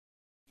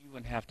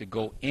wouldn't have to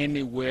go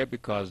anywhere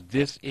because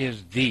this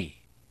is the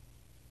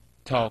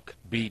Talk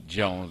Beat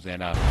Jones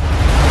and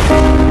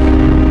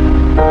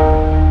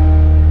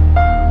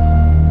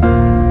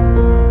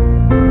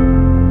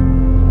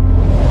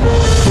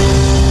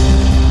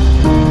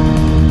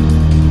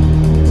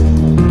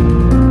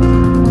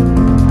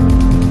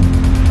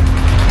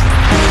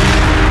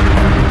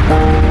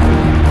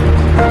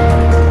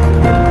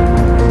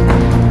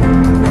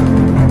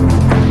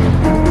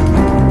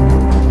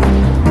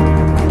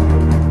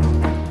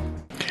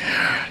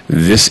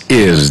This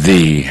is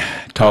the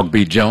Talk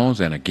Beat Jones,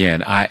 and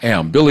again, I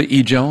am Billy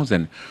E. Jones,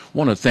 and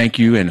want to thank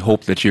you and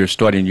hope that you're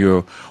starting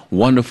your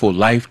wonderful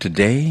life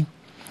today.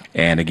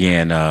 And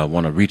again,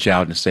 want to reach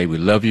out and say we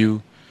love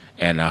you,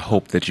 and I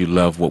hope that you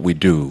love what we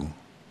do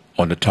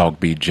on the Talk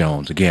Beat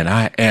Jones. Again,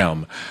 I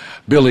am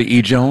Billy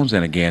E. Jones,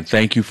 and again,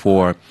 thank you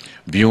for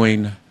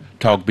viewing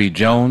Talk Beat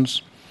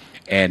Jones.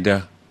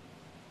 And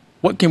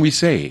what can we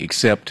say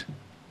except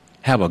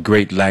have a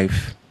great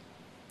life?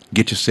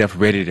 Get yourself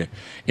ready to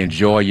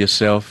enjoy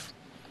yourself,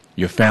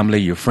 your family,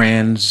 your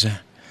friends.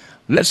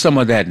 Let some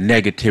of that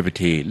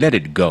negativity, let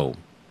it go.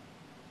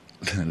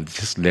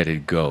 Just let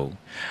it go.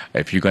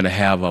 If you're going to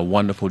have a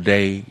wonderful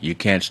day, you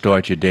can't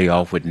start your day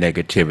off with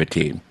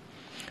negativity.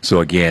 So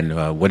again,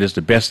 what is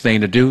the best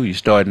thing to do? You're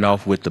starting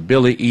off with the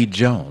Billy E.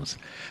 Jones,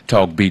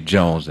 Talk Beat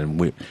Jones,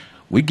 and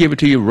we give it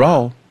to you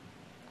raw,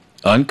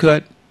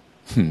 uncut,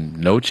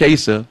 no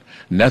chaser,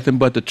 nothing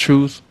but the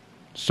truth,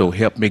 so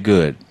help me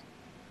good.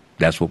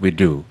 That's what we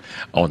do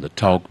on the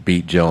Talk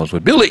Beat Jones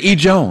with Billy E.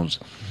 Jones.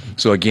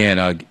 So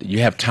again, you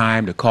have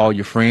time to call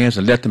your friends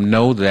and let them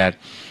know that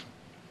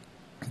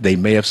they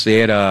may have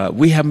said,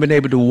 we haven't been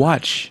able to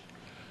watch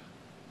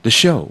the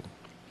show.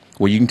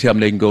 Well, you can tell them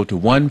they can go to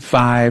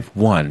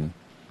 151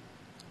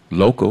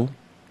 Local.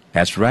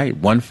 That's right,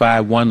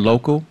 151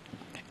 Local.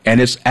 And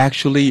it's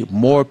actually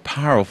more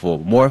powerful.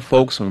 More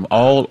folks from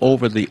all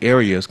over the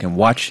areas can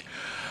watch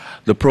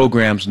the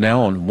programs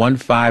now on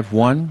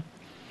 151.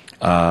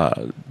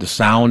 The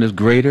sound is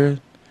greater,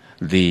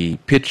 the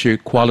picture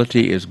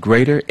quality is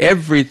greater,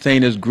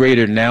 everything is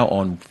greater now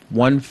on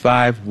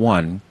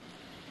 151,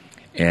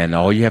 and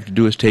all you have to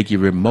do is take your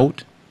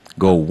remote,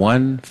 go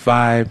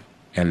 15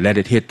 and let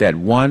it hit that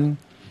 1,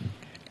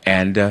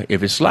 and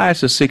if it slides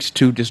to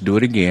 62, just do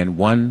it again,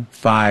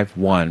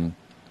 151,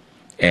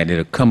 and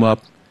it'll come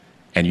up,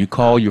 and you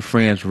call your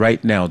friends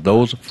right now,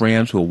 those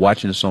friends who are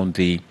watching us on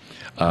the,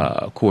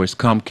 of course,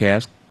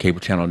 Comcast,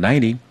 Cable Channel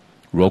 90,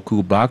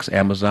 Roku Box,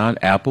 Amazon,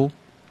 Apple,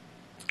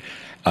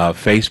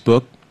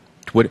 Facebook,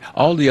 Twitter,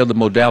 all the other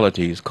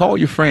modalities. Call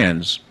your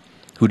friends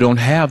who don't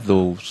have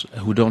those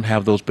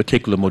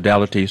particular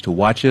modalities to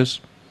watch us.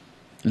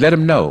 Let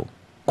them know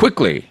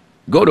quickly.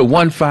 Go to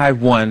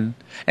 151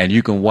 and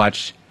you can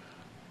watch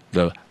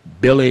the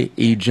Billy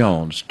E.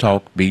 Jones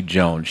Talk Beat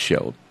Jones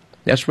show.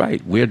 That's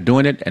right. We're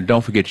doing it, and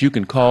don't forget you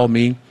can call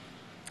me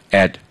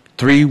at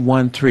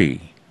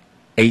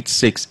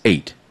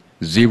 313-868.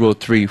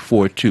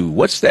 0342.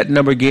 What's that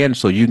number again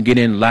so you can get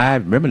in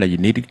live? Remember that you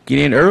need to get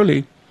in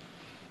early.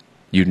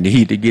 You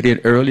need to get in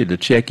early to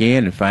check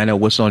in and find out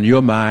what's on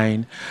your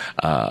mind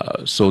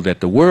so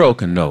that the world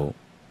can know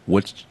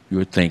what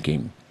you're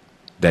thinking.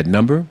 That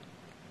number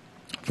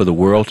for the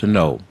world to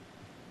know,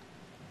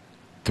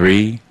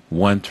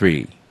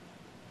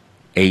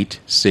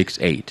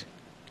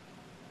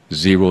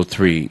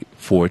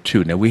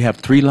 313-868-0342. Now we have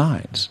 3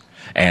 lines,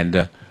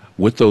 and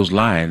with those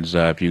lines,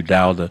 if you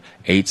dial the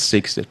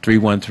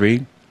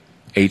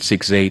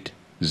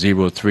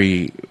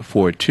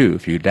 313-868-0342,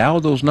 if you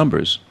dial those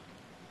numbers,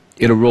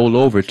 it'll roll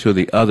over to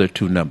the other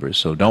 2 numbers.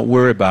 So don't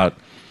worry about,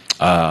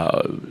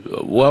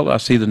 well, I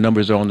see the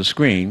numbers are on the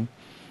screen.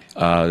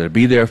 They'll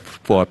be there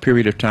for a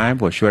period of time,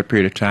 for a short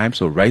period of time,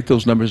 so write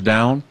those numbers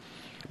down.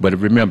 But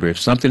remember, if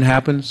something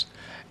happens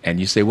and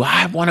you say, well,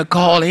 I want to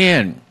call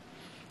in,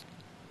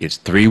 it's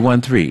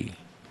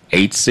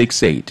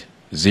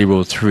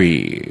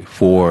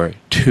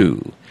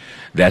 313-868-0342.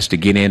 That's to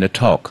get in to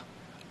talk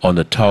on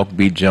the Talk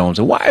Beat Jones.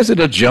 And why is it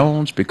a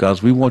Jones?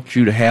 Because we want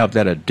you to have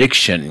that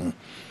addiction.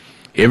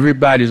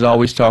 Everybody's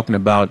always talking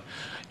about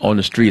on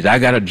the streets, I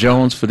got a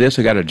Jones for this,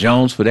 I got a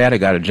Jones for that, I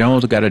got a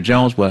Jones, I got a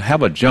Jones. Well,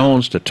 have a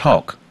Jones to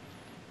talk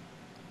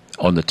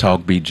on the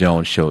Talk Beat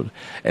Jones show.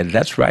 And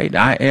that's right,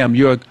 I am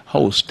your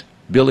host,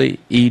 Billy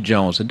E.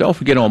 Jones. And don't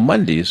forget, on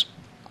Mondays,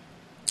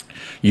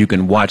 you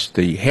can watch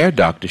the Hair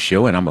Doctor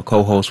show, and I'm a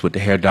co-host with the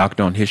Hair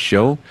Doctor on his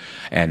show,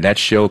 and that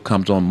show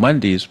comes on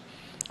Mondays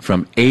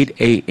from 8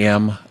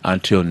 a.m.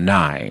 until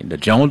 9. The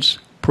Jones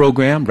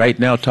program, right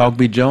now, Talk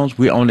Beat Jones,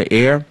 we're on the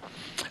air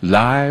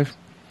live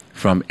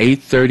from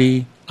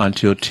 8:30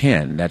 until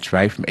 10. That's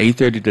right, from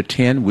 8:30 to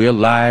 10. We're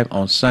live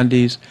on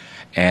Sundays,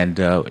 and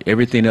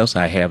everything else,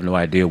 I have no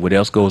idea what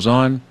else goes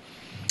on,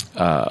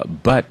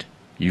 but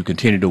you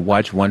continue to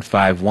watch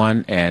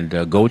 151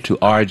 and go to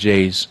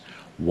RJ's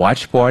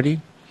Watch Party.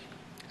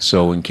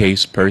 So in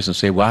case person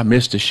say, well, I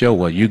missed the show,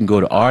 well, you can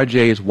go to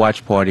RJ's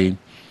Watch Party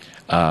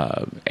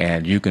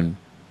and you can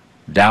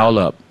dial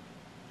up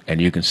and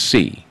you can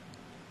see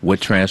what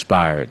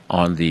transpired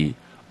on the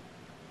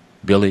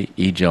Billy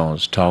E.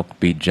 Jones, Talk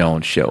Beat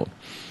Jones Show.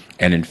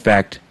 And in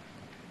fact,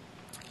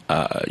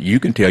 you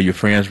can tell your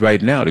friends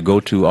right now to go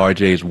to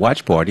RJ's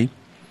watch party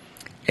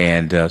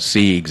and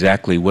see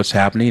exactly what's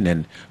happening.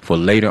 And for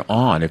later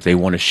on, if they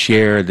want to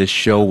share this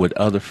show with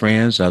other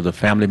friends, other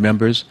family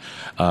members,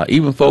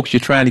 even folks you're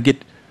trying to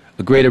get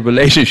a greater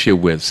relationship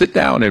with, sit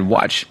down and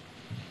watch.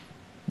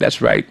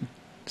 That's right.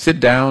 Sit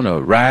down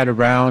or ride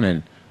around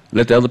and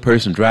let the other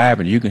person drive,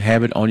 and you can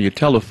have it on your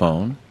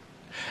telephone,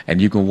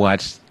 and you can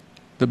watch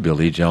the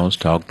Billy Jones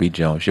Talk Beat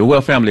Jones Show.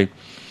 Well, family,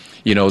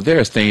 you know,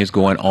 there's things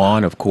going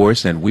on, of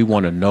course, and we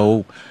want to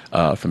know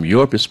from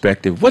your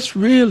perspective, what's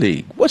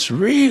really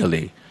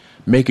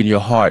making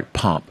your heart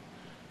pump,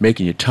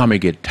 making your tummy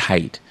get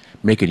tight,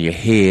 making your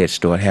head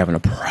start having a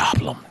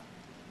problem.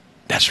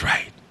 That's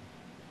right.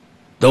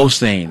 Those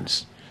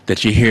things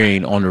that you're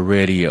hearing on the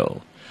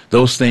radio,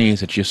 those things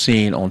that you're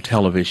seeing on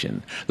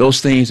television, those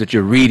things that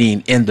you're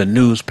reading in the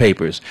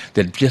newspapers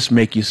that just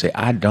make you say,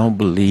 I don't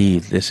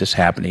believe this is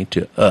happening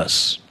to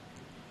us.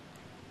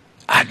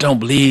 I don't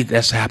believe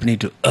that's happening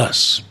to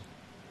us.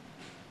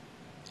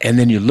 And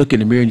then you look in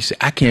the mirror and you say,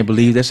 I can't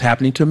believe that's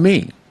happening to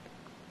me.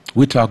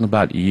 We're talking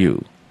about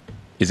you.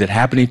 Is it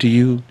happening to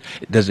you?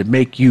 Does it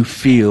make you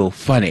feel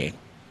funny?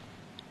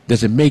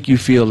 Does it make you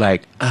feel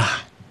like,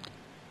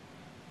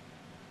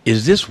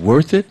 is this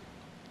worth it?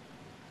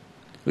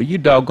 Well, you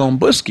doggone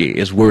busky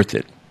is worth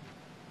it,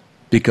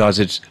 because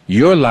it's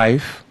your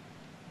life,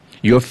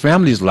 your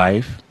family's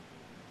life,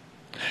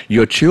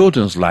 your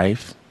children's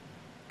life,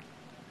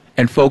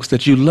 and folks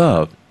that you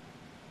love.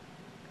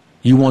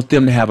 You want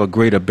them to have a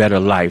greater, better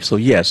life. So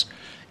yes,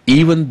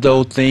 even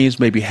though things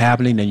may be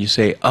happening and you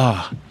say,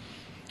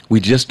 we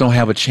just don't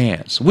have a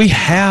chance. We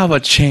have a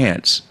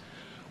chance.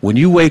 When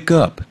you wake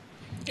up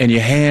and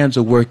your hands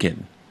are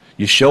working,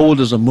 your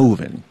shoulders are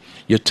moving,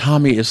 your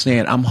tummy is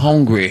saying, I'm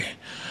hungry.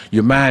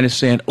 Your mind is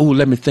saying, oh,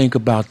 let me think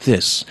about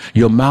this.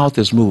 Your mouth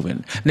is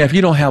moving. Now, if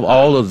you don't have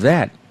all of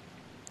that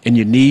and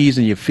your knees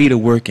and your feet are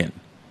working,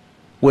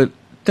 well,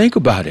 think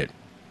about it.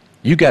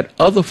 You got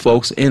other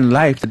folks in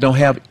life that don't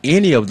have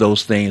any of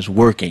those things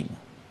working.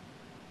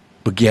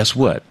 But guess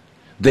what?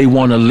 They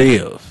want to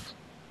live.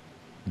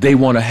 They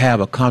want to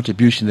have a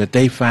contribution that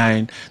they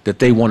find that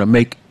they want to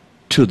make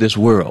to this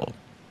world.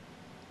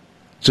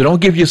 So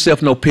don't give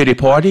yourself no pity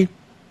party.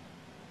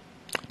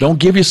 Don't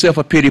give yourself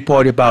a pity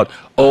party about,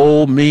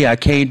 oh, me, I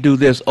can't do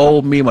this.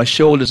 Oh, me, my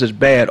shoulders is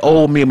bad.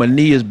 Oh, me, my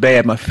knee is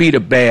bad. My feet are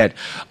bad.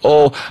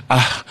 Oh,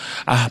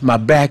 my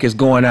back is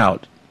going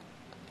out.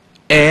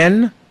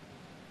 And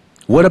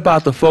what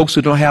about the folks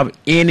who don't have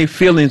any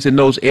feelings in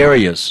those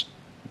areas,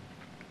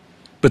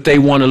 but they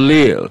want to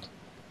live?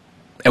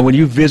 And when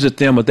you visit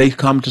them or they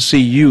come to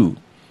see you,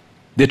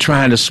 they're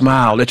trying to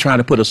smile. They're trying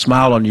to put a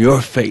smile on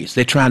your face.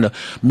 They're trying to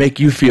make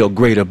you feel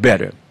greater,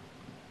 better.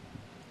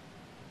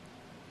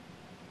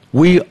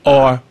 We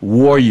are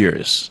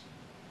warriors.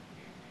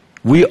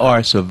 We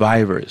are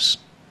survivors.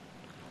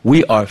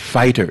 We are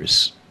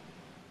fighters.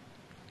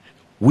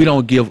 We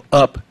don't give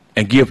up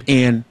and give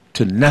in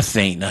to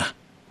nothing.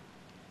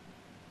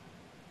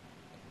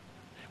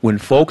 When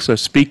folks are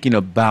speaking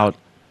about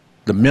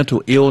the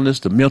mental illness,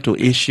 the mental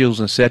issues,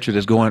 etc.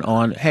 that's going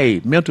on, hey,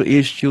 mental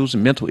issues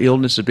and mental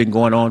illness has been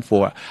going on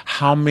for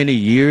how many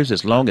years?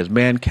 As long as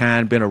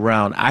mankind been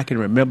around. I can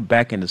remember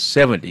back in the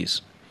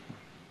 70s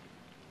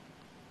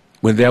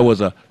when there was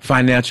a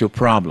financial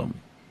problem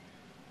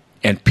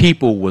and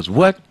people was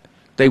what?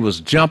 They was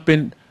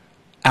jumping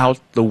out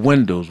the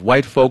windows.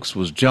 White folks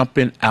was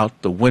jumping out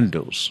the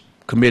windows,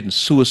 committing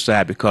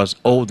suicide because,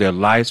 oh, their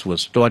lives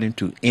was starting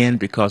to end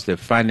because their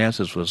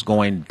finances was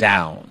going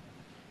down.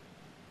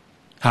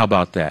 How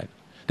about that?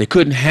 They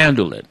couldn't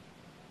handle it.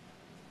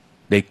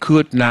 They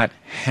could not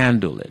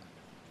handle it.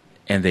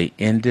 And they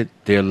ended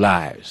their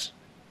lives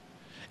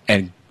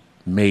and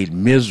made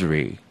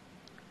misery,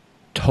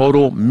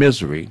 total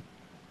misery,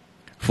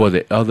 for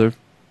the other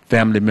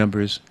family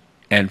members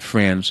and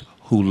friends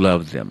who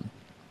love them.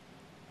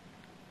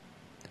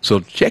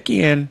 So check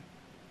in,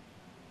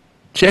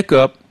 check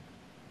up,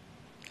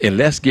 and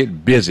let's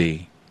get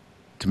busy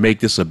to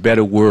make this a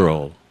better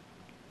world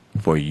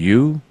for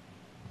you,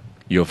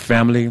 your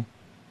family,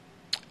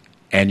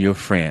 and your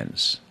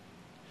friends.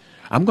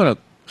 I'm going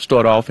to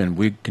start off and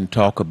we can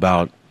talk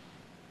about,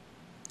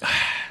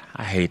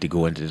 I hate to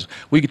go into this,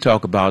 we could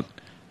talk about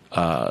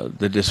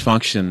the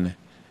dysfunction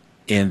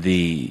in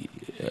the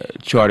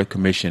Charter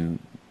Commission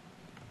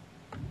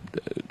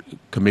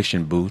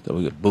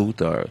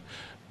booth or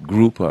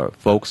group or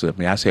folks. I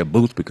mean, I say a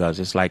booth because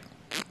it's like,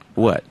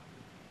 what?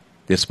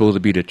 They're supposed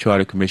to be the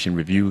Charter Commission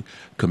Review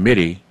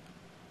Committee,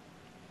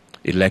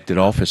 elected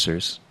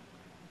officers.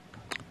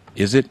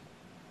 Is it?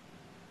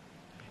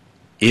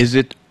 Is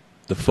it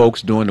the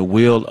folks doing the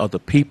will of the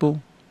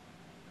people?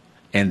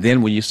 And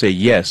then when you say,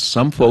 yes,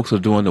 some folks are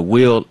doing the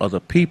will of the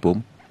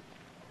people,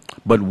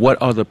 but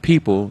what are the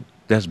people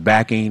that's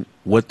backing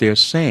what they're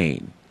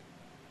saying?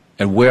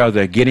 And where are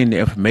they getting the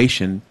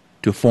information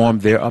to form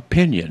their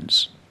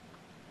opinions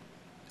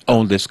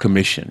on this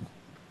commission?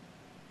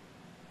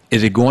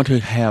 Is it going to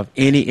have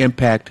any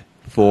impact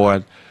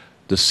for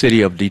the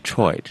city of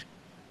Detroit?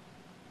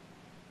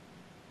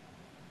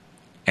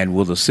 And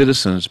will the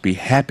citizens be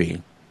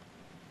happy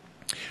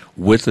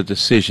with the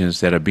decisions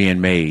that are being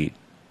made?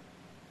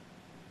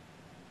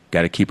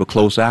 Got to keep a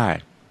close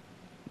eye,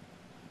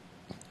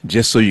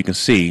 just so you can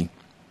see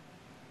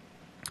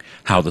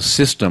how the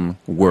system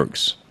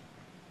works.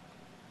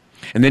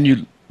 And then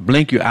you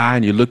blink your eye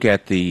and you look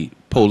at the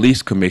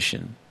police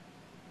commission.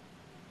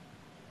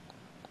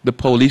 The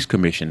police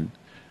commission,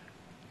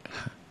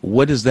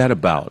 what is that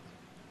about?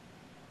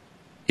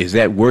 Is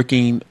that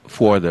working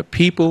for the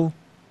people,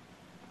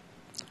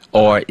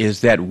 or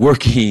is that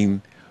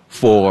working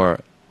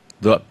for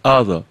the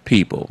other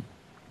people?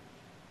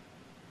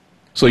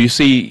 So you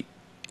see,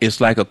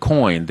 it's like a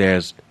coin.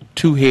 There's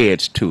two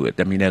heads to it.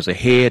 I mean, there's a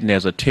head and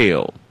there's a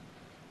tail.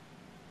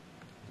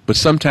 But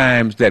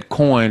sometimes that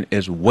coin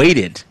is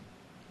weighted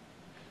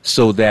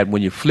so that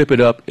when you flip it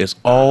up, it's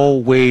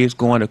always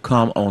going to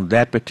come on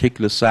that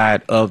particular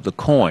side of the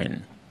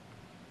coin.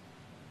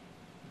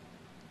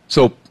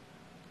 So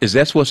is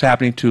that what's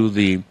happening to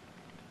the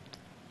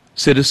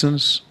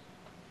citizens?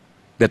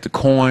 That the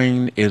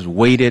coin is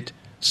weighted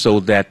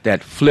so that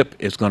that flip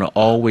is going to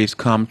always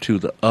come to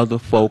the other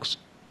folks?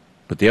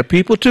 But they're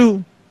people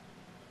too.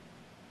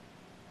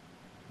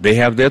 They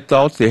have their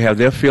thoughts, they have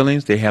their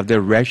feelings, they have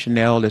their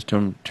rationale as to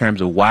in terms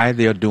of why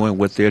they're doing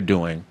what they're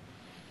doing.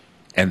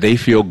 And they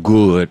feel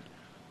good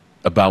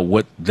about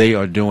what they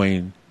are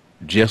doing,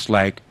 just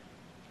like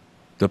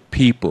the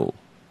people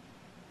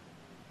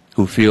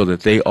who feel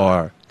that they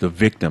are the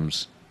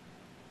victims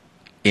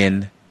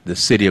in the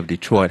city of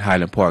Detroit,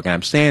 Highland Park. And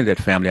I'm saying that,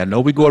 family, I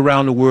know we go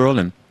around the world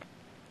and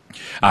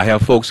I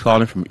have folks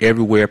calling from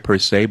everywhere per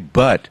se,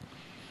 but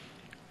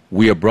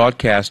we are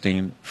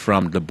broadcasting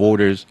from the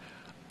borders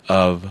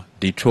of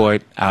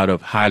Detroit out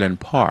of Highland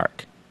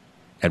Park.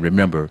 And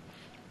remember,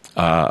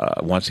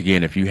 once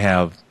again, if you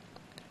have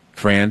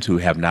friends who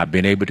have not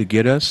been able to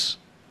get us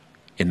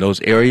in those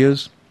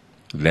areas,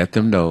 let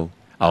them know.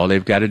 All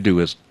they've got to do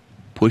is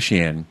push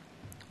in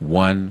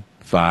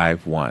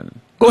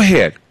 151. Go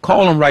ahead,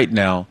 call them right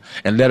now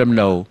and let them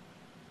know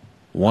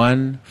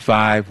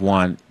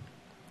 151.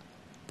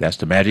 That's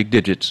the magic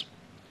digits,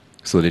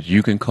 so that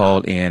you can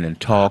call in and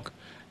talk.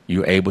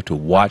 You're able to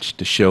watch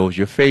the shows,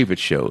 your favorite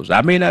shows.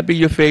 I may not be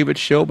your favorite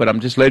show, but I'm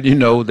just letting you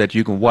know that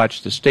you can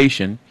watch the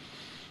station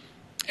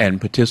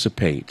and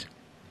participate.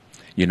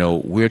 You know,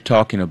 we're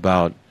talking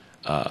about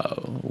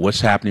what's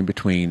happening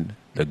between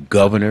the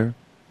governor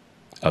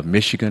of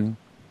Michigan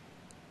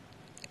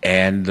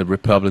and the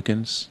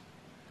Republicans.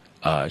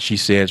 She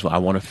says, well, I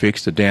want to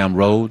fix the damn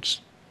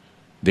roads.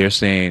 They're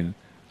saying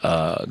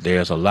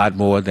there's a lot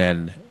more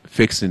than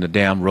fixing the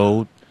damn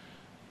road,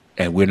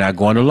 and we're not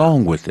going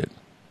along with it.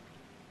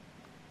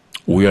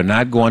 We are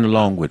not going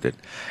along with it.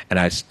 And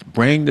I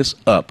bring this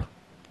up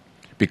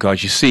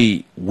because, you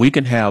see, we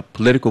can have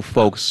political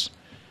folks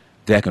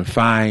that can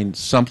find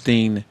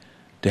something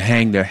to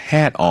hang their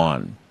hat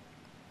on,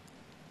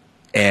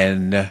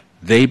 and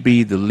they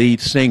be the lead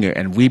singer,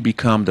 and we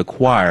become the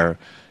choir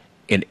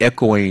in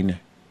echoing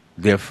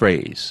their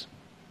phrase.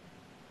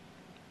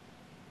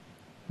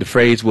 The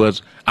phrase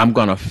was, I'm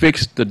going to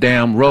fix the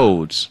damn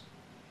roads.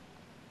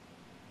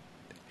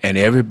 And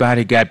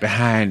everybody got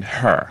behind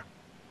her.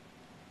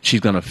 She's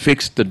going to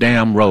fix the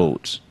damn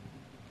roads.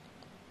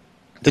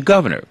 The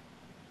governor.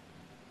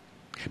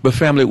 But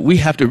family, we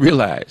have to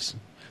realize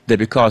that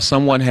because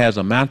someone has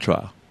a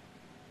mantra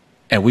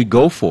and we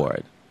go for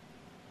it,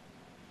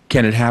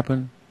 can it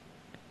happen?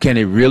 Can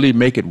they really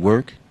make it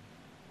work?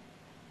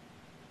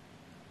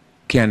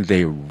 Can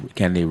they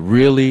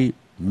really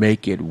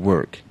make it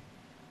work?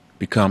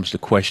 Becomes the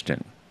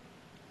question.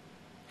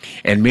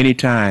 And many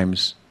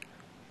times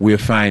we're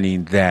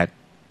finding that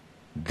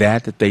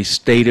they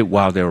stated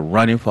while they're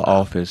running for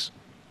office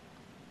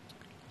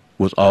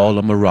was all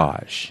a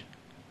mirage.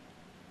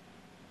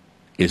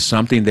 It's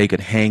something they could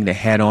hang their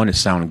hat on. It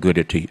sounded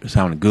good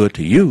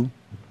to you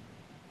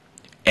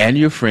and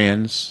your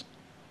friends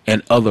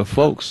and other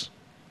folks.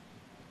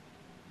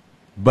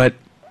 But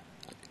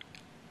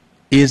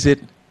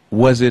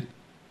was it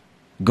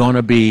going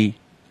to be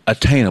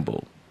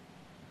attainable?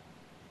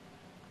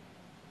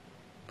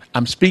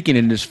 I'm speaking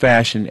in this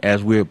fashion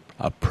as we're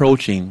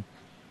approaching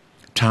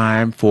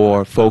time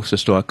for folks to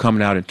start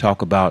coming out and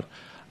talk about,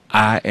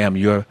 I am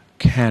your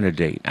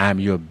candidate. I'm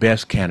your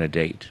best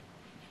candidate.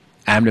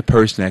 I'm the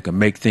person that can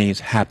make things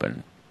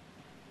happen.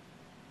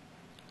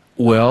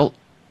 Well,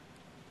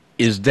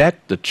 is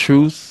that the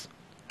truth,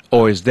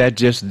 or is that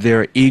just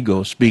their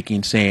ego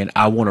speaking, saying,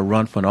 I want to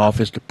run for an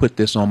office to put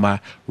this on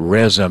my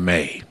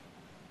resume?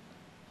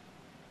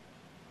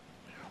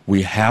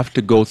 We have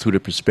to go through the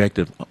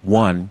perspective,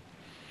 one,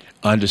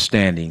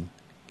 understanding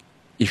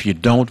if you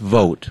don't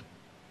vote,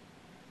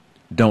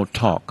 don't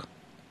talk.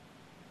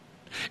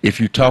 If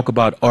you talk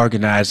about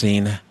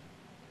organizing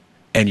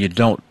and you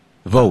don't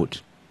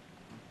vote,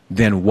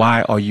 then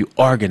why are you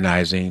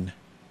organizing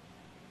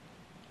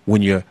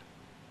when you're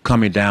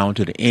coming down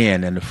to the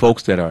end? And the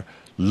folks that are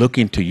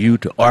looking to you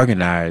to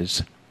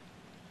organize,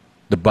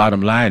 the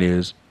bottom line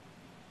is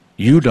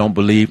You don't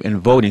believe in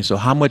voting. So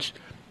how much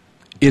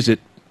is it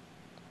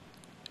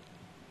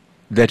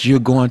that you're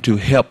going to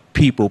help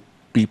people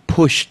be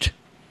pushed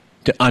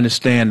to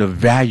understand the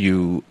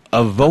value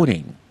of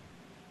voting?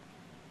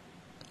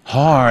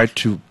 Hard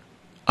to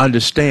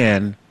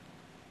understand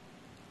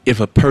if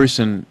a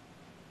person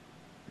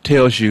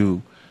tells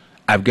you,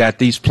 I've got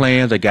these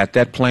plans, I got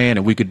that plan,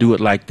 and we could do it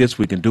like this,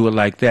 we can do it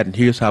like that, and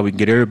here's how we can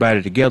get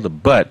everybody together,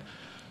 but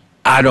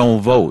I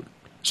don't vote.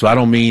 So I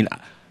don't mean,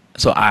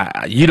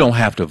 you don't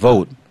have to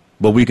vote,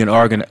 but we can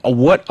organize.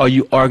 What are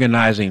you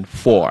organizing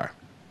for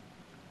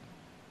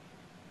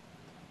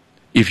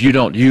if you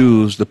don't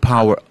use the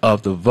power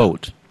of the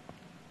vote?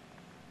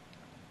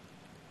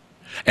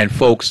 And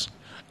folks,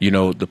 you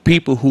know, the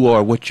people who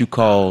are what you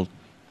call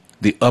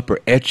the upper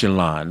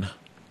echelon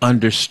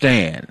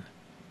understand.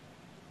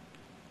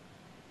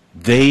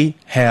 They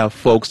have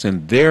folks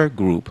in their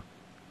group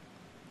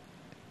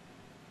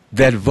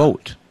that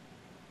vote.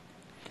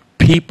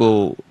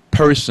 People,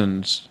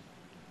 persons,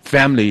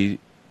 family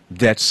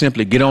that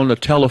simply get on the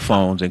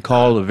telephones and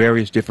call the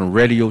various different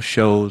radio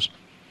shows,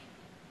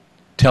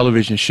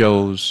 television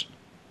shows,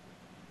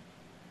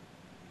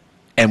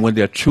 and when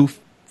they're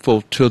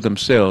truthful to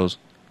themselves,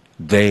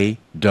 they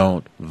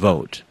don't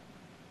vote.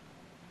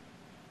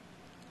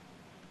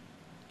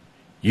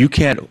 You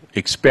can't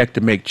expect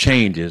to make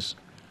changes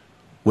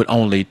with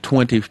only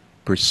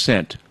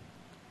 20%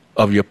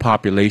 of your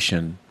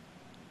population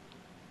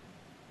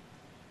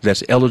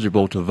that's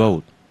eligible to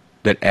vote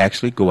that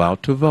actually go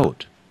out to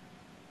vote.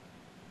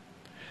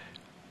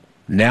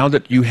 Now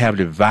that you have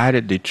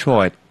divided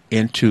Detroit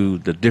into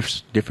the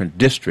different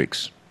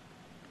districts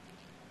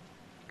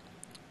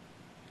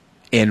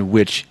in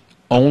which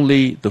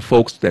only the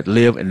folks that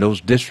live in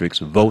those districts'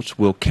 votes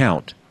will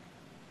count,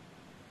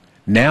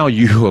 now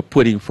you are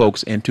putting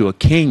folks into a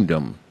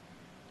kingdom.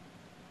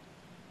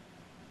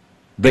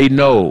 They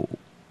know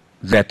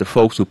that the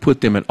folks who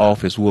put them in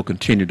office will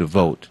continue to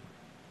vote.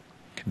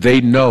 They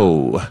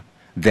know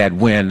that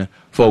when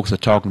folks are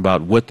talking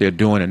about what they're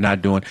doing and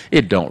not doing,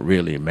 it don't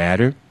really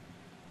matter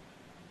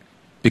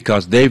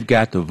because they've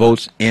got the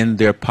votes in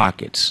their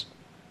pockets.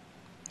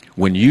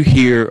 When you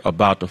hear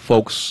about the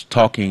folks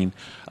talking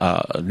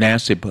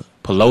Nancy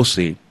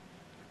Pelosi,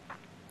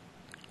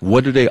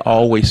 what do they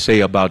always say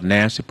about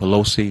Nancy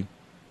Pelosi?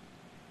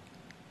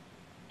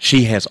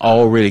 She has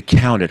already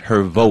counted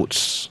her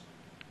votes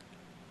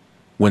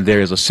when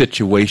there is a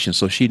situation,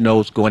 so she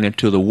knows going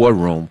into the war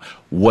room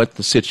what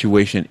the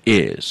situation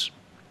is.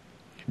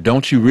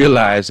 Don't you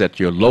realize that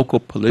your local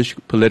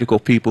political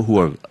people who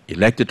are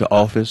elected to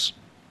office,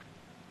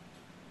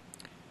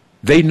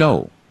 they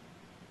know,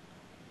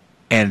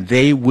 and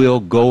they will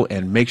go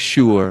and make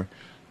sure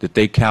that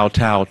they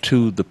kowtow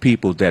to the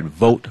people that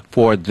vote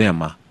for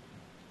them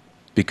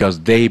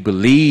because they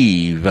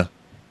believe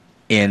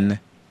in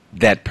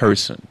that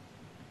person.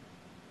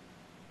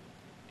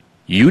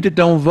 You that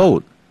don't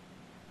vote,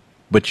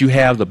 but you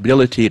have the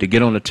ability to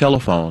get on the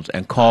telephones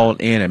and call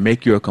in and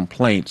make your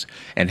complaints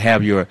and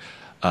have your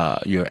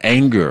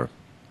anger,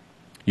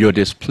 your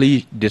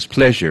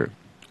displeasure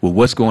with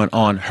what's going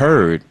on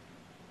heard.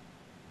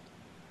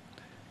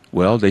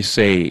 Well, they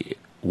say,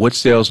 what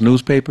sells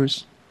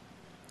newspapers?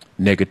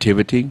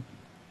 Negativity.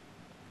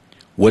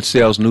 What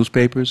sells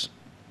newspapers?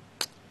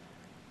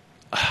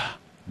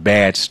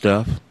 Bad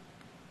stuff.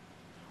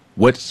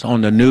 What's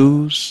on the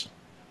news?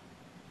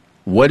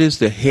 What is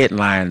the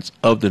headlines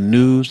of the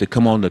news that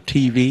come on the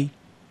TV,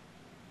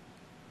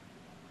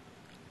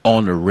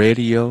 on the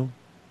radio?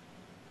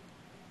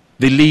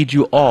 They lead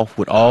you off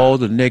with all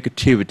the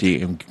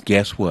negativity, and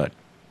guess what?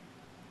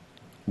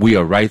 We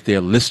are right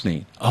there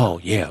listening. Oh,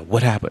 yeah,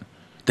 what happened?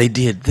 They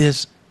did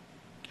this.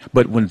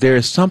 But when there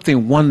is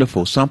something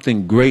wonderful,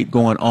 something great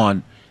going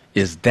on,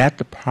 is that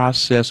the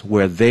process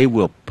where they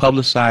will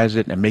publicize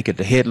it and make it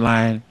the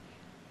headline?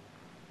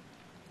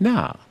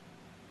 No.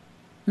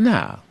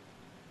 No.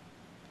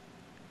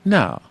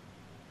 No,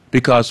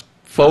 because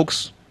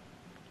folks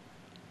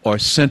are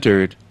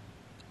centered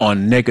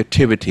on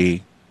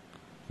negativity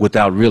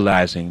without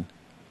realizing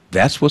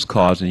that's what's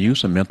causing you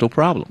some mental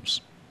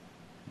problems.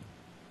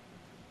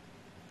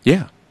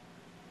 Yeah,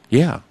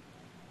 yeah,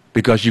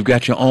 because you've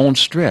got your own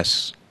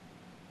stress.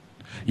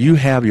 You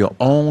have your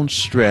own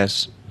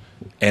stress,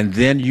 and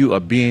then you are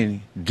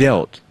being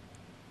dealt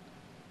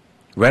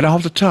right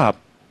off the top,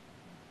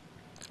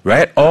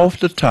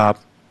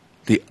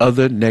 the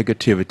other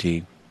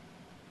negativity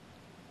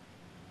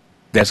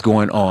that's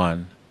going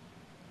on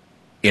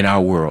in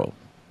our world.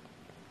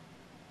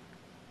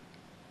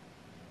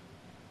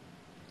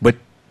 But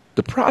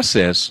the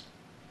process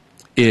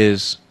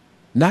is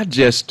not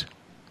just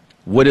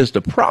what is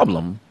the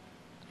problem.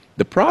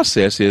 The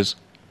process is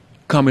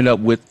coming up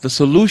with the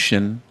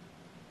solution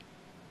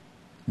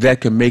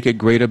that can make it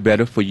greater,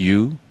 better for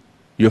you,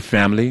 your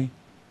family,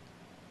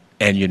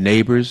 and your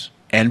neighbors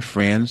and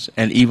friends,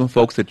 and even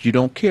folks that you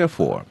don't care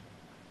for.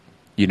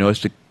 You know,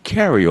 it's the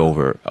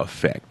carryover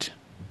effect.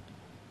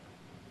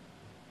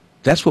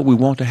 That's what we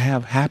want to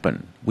have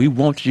happen. We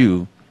want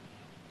you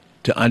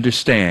to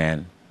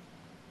understand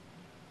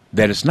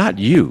that it's not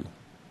you.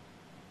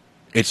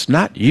 It's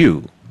not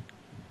you.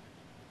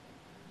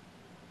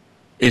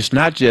 It's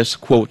not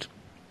just, quote,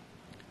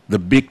 the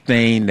big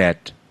thing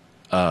that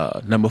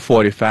number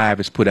 45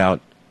 has put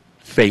out,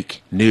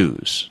 fake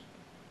news.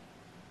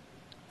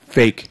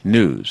 Fake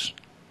news.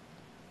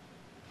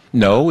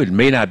 No, it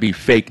may not be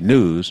fake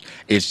news.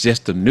 It's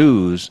just the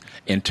news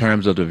in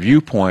terms of the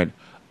viewpoint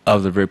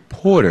of the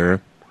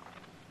reporter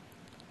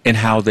and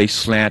how they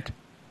slant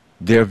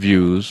their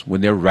views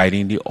when they're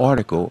writing the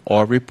article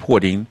or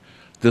reporting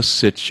the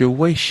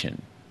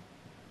situation.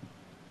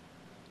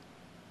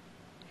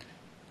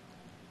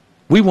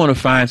 We want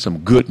to find some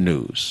good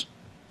news.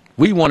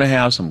 We want to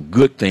have some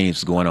good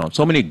things going on.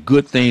 So many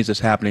good things that's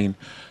happening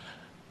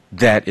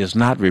that is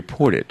not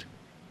reported.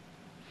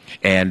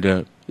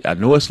 And I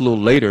know it's a little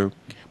later,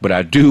 but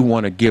I do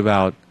want to give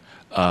out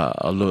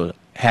a little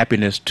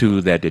happiness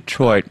to that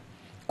Detroit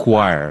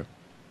choir.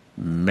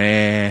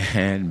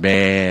 Man,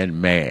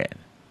 man, man.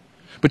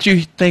 But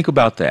you think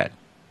about that.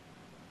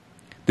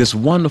 This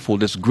wonderful,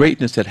 this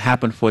greatness that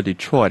happened for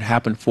Detroit,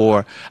 happened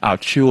for our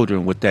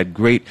children with that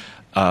great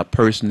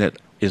person that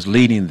is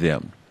leading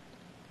them.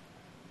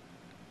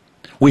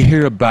 We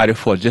hear about it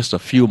for just a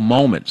few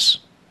moments.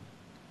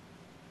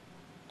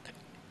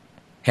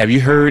 Have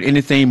you heard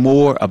anything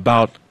more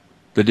about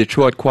the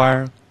Detroit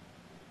choir?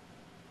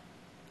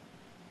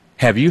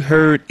 Have you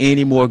heard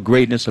any more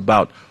greatness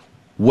about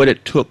what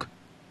it took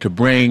to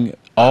bring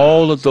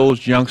all of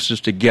those youngsters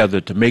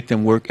together to make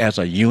them work as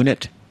a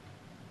unit?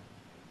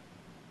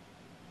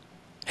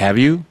 Have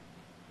you?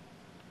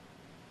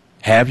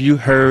 Have you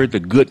heard the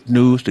good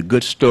news, the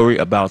good story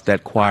about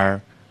that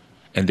choir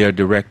and their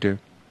director?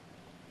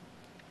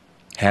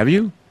 Have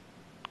you?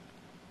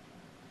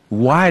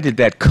 Why did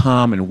that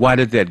come and why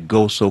did that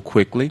go so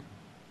quickly?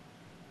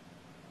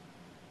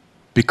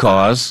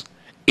 Because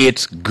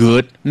it's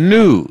good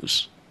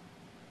news.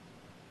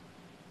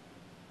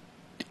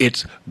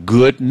 It's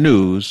good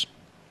news.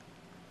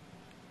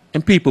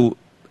 And people,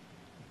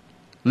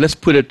 let's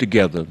put it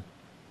together.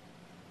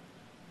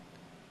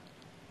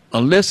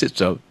 Unless it's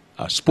a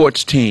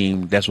sports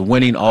team that's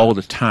winning all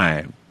the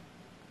time,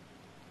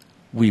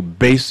 we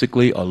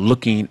basically are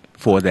looking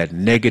for that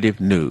negative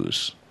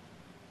news.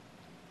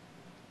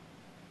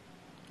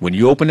 When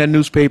you open that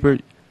newspaper,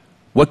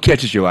 what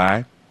catches your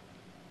eye?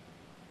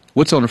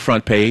 What's on the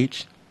front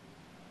page?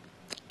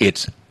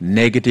 It's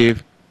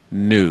negative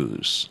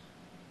news.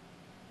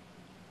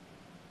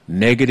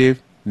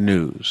 Negative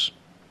news.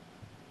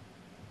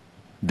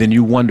 Then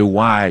you wonder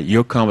why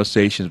your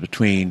conversations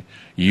between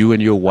you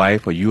and your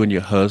wife or you and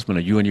your husband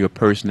or you and your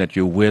person that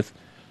you're with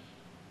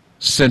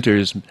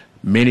centers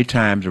many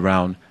times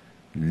around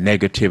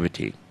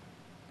negativity.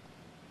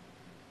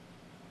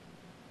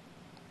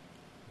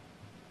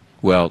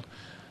 Well,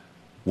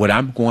 what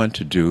I'm going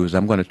to do is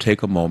I'm going to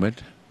take a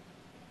moment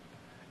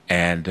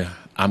and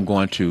I'm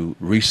going to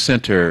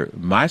recenter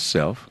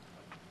myself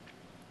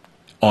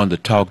on the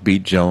Talk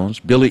Beat Jones.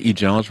 Billy E.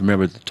 Jones,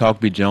 remember the Talk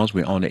Beat Jones,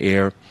 we're on the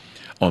air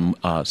on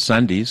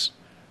Sundays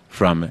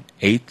from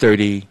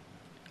 8:30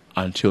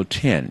 until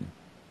 10.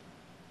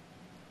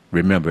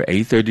 Remember,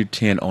 8:30 to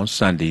 10 on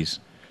Sundays,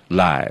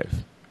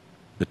 live.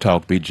 The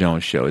Talk Beat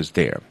Jones show is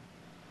there.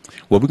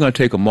 Well, we're going to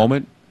take a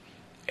moment,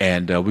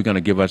 and we're going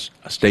to give us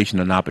a station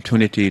an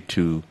opportunity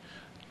to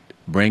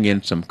bring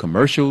in some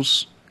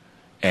commercials,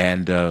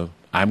 and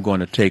I'm going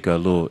to take a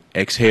little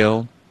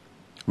exhale,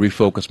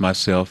 refocus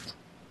myself,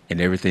 and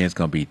everything is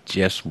going to be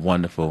just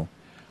wonderful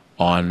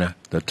on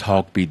the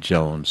Talk Beat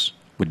Jones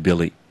with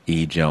Billy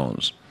E.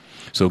 Jones.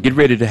 So get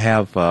ready to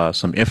have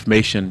some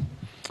information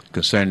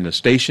concerning the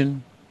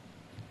station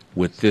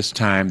with this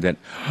time that,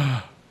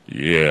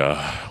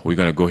 yeah, we're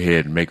going to go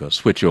ahead and make a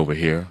switch over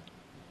here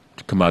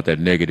to come out that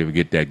negative and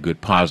get that good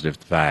positive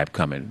vibe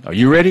coming. Are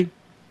you ready?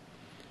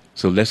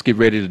 So let's get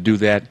ready to do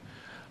that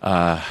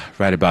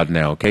right about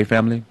now, okay,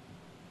 family?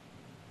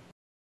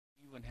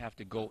 You wouldn't have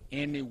to go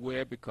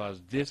anywhere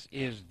because this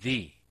is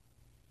the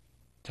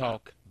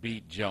Talk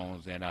Beat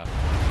Jones and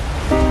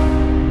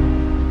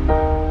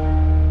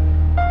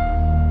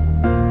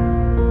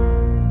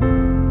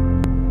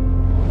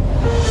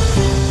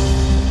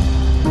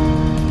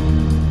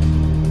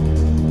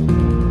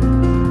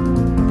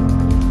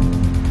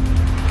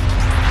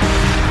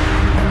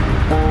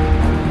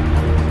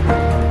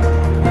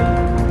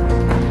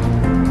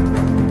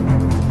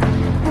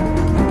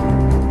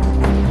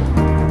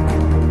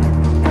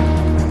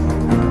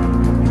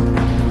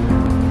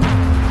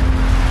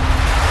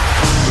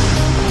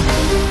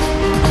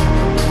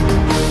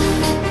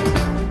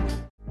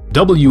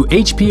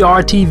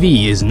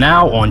WHPR-TV is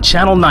now on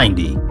Channel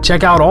 90.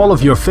 Check out all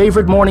of your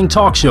favorite morning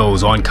talk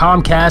shows on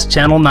Comcast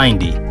Channel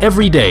 90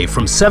 every day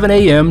from 7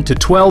 a.m. to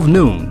 12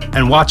 noon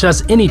and watch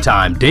us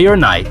anytime, day or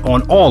night,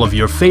 on all of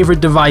your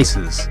favorite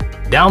devices.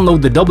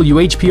 Download the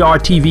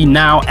WHPR-TV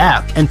Now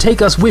app and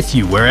take us with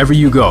you wherever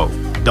you go.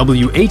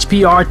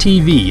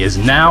 WHPR-TV is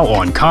now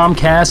on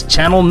Comcast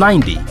Channel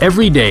 90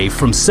 every day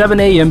from 7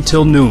 a.m.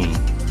 till noon.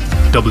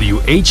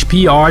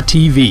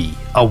 WHPR-TV,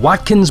 a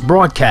Watkins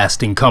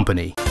Broadcasting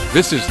Company.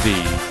 this is the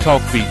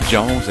Talk Beat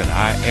Jones, and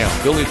I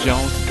am Billy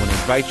Jones. I want to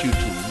invite you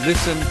to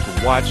listen,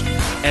 to watch,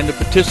 and to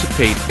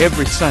participate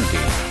every Sunday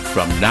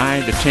from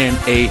 9 to 10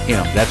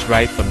 a.m. That's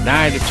right, from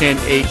 9 to 10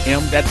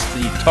 a.m. That's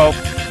the Talk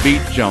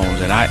Beat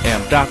Jones, and I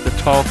am Dr.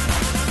 Talk.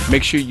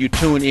 Make sure you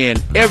tune in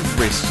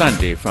every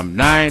Sunday from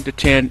 9 to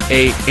 10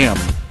 a.m.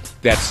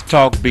 That's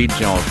Talk Beat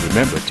Jones.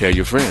 Remember, tell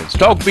your friends.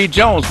 Talk Beat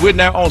Jones, we're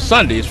now on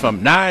Sundays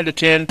from 9 to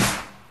 10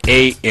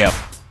 a.m.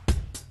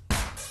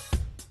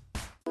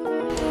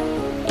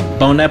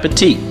 Bon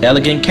Appetit,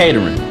 Elegant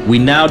Catering. We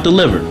now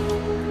deliver.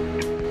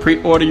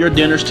 Pre-order your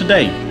dinners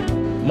today.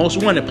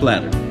 Most Wanted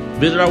Platter.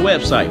 Visit our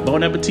website,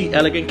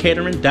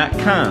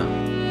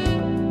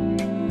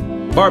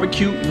 bonappetitelegantcatering.com.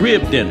 Barbecue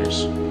rib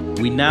dinners.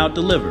 We now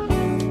deliver.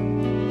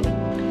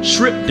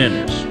 Shrimp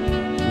dinners.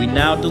 We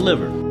now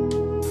deliver.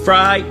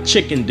 Fried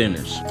chicken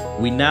dinners.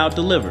 We now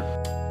deliver.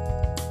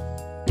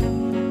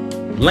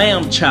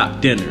 Lamb chop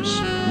dinners.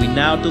 We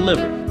now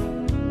deliver.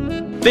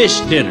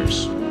 Fish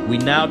dinners. We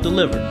now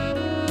deliver.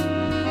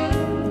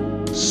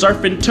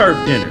 Surf and turf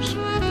dinners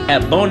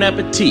at Bon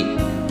Appetit.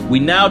 We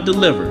now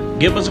deliver.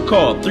 Give us a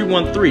call,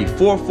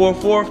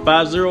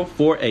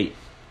 313-444-5048.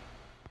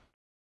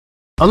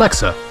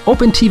 Alexa,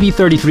 open TV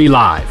 33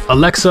 Live.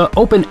 Alexa,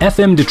 open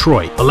FM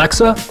Detroit.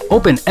 Alexa,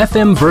 open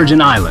FM Virgin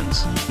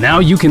Islands. Now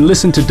you can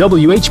listen to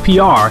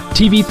WHPR,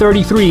 TV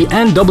 33,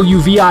 and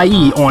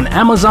WVIE on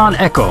Amazon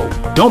Echo.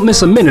 Don't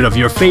miss a minute of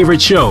your favorite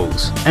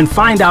shows. And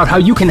find out how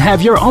you can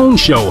have your own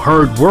show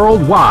heard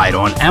worldwide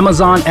on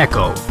Amazon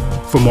Echo.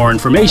 For more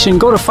information,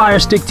 go to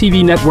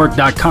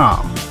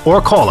FirestickTVNetwork.com or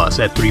call us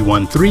at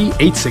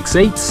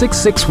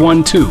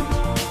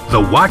 313-868-6612.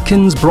 The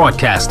Watkins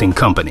Broadcasting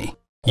Company.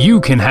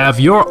 You can have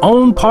your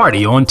own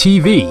party on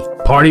TV.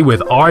 Party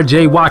with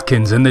R.J.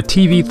 Watkins and the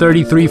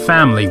TV33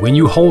 family when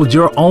you hold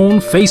your own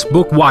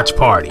Facebook watch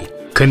party.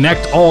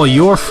 Connect all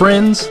your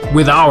friends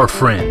with our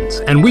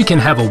friends, and we can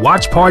have a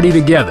watch party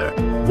together.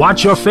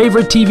 Watch your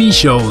favorite TV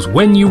shows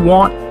when you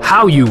want,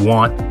 how you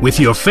want, with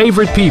your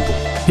favorite people.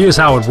 Here's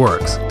how it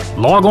works.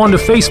 Log on to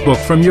Facebook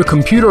from your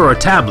computer or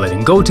tablet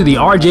and go to the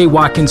RJ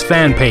Watkins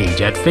fan page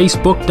at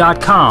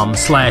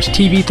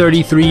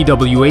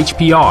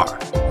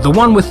facebook.com/TV33WHPR, the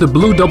one with the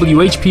blue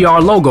WHPR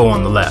logo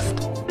on the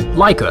left.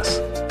 Like us.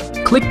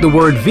 Click the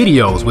word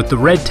videos with the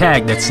red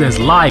tag that says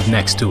live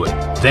next to it.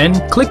 Then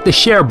click the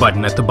share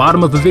button at the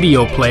bottom of the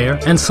video player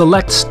and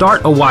select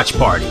start a watch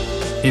party.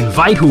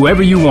 Invite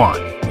whoever you want.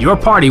 Your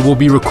party will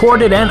be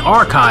recorded and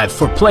archived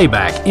for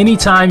playback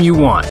anytime you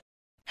want.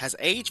 Has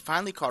age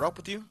finally caught up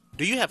with you?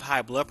 Do you have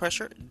high blood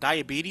pressure,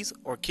 diabetes,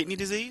 or kidney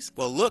disease?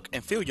 Well, look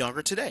and feel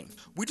younger today.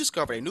 We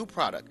discovered a new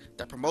product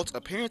that promotes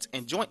appearance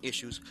and joint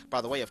issues by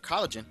the way of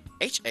collagen,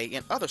 HA,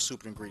 and other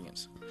super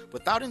ingredients,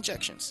 without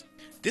injections.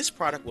 This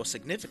product will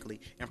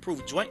significantly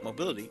improve joint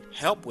mobility,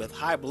 help with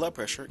high blood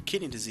pressure,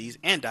 kidney disease,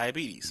 and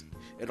diabetes.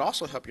 It'll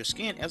also help your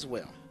skin as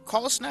well.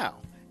 Call us now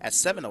at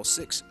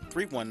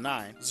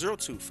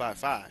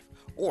 706-319-0255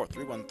 or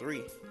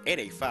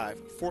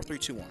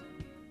 313-885-4321.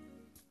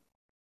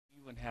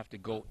 Have to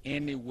go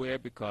anywhere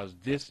because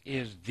this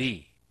is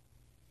the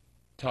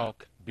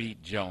Talk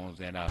Beat Jones,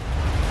 and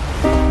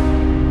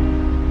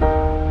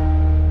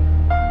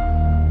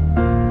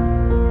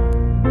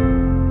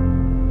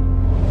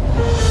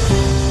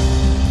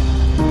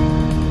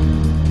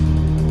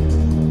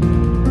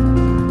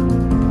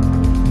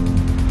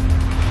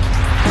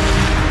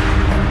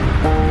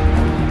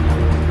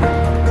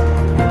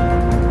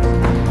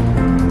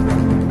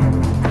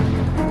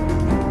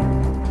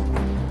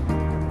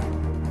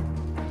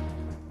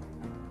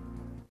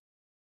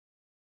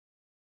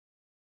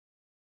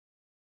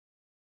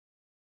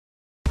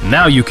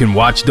Now you can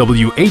watch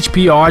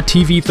WHPR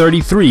TV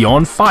 33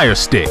 on Fire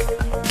Stick.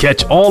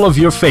 Catch all of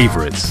your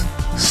favorites.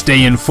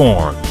 Stay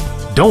informed.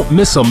 Don't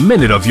miss a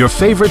minute of your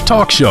favorite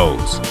talk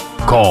shows.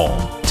 Call,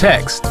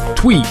 text,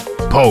 tweet,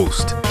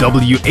 post.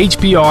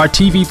 WHPR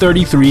TV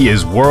 33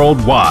 is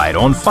worldwide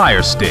on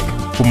Fire Stick.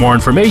 For more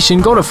information,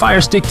 go to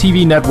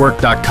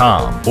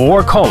FirestickTVNetwork.com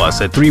or call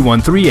us at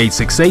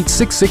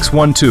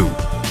 313-868-6612.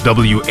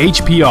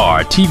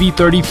 WHPR TV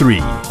 33,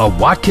 a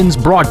Watkins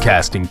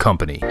Broadcasting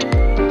Company.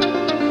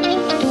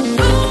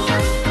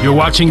 You're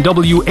watching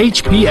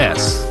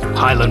WHPS,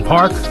 Highland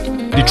Park,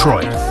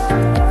 Detroit.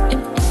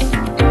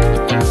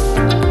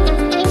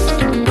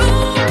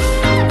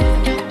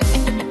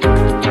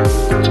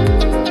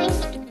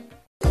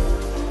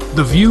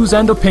 The views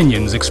and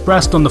opinions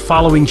expressed on the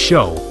following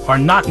show are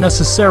not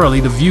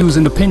necessarily the views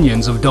and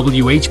opinions of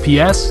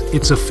WHPS,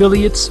 its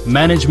affiliates,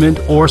 management,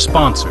 or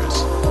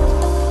sponsors.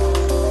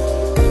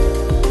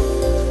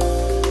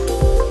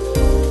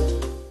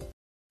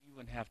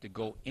 to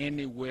go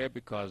anywhere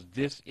because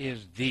this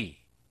is the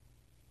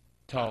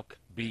Talk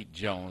Beat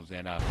Jones,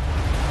 and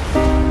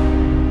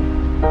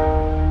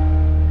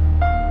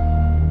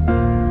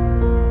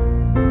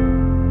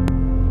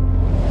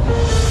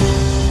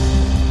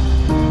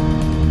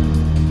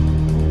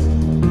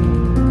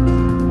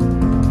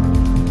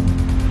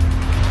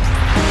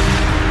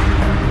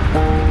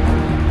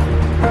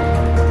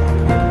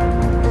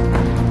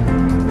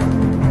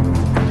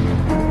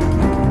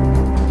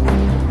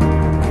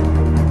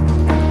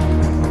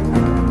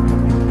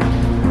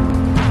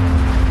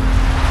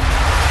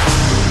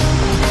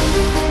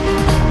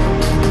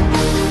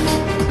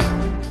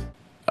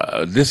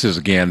This is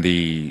again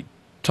the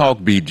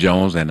Talk B.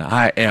 Jones, and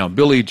I am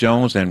Billy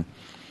Jones. And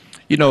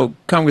you know,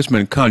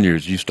 Congressman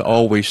Conyers used to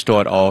always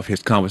start off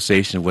his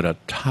conversation with a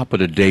top of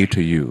the day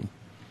to you.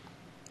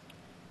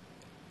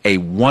 A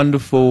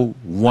wonderful,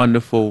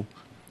 wonderful,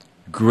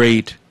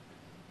 great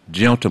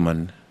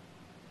gentleman,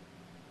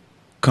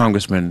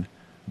 Congressman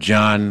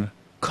John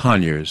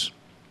Conyers.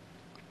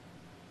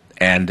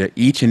 And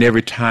each and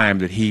every time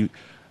that he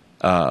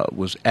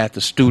was at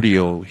the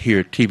studio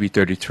here at TV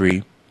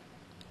 33,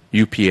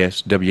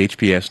 UPS,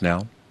 WHPS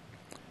now,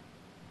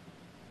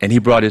 and he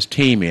brought his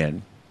team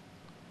in.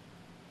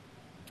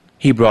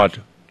 He brought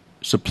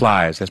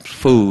supplies, that's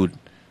food,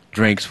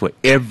 drinks for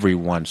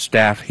everyone,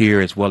 staff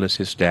here as well as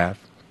his staff.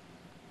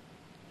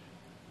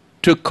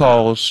 Took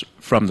calls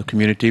from the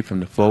community,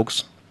 from the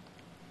folks.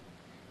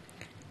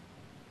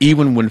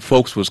 Even when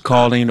folks was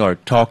calling or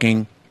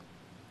talking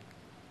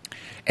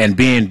and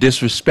being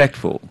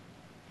disrespectful,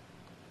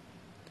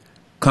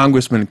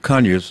 Congressman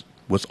Conyers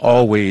was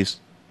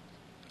always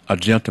a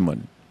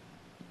gentleman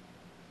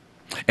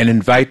and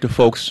invite the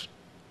folks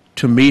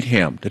to meet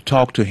him, to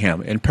talk to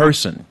him in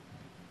person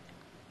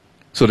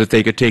so that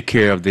they could take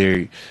care of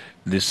the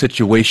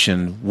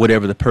situation,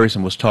 whatever the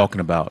person was talking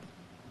about.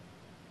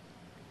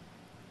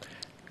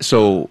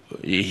 So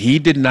he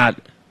did not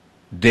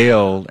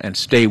delve and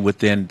stay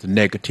within the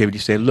negativity. He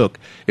said, look,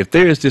 if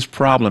there is this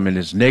problem and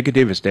it's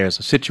negative, if there's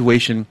a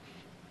situation,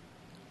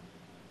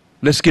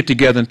 let's get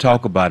together and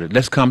talk about it.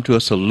 Let's come to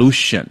a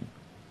solution.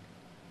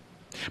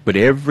 But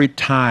every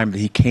time that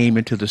he came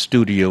into the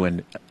studio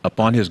and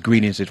upon his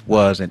greetings, it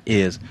was and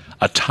is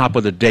a top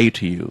of the day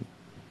to you.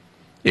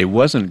 It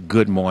wasn't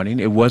good morning.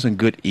 It wasn't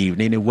good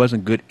evening. It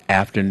wasn't good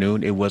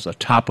afternoon. It was a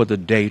top of the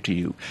day to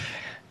you.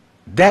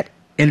 That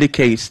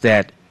indicates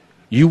that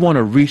you want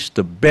to reach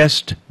the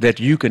best that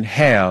you can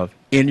have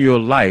in your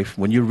life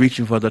when you're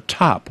reaching for the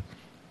top.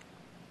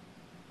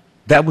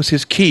 That was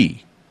his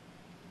key.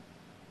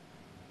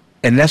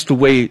 And that's the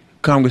way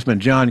Congressman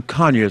John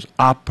Conyers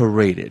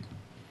operated.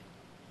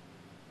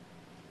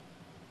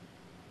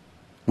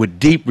 With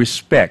deep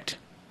respect,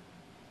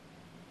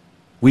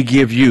 we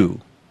give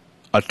you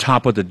a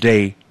top of the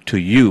day to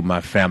you,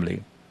 my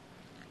family.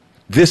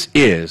 This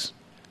is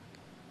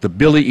the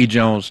Billy E.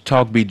 Jones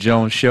Talk B.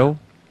 Jones Show.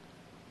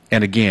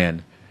 And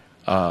again,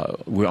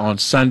 we're on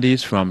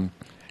Sundays from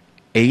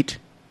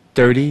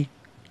 8:30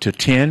 to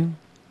 10.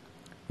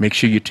 Make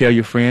sure you tell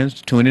your friends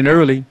to tune in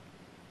early.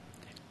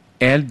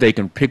 And they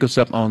can pick us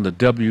up on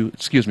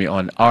the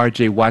on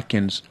R.J.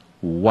 Watkins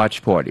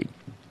Watch Party.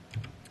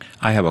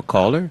 I have a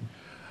caller.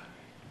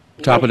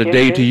 Top of the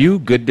day to you.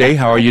 Good day.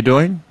 How are you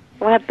doing?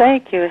 Well,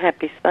 thank you.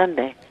 Happy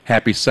Sunday.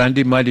 Happy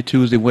Sunday, Monday,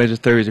 Tuesday, Wednesday,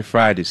 Thursday,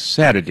 Friday,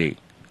 Saturday.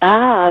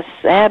 Ah,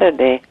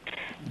 Saturday.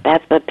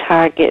 That's a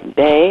target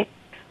day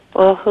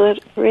for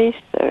hood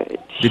research.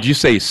 Did you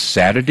say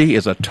Saturday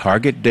is a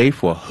target day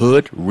for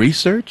hood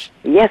research?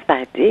 Yes,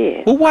 I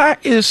did. Well, why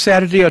is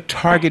Saturday a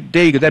target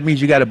day? Because that means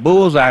you got a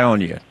bullseye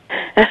on you.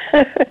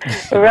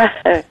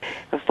 Right.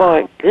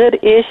 For good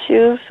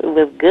issues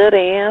with good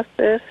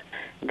answers,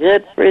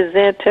 good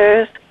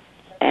presenters,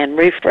 and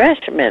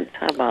refreshments.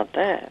 How about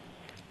that?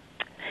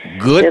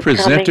 Good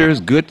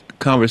presenters, good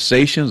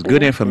conversations,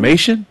 good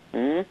information?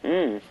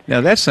 Mm-hmm.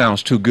 Now, that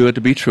sounds too good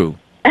to be true.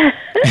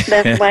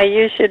 That's why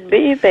you should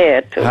be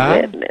there to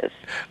witness.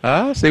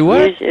 Say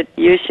what?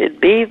 You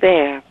should be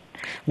there.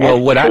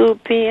 Well, at 2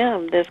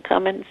 p.m. this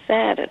coming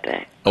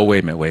Saturday. Oh,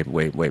 wait a minute, wait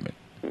a minute.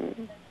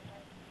 Mm-hmm.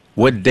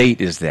 What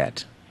date is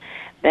that?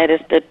 That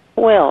is the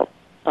 12th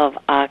of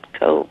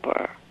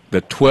October.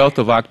 The 12th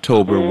of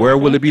October. Mm-hmm. Where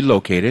will it be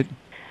located?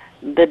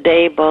 The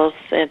Dabo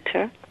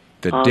Center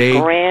on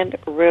Grand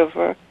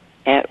River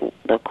at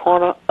the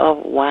corner of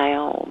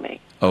Wyoming.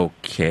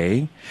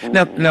 Okay.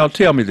 Mm-hmm. Now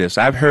tell me this.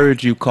 I've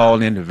heard you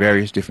call into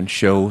various different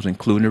shows,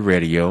 including the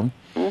radio.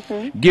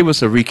 Mm-hmm. Give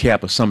us a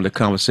recap of some of the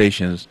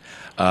conversations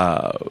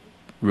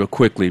real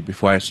quickly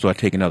before I start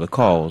taking other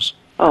calls.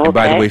 Oh, and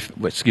by the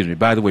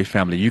way,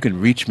 family, you can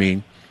reach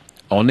me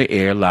on the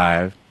air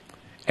live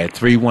at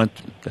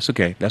 313.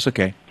 That's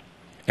okay.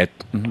 At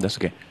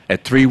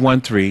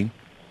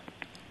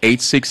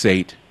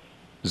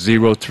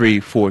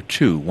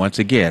 313-868-0342. Once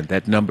again,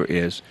 that number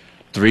is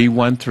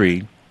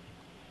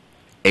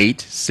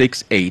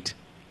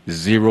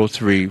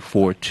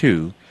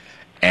 313-868-0342,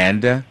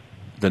 and the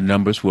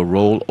numbers will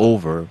roll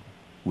over.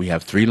 We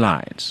have 3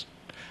 lines.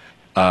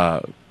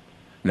 Now,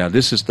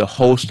 this is the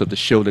host of the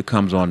show that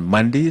comes on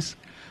Mondays,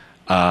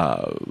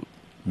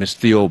 Miss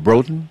Theo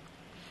Broughton,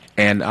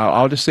 and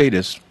I'll just say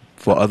this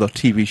for other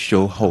TV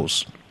show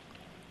hosts.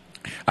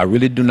 I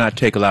really do not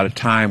take a lot of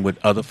time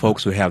with other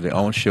folks who have their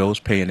own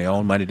shows, paying their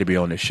own money to be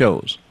on their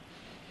shows.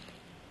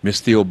 Miss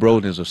Theo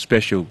Broughton is a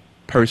special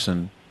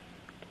person,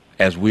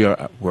 as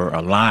were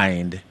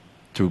aligned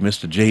through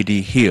Mr.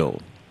 J.D. Hill.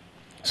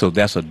 So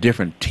that's a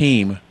different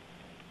team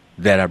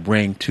that I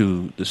bring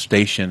to the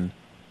station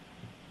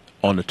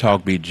on the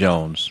Talk B.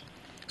 Jones.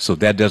 So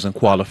that doesn't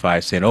qualify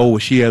saying, oh, well,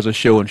 she has a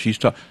show and she's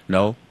talking.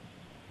 No,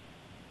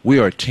 we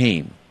are a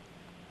team.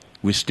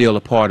 We're still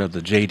a part of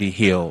the J.D.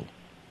 Hill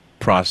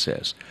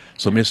process.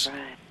 So, Miss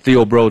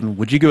Theo Broden,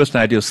 would you give us an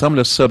idea of some of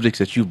the subjects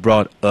that you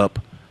brought up?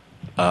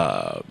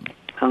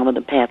 Over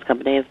the past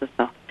couple of days or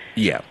so.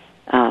 Yeah.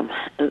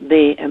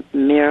 The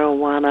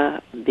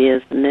marijuana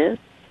business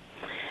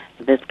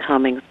this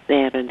coming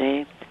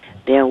Saturday.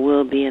 There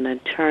will be an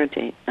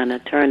attorney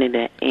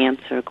to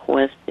answer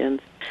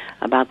questions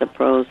about the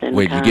pros and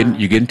cons. Wait,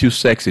 you're getting too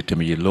sexy to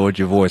me. You lowered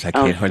your voice. I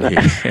can't hear you.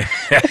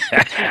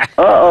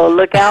 Uh-oh,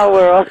 look out,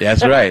 world.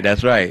 That's right.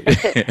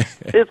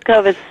 This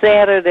coming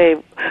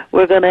Saturday,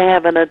 we're going to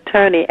have an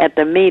attorney at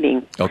the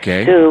meeting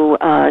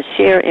to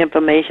share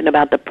information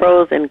about the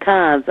pros and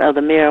cons of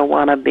the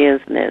marijuana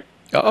business.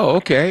 Oh,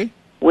 okay.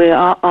 We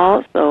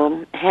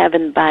also have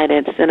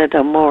invited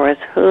Senator Morris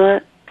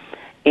Hood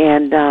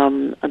and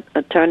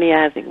Attorney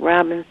Isaac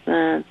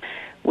Robinson.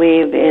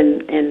 We've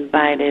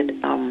invited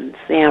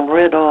Sam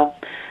Riddle.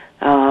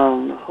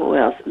 Who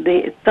else?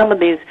 Some of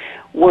these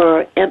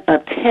were in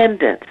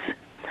attendance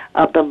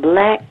of the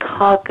Black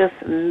Caucus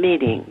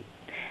meeting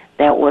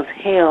that was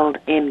held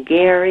in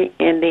Gary,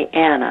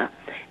 Indiana,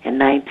 in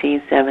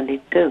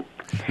 1972.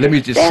 Let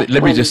me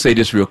just say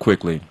this real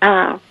quickly,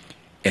 and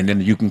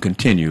then you can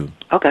continue.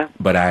 Okay.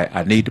 But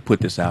I need to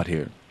put this out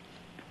here.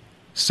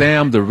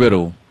 Sam the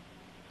Riddle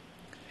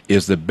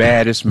is the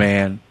baddest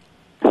man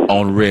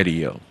on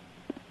radio.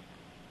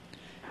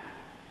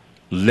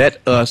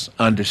 Let us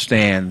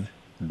understand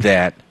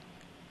that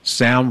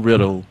Sam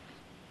Riddle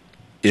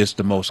is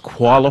the most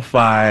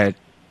qualified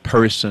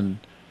person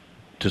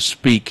to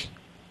speak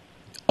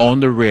on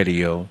the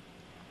radio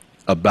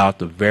about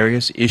the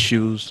various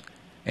issues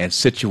and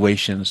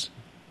situations,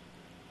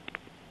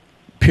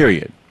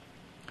 period.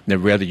 Now,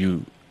 whether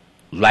you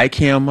like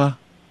him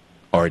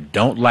or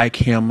don't like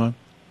him,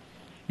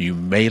 you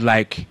may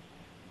like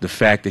the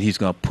fact that he's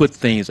going to put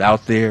things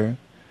out there.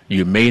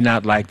 You may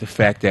not like the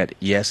fact that,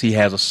 yes, he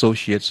has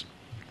associates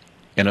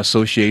in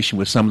association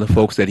with some of the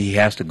folks that he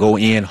has to go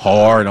in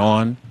hard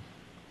on.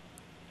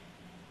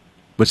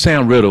 But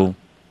Sam Riddle,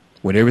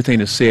 when everything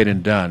is said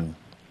and done,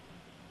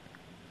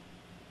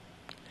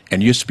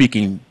 and you're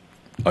speaking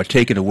or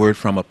taking a word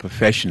from a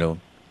professional,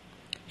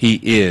 he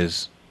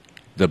is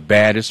the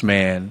baddest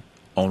man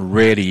on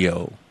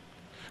radio.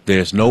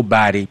 There's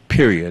nobody,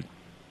 period,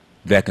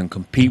 that can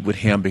compete with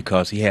him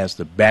because he has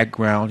the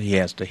background, he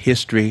has the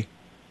history,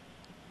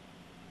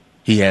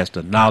 he has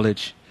the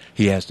knowledge,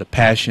 he has the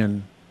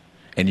passion,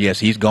 and yes,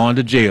 he's gone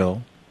to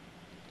jail,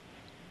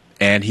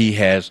 and he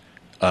has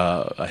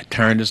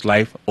turned his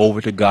life over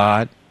to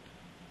God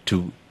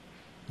to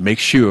make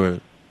sure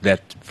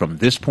that from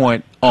this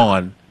point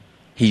on,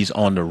 he's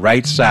on the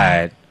right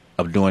side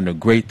of doing the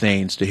great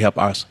things to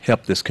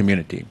help this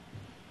community.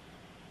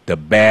 The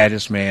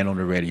baddest man on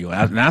the radio.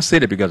 And I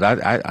said it because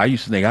I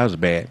used to think I was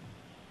bad,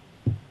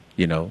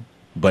 you know,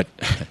 but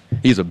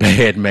he's a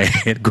bad man.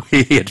 Go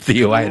ahead,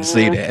 Theo. I had to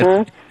say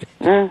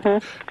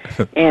that.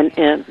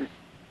 And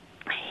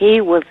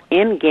he was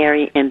in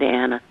Gary,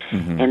 Indiana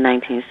in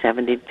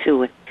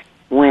 1972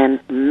 when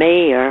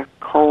Mayor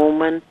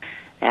Coleman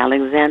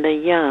Alexander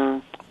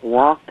Young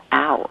walked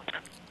out.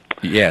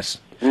 Yes.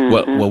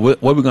 Well,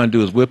 what we're going to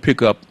do is we'll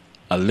pick up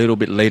a little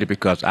bit later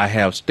because I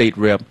have State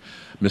Rep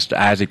Mr.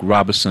 Isaac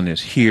Robinson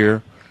is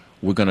here.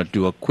 We're going to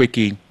do a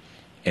quickie,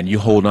 and you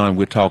hold on.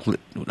 We'll talk a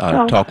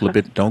little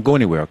bit. Don't go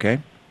anywhere,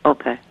 okay?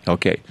 Okay.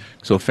 Okay.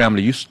 So,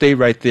 family, you stay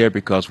right there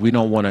because we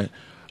don't want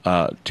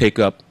to take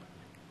up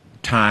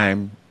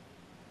time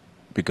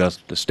because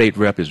the State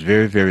Rep is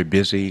very, very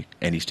busy,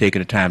 and he's taking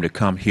the time to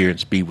come here and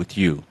speak with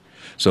you.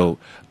 So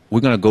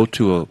we're going to go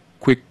to a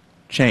quick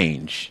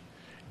change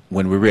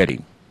when we're ready.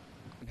 You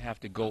don't have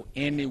to go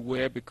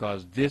anywhere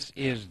because this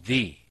is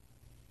the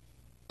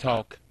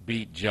Talk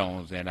Beat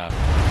Jones and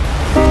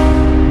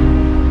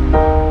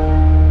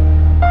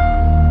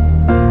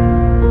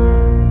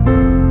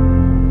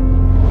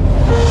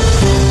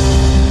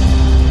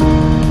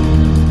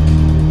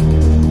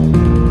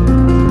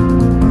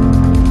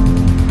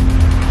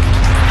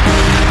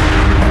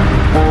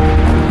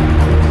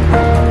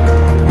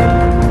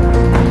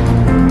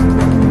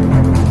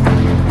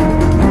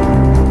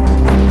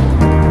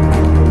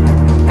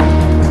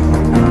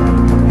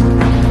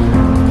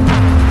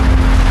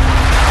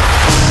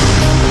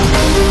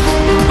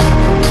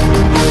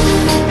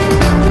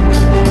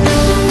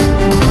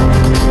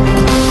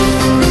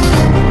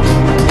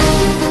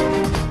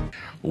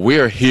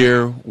We're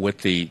here with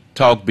the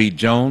Talk Beat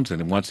Jones,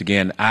 and once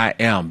again, I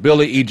am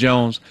Billy E.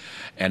 Jones,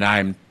 and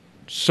I'm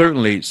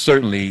certainly,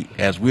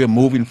 as we're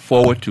moving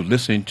forward to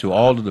listening to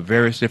all of the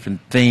various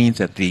different things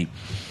that the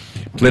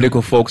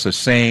political folks are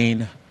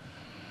saying,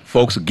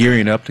 folks are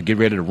gearing up to get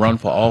ready to run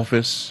for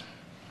office.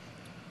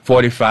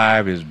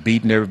 45 is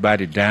beating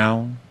everybody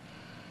down.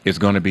 It's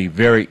going to be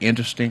very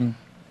interesting.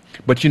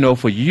 But, you know,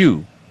 for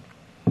you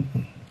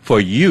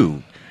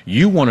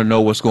want to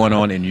know what's going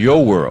on in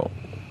your world.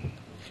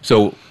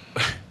 So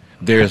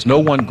there is no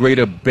one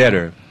greater,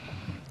 better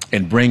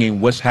in bringing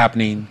what's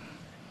happening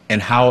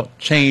and how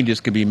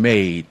changes can be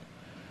made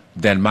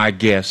than my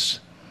guest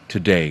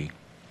today.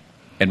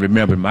 And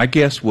remember, my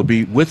guest will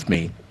be with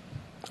me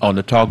on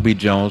the Talk Beat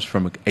Jones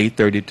from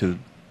 8:30 to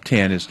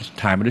 10 is the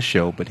time of the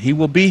show, but he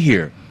will be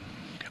here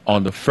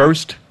on the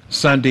first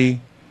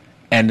Sunday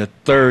and the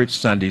third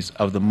Sundays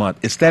of the month.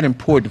 It's that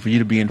important for you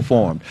to be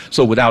informed.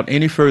 So without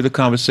any further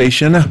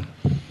conversation,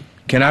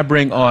 can I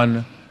bring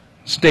on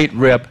State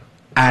Rep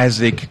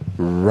Isaac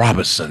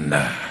Robinson?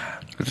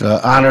 It's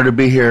an honor to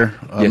be here,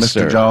 Yes, Mr.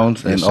 sir.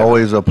 Jones, Yes, and sir.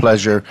 always a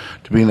pleasure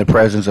to be in the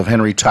presence of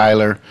Henry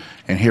Tyler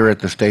and here at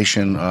the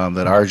station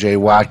that R.J.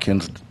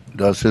 Watkins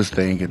does his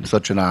thing. It's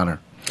such an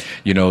honor.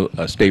 You know,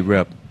 State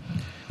Rep,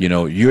 you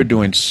know, you're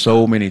doing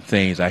so many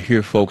things. I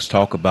hear folks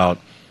talk about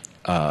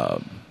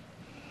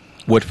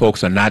what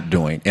folks are not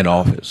doing in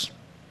office,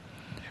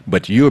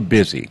 but you're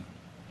busy.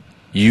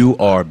 You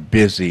are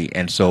busy,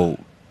 and so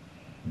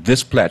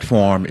this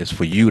platform is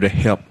for you to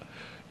help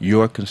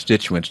your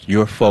constituents,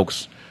 your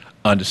folks,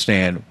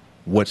 understand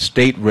what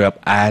State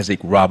Rep Isaac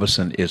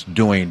Robinson is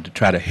doing to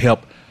try to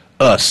help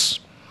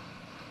us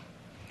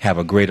have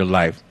a greater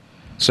life.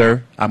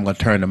 Sir, I'm going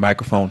to turn the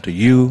microphone to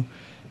you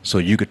so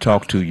you could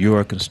talk to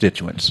your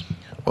constituents.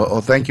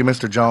 Well, thank you,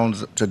 Mr.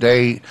 Jones.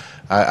 Today,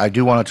 I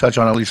do want to touch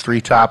on at least 3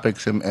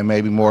 topics and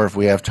maybe more if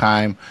we have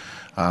time.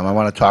 I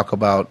want to talk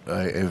about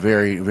a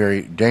very,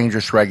 very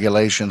dangerous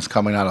regulations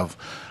coming out of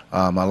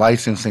a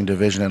licensing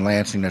division in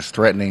Lansing that's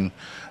threatening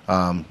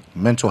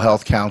mental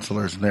health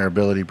counselors and their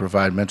ability to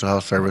provide mental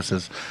health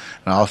services.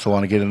 And I also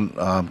want to get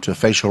into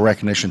facial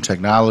recognition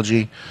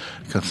technology,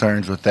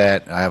 concerns with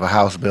that. I have a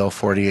House Bill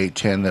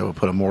 4810 that will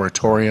put a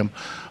moratorium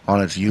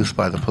on its use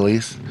by the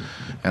police.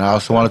 And I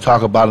also want to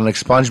talk about an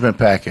expungement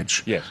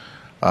package Yes.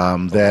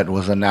 that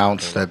was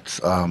announced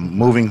that's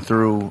moving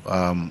through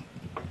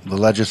the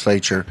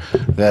legislature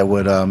that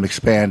would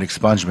expand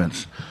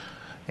expungements.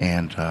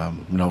 And,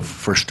 you know,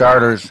 for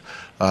starters,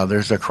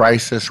 there's a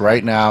crisis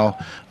right now.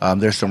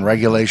 There's some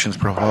regulations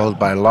proposed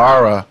by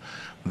Laura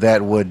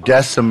that would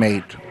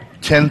decimate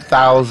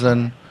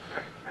 10,000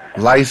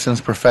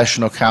 licensed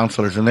professional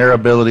counselors and their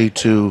ability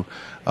to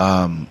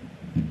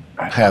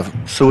have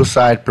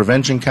suicide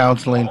prevention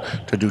counseling,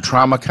 to do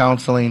trauma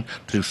counseling,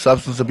 to do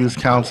substance abuse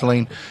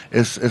counseling.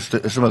 It's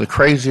some of the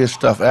craziest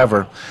stuff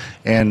ever.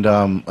 And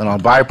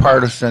on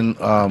bipartisan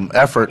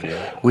effort,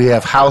 we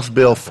have House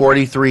Bill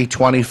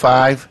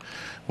 4325,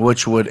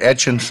 which would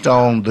etch in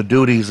stone the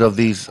duties of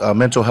these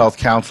mental health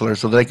counselors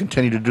so they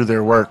continue to do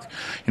their work.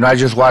 You know, I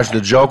just watched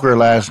The Joker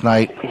last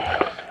night,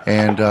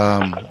 and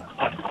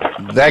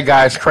that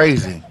guy's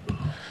crazy.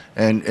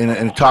 And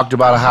it talked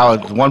about how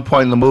at one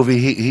point in the movie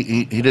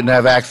he didn't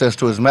have access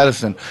to his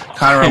medicine.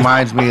 Kind of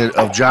reminds me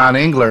of John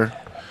Engler,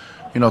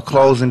 you know,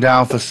 closing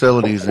down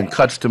facilities and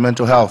cuts to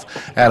mental health.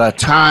 At a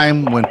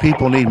time when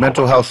people need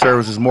mental health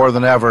services more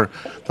than ever,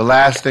 the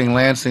last thing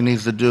Lansing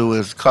needs to do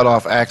is cut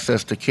off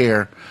access to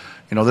care.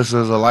 You know, this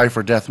is a life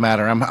or death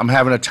matter. I'm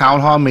having a town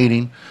hall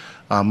meeting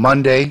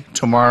Monday,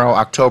 tomorrow,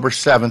 October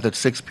 7th at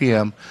 6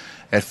 p.m.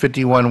 at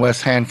 51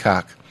 West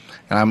Hancock.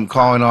 And I'm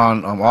calling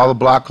on all the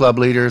block club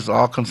leaders,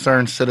 all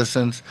concerned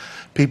citizens,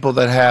 people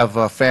that have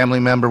a family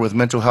member with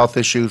mental health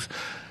issues.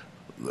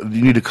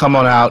 You need to come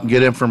on out and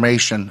get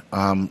information.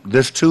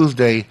 This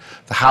Tuesday,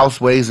 the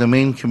House Ways and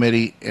Means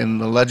Committee in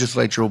the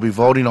legislature will be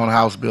voting on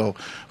House Bill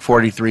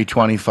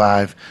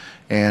 4325.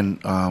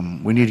 And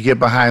we need to get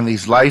behind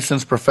these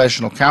licensed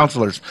professional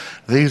counselors.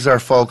 These are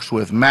folks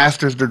with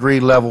master's degree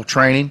level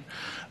training.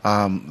 They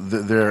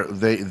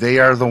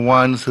are the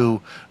ones who,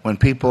 when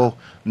people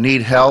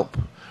need help,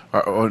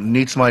 or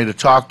need somebody to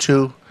talk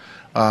to,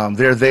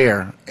 they're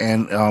there.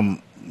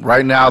 And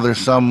right now there's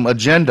some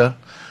agenda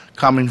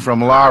coming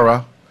from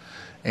Laura,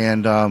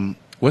 and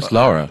What's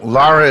Laura?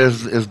 Laura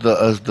is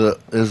the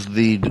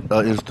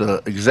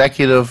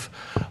executive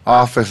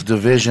office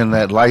division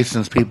that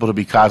licensed people to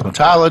be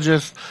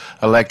cosmetologists,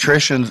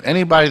 electricians,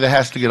 anybody that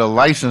has to get a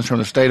license from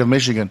the state of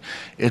Michigan.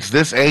 It's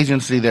this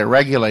agency that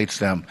regulates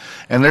them.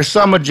 And there's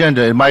some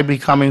agenda. It might be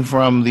coming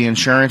from the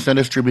insurance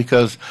industry,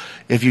 because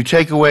if you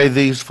take away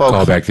these folks,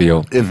 Call back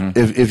Theo.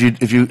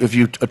 if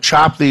you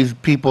chop these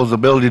people's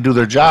ability to do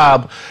their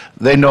job,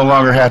 they no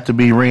longer have to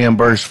be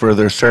reimbursed for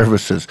their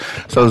services.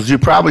 So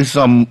there's probably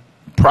some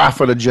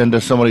profit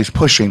agenda somebody's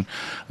pushing,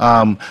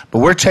 but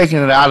we're taking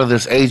it out of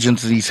this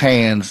agency's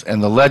hands,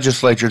 and the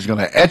legislature is going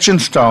to etch in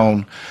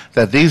stone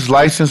that these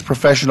licensed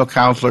professional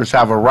counselors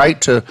have a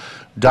right to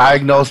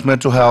diagnose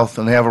mental health,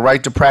 and they have a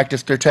right to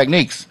practice their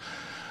techniques.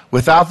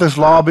 Without this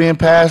law being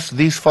passed,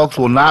 these folks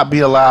will not be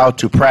allowed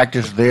to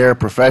practice their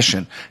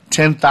profession.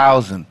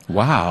 10,000.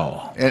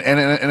 Wow.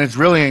 And it's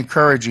really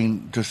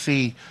encouraging to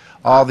see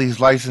all these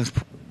licensed,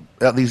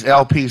 these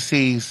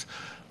LPCs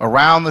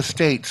around the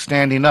state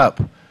standing up,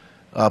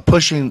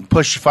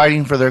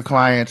 fighting for their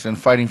clients and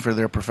fighting for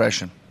their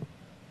profession.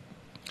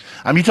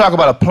 I mean, you talk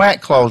about a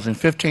plant closing,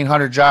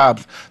 1,500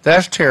 jobs,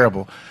 that's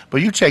terrible.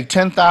 But you take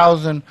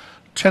 10,000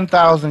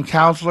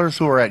 counselors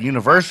who are at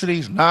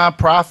universities,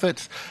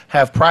 nonprofits,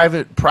 have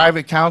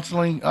private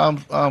counseling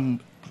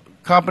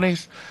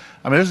companies.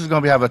 I mean, this is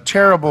going to have a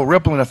terrible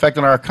rippling effect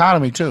on our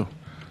economy, too.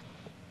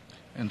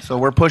 And so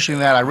we're pushing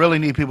that. I really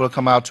need people to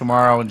come out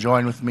tomorrow and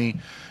join with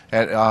me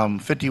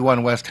at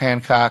 51 West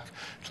Hancock.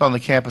 It's on the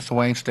campus of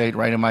Wayne State,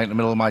 right in the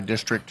middle of my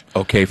district.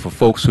 Okay, for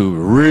folks who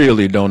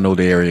really don't know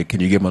the area, can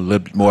you give them a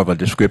little bit more of a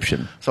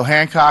description? So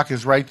Hancock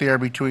is right there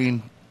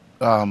between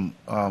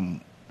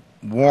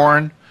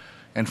Warren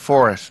and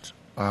Forest,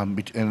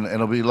 and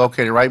it'll be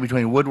located right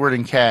between Woodward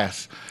and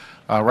Cass,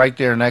 right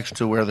there next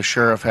to where the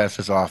sheriff has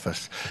his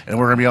office. And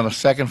we're going to be on the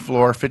second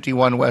floor,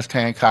 51 West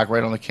Hancock,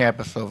 right on the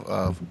campus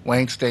of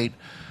Wayne State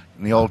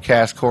in the old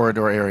Cass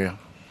corridor area.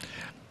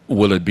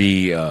 Will it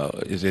be,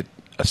 is it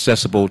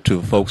accessible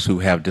to folks who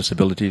have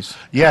disabilities?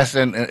 Yes,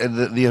 and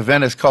the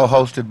event is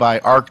co-hosted by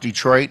ARC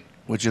Detroit,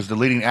 which is the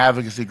leading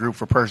advocacy group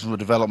for persons with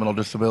developmental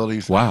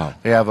disabilities. Wow.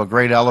 They have a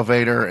great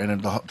elevator,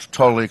 and it's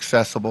totally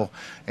accessible.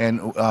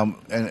 And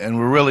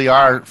we really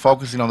are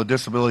focusing on the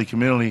disability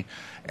community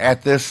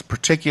at this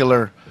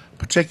particular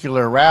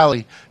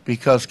rally,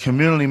 because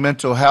community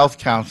mental health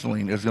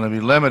counseling is going to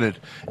be limited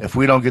if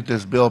we don't get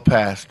this bill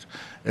passed.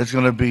 It's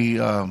going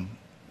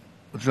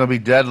to be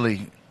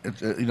deadly.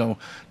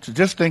 To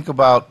just think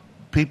about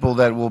people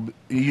that will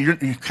your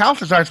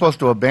counselors aren't supposed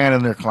to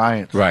abandon their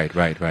clients. Right.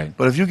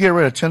 But if you get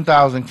rid of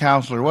 10,000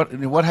 counselors,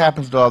 what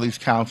happens to all these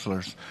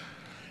counselors?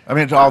 I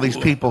mean, to all these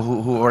people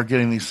who are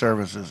getting these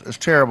services. It's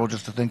terrible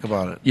just to think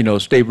about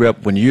it. State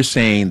Rep, when you're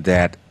saying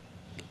that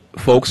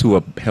folks who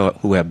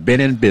have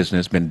been in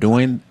business, been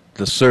doing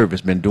the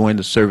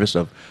service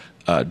of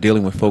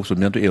dealing with folks with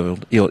mental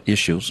ill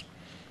issues,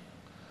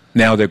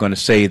 now they're going to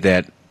say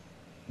that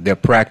their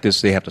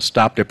practice, they have to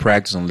stop their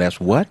practice unless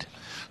what?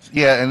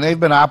 Yeah, and they've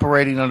been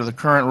operating under the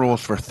current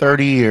rules for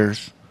 30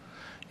 years,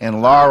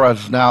 and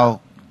Laura's now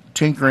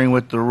tinkering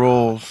with the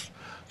rules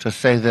to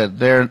say that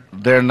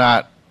they're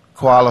not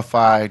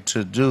qualified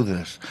to do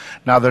this.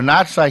 Now, they're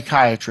not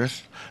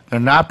psychiatrists.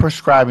 They're not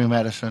prescribing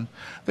medicine.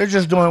 They're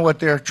just doing what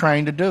they're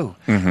trained to do.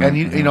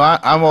 And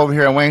I'm over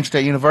here at Wayne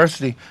State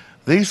University.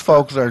 These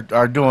folks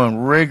are doing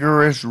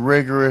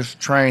rigorous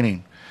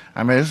training.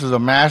 I mean, this is a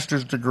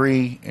master's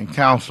degree in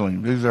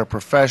counseling. These are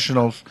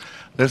professionals.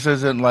 This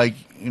isn't like,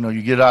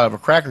 you get out of a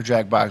Cracker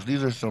Jack box.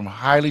 These are some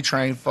highly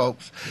trained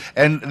folks.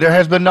 And there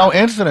has been no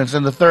incidents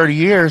in the 30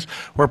 years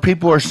where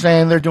people are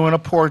saying they're doing a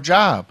poor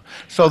job.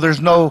 So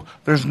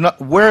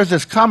where is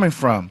this coming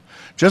from?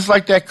 Just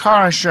like that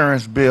car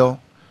insurance bill,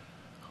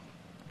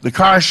 the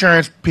car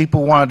insurance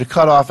people wanted to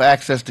cut off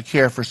access to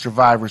care for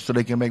survivors so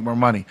they can make more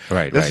money.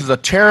 This is a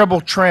terrible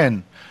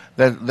trend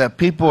that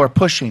people are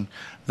pushing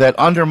that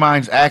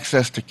undermines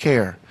access to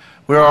care.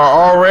 We are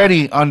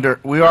already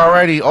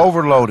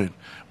overloaded,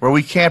 where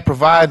we can't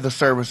provide the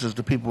services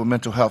to people with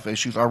mental health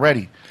issues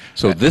already.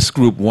 So this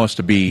group wants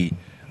to be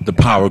the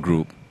power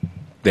group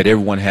that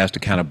everyone has to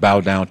kind of bow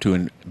down to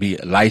and be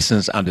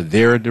licensed under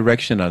their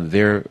direction, under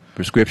their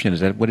prescription. Is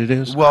that what it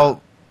is?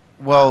 Well,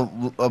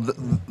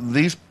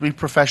 these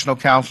professional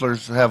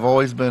counselors have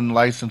always been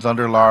licensed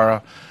under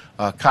Lara,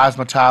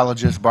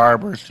 cosmetologists,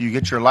 barbers. You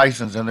get your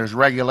license, and there's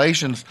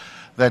regulations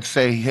that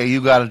say, hey, you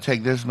got to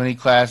take this many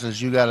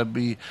classes, you got to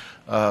be,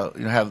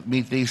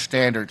 meet these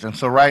standards. And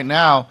so right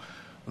now,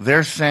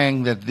 they're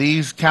saying that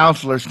these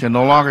counselors can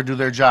no longer do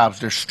their jobs.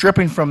 They're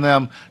stripping from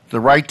them the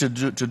right to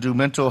do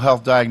mental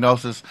health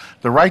diagnosis,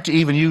 the right to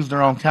even use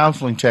their own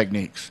counseling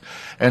techniques.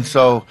 And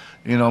so,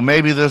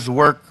 maybe this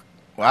work,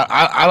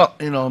 I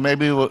don't,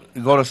 maybe we'll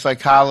go to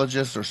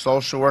psychologists or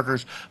social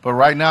workers, but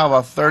right now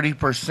about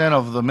 30%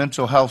 of the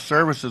mental health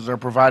services are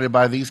provided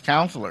by these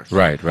counselors.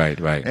 Right.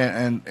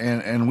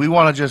 And we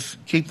want to just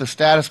keep the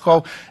status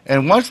quo.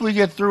 And once we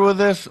get through with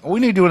this,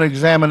 we need to do an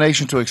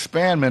examination to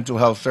expand mental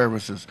health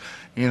services.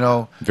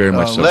 Very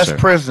much so, less sir.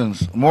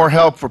 prisons, more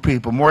help for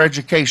people, more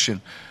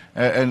education,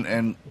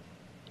 and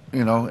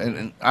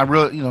I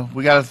really,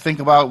 we got to think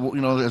about,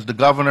 as the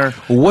governor.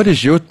 What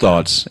is your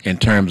thoughts in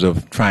terms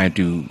of trying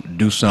to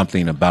do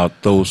something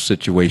about those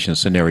situations,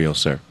 scenarios,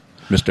 sir?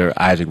 Mr.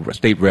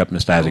 State Rep,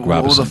 Mr. Isaac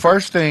Robinson. Well, the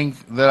first thing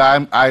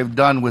that I've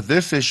done with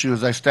this issue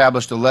is I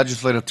established a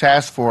legislative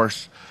task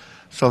force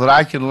so that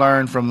I can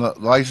learn from the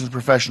licensed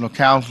professional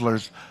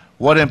counselors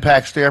what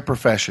impacts their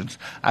professions.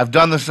 I've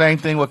done the same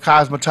thing with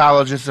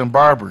cosmetologists and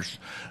barbers.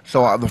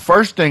 So the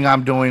first thing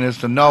I'm doing is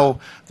to know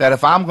that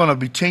if I'm going to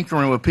be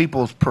tinkering with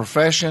people's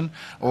profession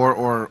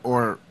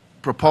or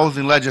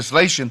proposing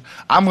legislation,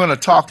 I'm going to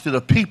talk to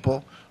the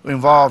people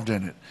involved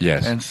in it.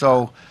 Yes. And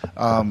so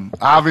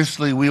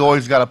obviously we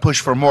always got to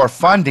push for more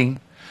funding,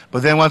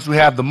 but then once we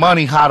have the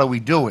money, how do we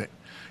do it?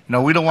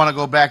 We don't want to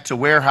go back to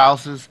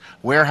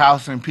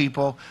warehousing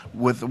people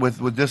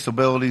with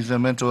disabilities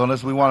and mental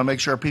illness. We want to make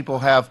sure people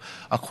have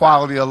a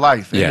quality of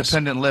life,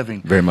 independent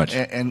living. Very much.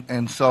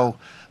 And so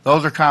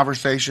those are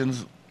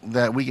conversations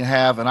that we can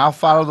have, and I'll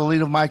follow the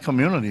lead of my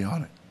community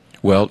on it.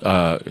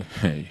 Well,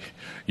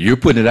 you're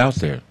putting it out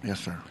there. Yes,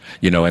 sir.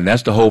 And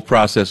that's the whole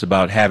process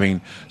about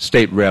having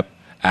State Rep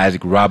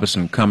Isaac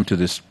Robinson come to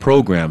this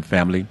program,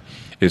 family,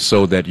 is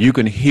so that you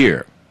can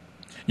hear.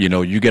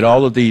 You get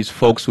all of these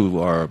folks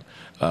who are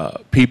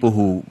people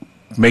who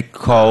make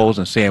calls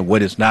and saying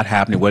what is not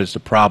happening, what is the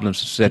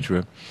problems,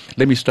 etc.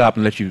 Let me stop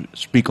and let you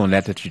speak on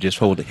that you just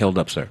held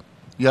up, sir.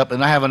 Yep,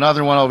 and I have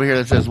another one over here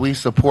that says we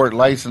support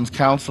licensed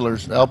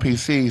counselors,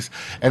 LPCs,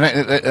 and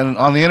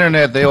on the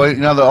internet they always,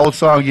 the old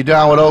song, "You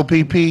down with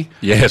OPP?"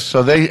 Yes.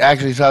 So they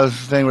actually saw this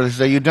thing where they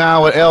say, "You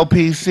down with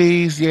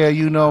LPCs?" Yeah,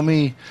 you know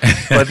me.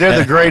 But they're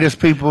the greatest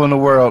people in the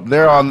world.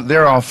 They're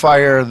on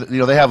fire.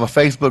 They have a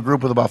Facebook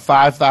group with about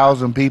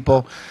 5,000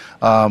 people.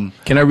 Can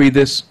I read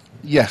this?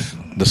 Yes.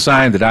 The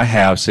sign that I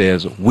have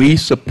says, "We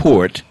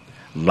support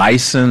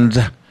licensed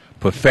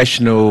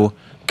professional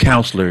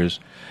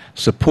counselors.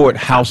 Support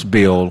House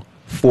Bill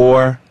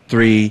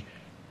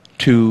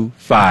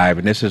 4325."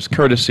 And this is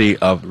courtesy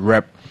of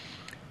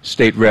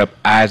State Rep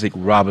Isaac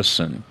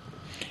Robinson.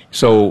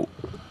 So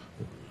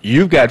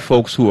you've got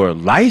folks who are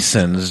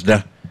licensed,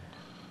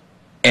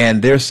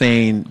 and they're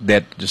saying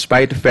that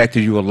despite the fact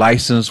that you are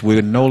licensed,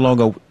 we no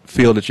longer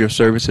feel that your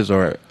services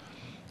are...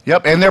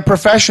 Yep, and they're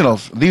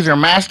professionals. These are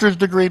master's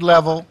degree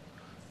level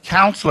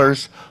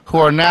counselors who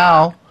are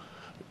now,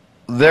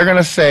 they're going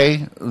to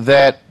say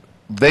that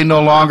they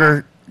no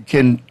longer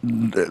can,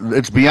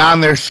 it's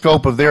beyond their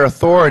scope of their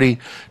authority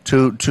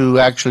to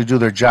actually do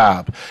their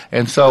job.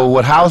 And so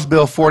what House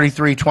Bill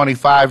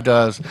 4325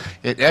 does,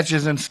 it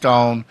etches in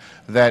stone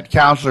that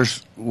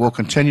counselors will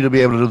continue to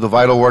be able to do the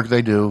vital work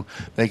they do.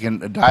 They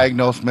can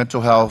diagnose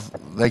mental health.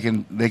 They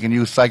can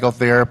use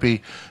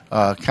psychotherapy,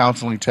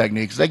 counseling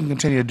techniques. They can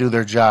continue to do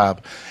their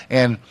job.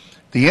 And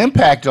the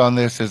impact on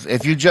this is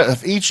if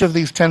each of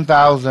these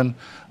 10,000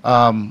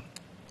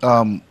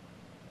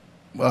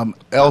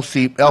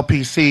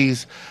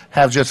 LPCs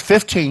have just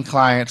 15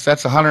 clients,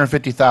 that's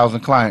 150,000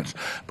 clients.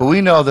 But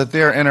we know that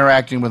they're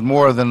interacting with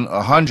more than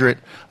 100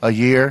 a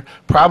year,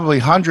 probably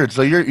hundreds.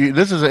 So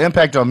this is an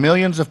impact on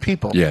millions of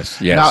people. Yes,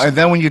 yes. Now, and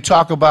then when you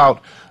talk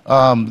about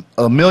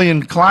a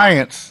million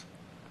clients,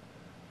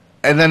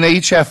 and then they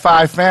each have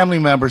 5 family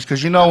members,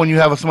 because when you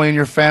have somebody in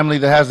your family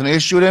that has an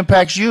issue, it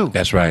impacts you.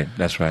 That's right,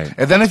 that's right.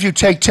 And then if you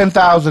take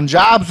 10,000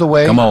 jobs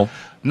away, come on,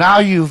 now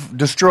you've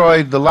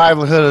destroyed the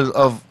livelihood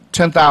of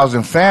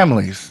 10,000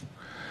 families.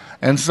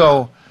 And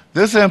so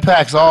this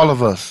impacts all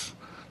of us.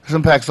 This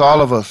impacts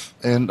all of us.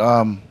 And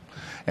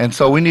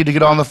so we need to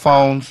get on the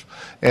phones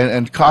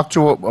and talk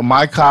to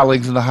my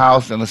colleagues in the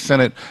House and the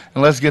Senate,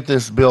 and let's get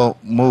this bill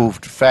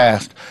moved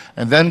fast.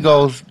 And then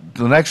goes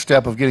the next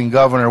step of getting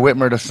Governor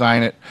Whitmer to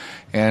sign it,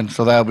 and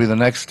so that'll be the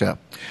next step.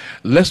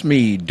 Let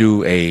me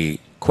do a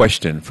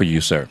question for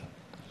you, sir.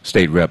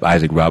 State Rep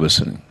Isaac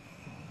Robinson.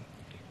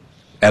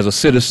 As a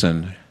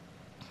citizen,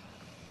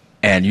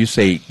 and you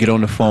say get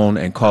on the phone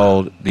and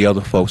call the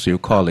other folks, your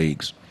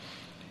colleagues.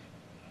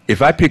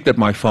 If I picked up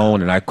my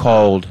phone and I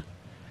called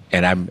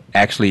and I'm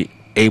actually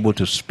able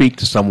to speak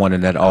to someone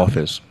in that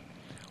office,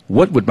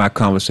 what would my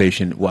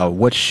conversation,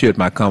 what should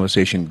my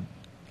conversation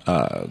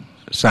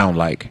sound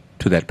like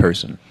to that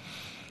person?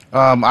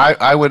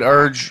 I would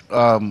urge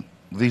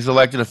these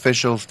elected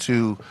officials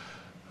to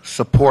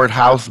support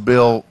House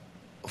Bill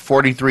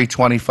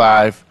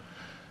 4325.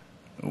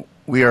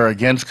 We are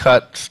against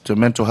cuts to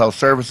mental health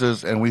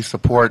services, and we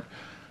support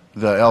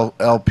the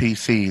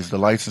LPCs, the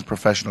licensed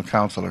professional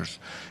counselors.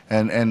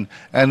 And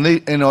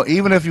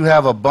even if you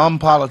have a bum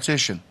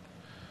politician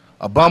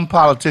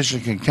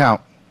can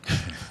count,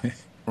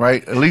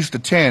 right? At least a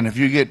 10. If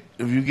you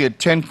get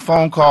 10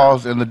 phone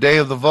calls in the day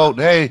of the vote,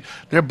 hey,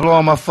 they're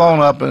blowing my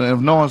phone up, and if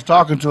no one's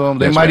talking to them,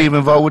 they might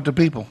even vote with the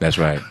people. That's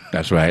right.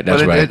 That's right.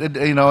 That's right.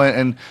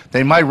 And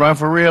they might run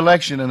for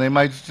re-election, and they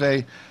might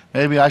say,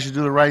 maybe I should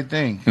do the right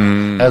thing,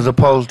 as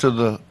opposed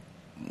to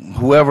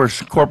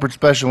whoever's corporate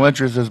special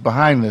interest is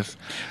behind this.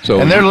 So,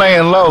 and they're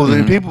laying low.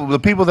 The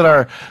people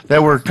that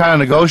were kind of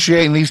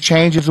negotiating these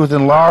changes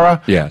within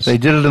Laura, yes, they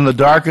did it in the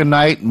dark of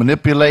night,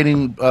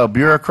 manipulating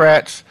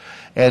bureaucrats,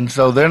 and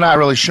so they're not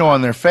really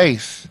showing their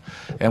face.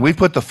 And we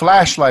put the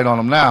flashlight on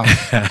them now.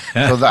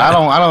 So I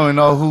don't even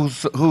know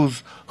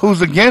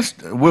who's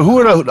against.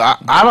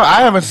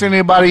 I haven't seen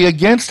anybody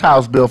against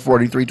House Bill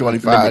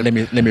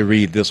 4325. Let me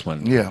read this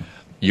one. Yeah.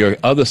 Your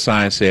other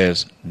sign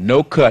says,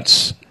 no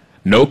cuts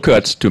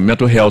to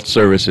mental health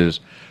services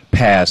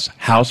pass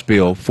House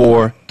Bill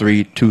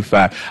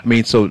 4325. I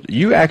mean, so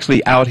you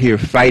actually out here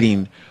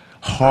fighting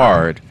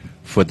hard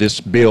for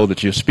this bill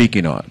that you're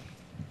speaking on.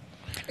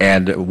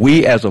 And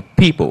we as a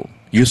people,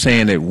 you're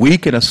saying that we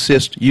can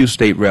assist you,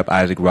 State Rep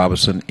Isaac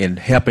Robinson, in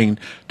helping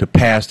to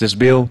pass this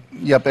bill?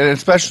 Yep, and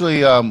especially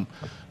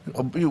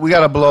we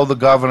got to blow the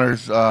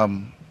governor's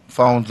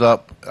phones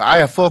up. I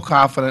have full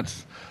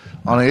confidence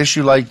on an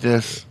issue like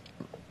this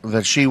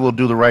that she will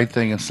do the right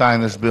thing and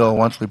sign this bill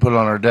once we put it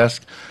on her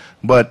desk.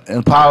 But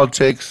in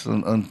politics,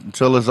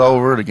 until it's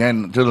over,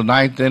 again, until the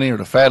 9th inning or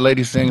the fat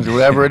lady sings or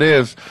whatever it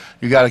is,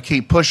 you got to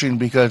keep pushing,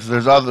 because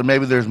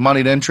maybe there's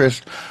moneyed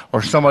interest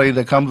or somebody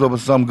that comes up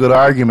with some good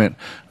argument.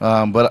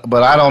 But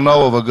I don't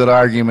know of a good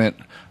argument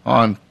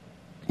on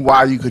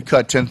why you could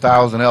cut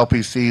 10,000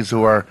 LPCs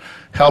who are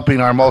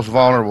helping our most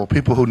vulnerable,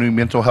 people who need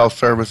mental health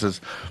services.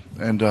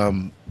 And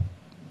I'm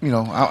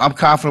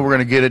confident we're going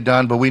to get it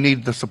done, but we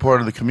need the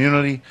support of the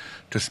community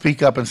to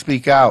speak up and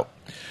speak out.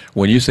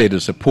 When you say the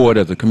support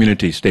of the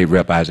community, State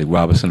Rep Isaac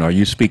Robinson, are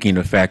you speaking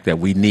the fact that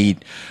we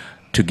need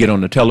to get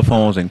on the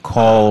telephones and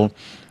call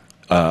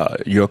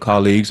your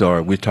colleagues,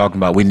 or we're talking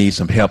about we need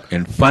some help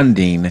in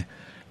funding,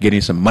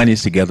 getting some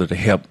monies together to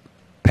help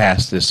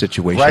pass this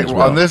situation Right. as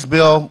well. On this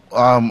bill,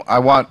 I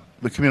want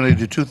the community to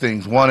do two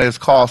things. One is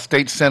call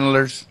state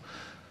senators,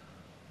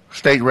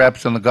 state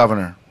reps, and the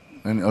governor,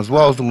 and as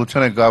well as the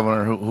lieutenant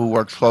governor who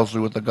works closely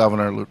with the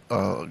governor,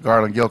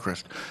 Garland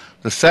Gilchrist.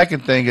 The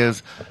second thing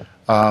is,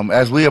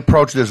 as we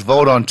approach this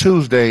vote on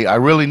Tuesday, I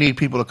really need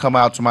people to come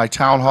out to my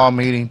town hall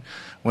meeting.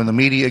 When the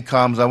media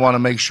comes, I want to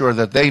make sure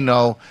that they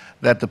know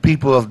that the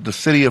people of the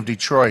city of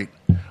Detroit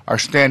are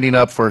standing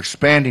up for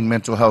expanding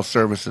mental health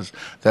services,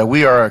 that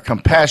we are a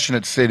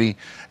compassionate city,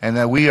 and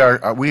that we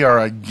are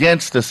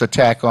against this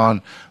attack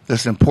on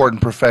this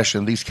important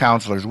profession, these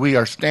counselors. We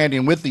are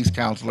standing with these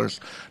counselors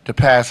to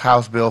pass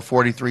House Bill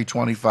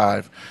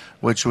 4325,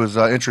 which was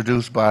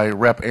introduced by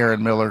Rep.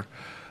 Aaron Miller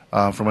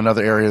from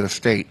another area of the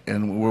state.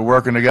 And we're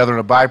working together in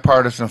a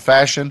bipartisan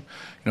fashion.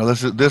 You know,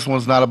 this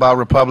one's not about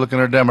Republican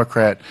or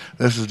Democrat.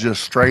 This is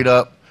just straight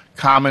up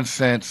common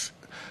sense,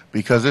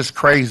 because it's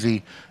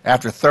crazy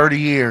after 30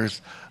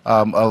 years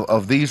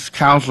of these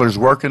counselors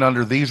working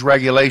under these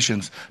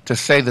regulations to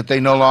say that they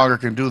no longer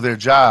can do their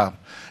job.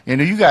 You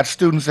know, you got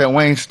students at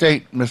Wayne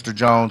State, Mr.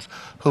 Jones,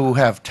 who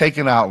have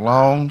taken out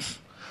loans,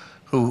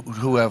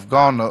 who have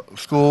gone to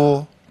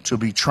school to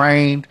be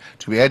trained,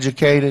 to be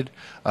educated.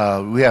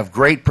 We have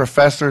great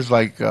professors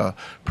like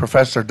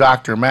Professor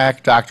Dr.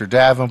 Mack, Dr.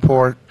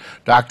 Davenport,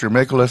 Dr.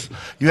 Nicholas.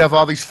 You have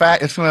all these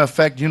it's going to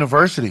affect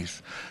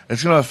universities.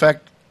 It's going to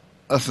affect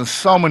us in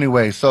so many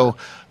ways. So,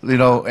 you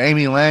know,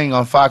 Amy Lang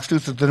on Fox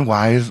News said, then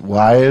why is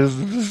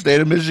the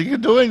state of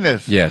Michigan doing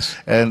this? Yes.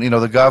 And, you know,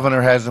 the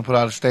governor hasn't put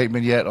out a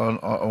statement yet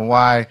on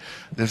why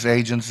this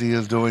agency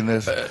is doing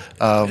this.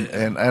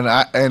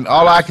 And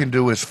all I can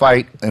do is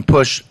fight and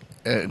push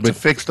to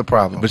fix the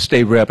problem. But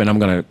State Rep, and I'm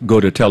going to go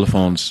to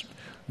telephones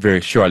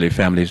very shortly,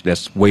 families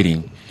that's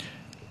waiting.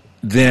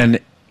 Then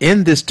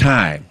in this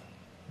time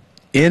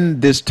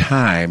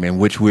in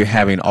which we're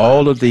having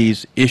all of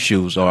these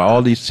issues or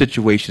all these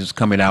situations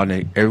coming out,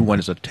 and everyone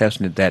is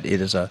attesting that it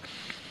is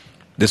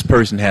this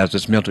person has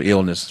this mental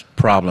illness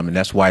problem, and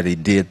that's why they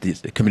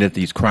committed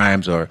these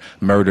crimes or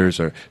murders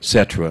or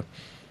etc.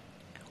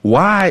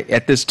 Why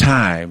at this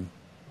time,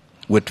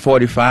 with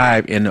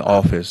 45 in the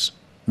office,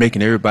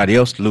 making everybody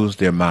else lose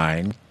their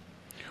mind,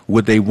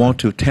 would they want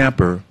to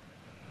tamper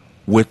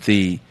with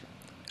the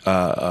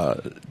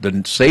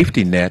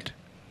safety net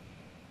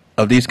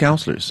of these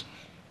counselors?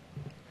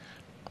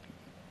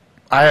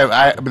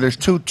 There's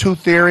two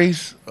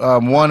theories.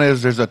 One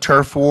is there's a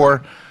turf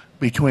war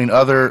between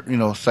other, you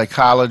know,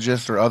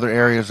 psychologists or other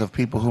areas of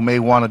people who may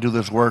want to do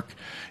this work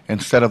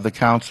instead of the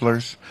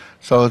counselors.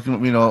 So,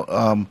 you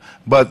know,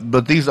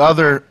 but these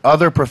other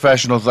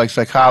professionals like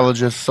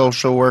psychologists,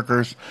 social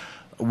workers,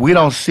 we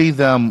don't see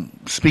them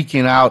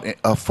speaking out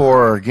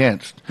for or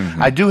against.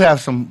 Mm-hmm. I do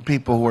have some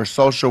people who are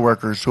social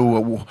workers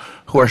who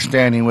are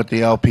standing with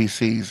the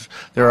LPCs.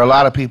 There are a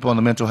lot of people in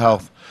the mental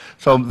health.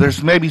 So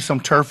there's maybe some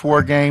turf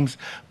war games,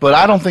 but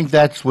I don't think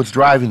that's what's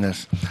driving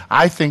this.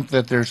 I think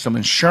that there's some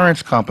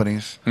insurance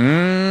companies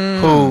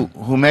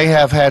who may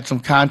have had some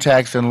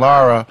contacts in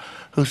Lara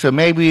who said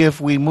maybe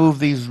if we move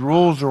these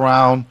rules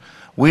around,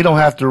 we don't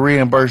have to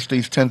reimburse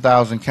these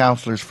 10,000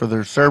 counselors for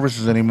their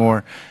services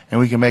anymore, and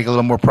we can make a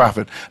little more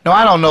profit. Now,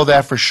 I don't know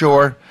that for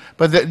sure,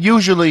 but that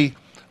usually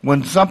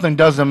when something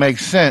doesn't make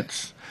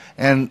sense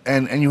and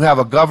you have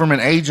a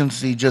government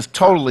agency just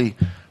totally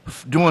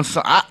doing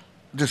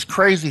this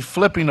crazy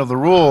flipping of the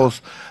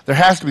rules, there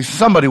has to be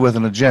somebody with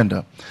an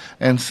agenda.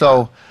 And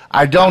so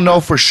I don't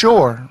know for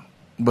sure,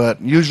 but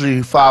usually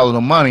you follow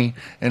the money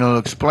and it'll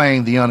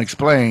explain the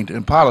unexplained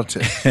in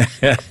politics.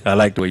 I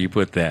like the way you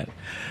put that.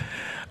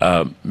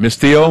 Ms.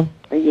 Theo?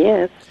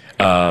 Yes.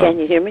 Can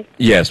you hear me?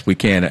 Yes, we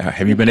can.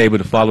 Have you been able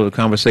to follow the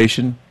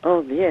conversation?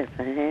 Oh, yes,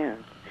 I have.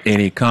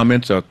 Any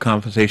comments or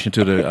conversation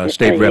to the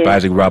State Rep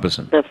Isaac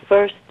Robinson? The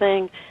first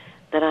thing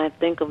that I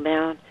think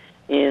about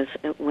is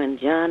when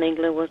John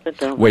Engler was the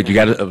governor. Wait, you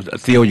got to,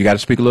 Theo, you got to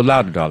speak a little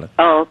louder, darling.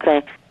 Oh,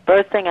 okay.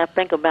 First thing I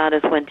think about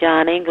is when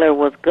John Engler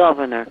was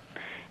governor,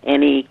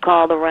 and he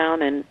called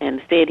around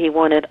and said he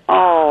wanted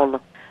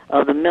all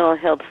of the mental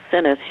health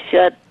centers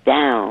shut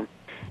down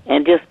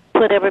and just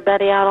put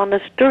everybody out on the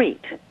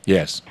street.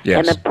 Yes, yes.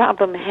 And the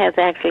problem has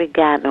actually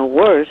gotten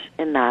worse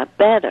and not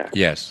better.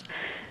 Yes.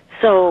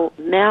 So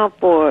now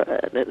for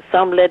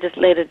some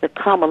legislators to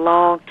come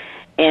along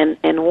and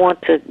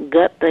want to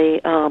gut the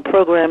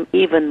program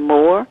even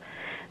more,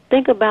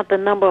 think about the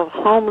number of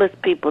homeless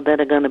people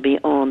that are going to be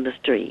on the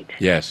street.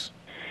 Yes.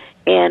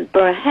 And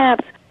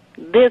perhaps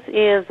this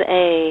is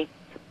a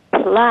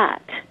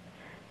plot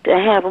to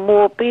have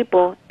more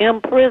people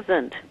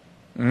imprisoned.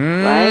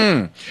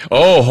 Right?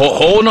 Oh,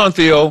 hold on,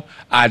 Theo.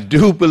 I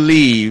do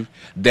believe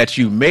that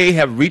you may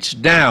have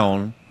reached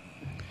down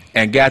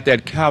and got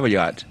that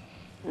caveat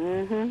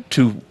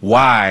to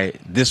why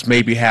this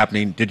may be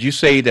happening. Did you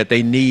say that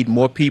they need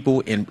more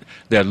people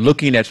they're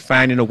looking at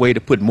finding a way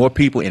to put more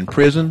people in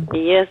prison?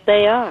 Yes,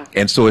 they are.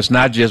 And so it's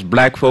not just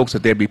black folks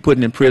that they'll be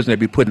putting in prison, they'll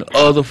be putting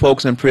other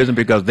folks in prison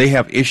because they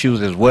have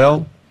issues as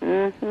well?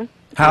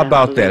 How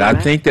about that? I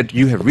Absolutely. think that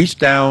you have reached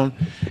down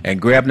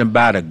and grabbed them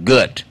by the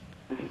gut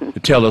to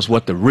tell us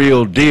what the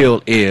real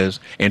deal is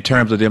in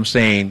terms of them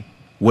saying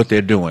what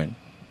they're doing.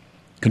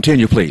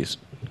 Continue, please.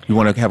 You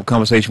want to have a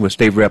conversation with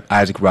State Rep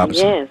Isaac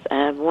Robinson? Yes,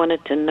 I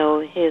wanted to know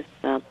his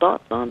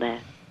thoughts on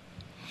that.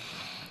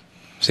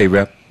 State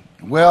Rep?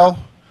 Well,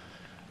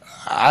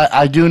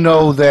 I do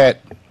know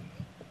that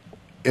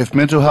if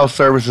mental health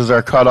services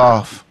are cut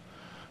off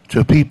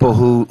to people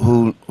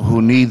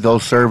who need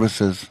those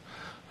services,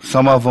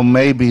 some of them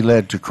may be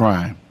led to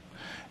crime.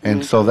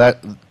 And so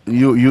that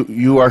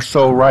you are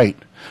so right.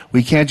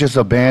 We can't just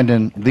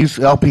abandon these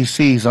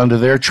LPCs under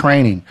their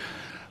training,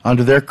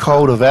 under their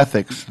code of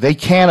ethics. They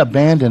can't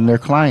abandon their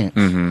clients.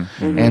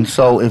 And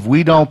so if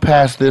we don't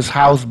pass this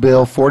House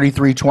Bill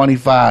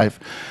 4325,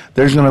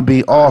 there's going to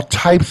be all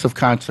types of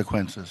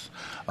consequences.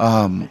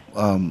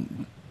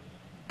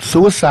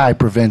 Suicide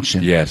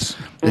prevention. Yes.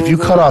 If you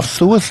cut off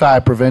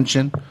suicide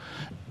prevention,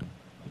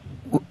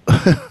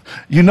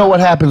 you know what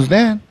happens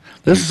then.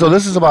 This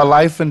is about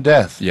life and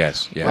death.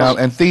 Yes, yes.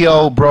 And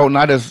Theo Broughton,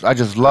 I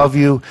just love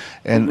you.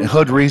 And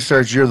Hood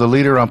Research, you're the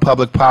leader on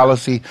public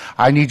policy.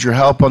 I need your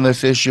help on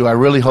this issue. I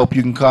really hope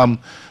you can come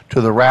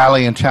to the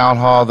rally and town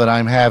hall that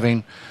I'm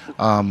having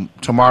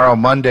tomorrow,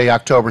 Monday,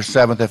 October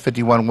 7th at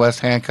 51 West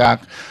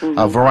Hancock.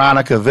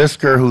 Veronica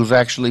Visker, who's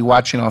actually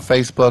watching on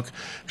Facebook,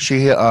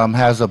 she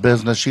has a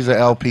business. She's an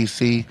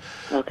LPC,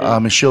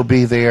 and she'll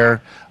be there.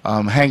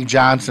 Hank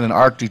Johnson and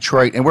ARC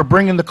Detroit, and we're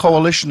bringing the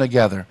coalition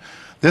together.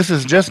 This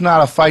is just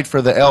not a fight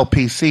for the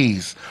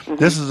LPCs.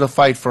 This is a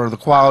fight for the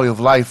quality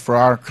of life for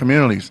our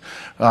communities,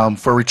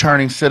 for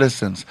returning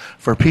citizens,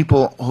 for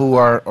people who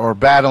are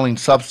battling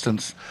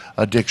substance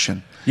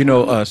addiction. You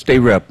know, State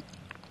Rep,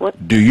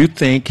 What? do you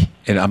think,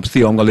 and I'm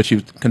going to let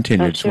you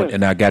continue, Oh, sure.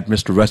 and I got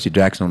Mr. Rusty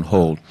Jackson on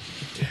hold.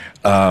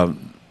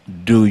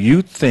 Do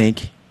you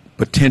think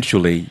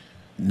potentially,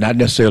 not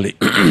necessarily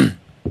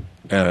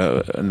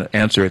an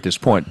answer at this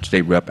point,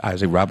 State Rep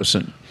Isaac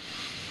Robinson,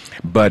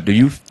 but do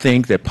you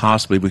think that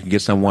possibly we can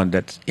get someone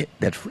that's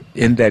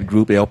in that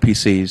group,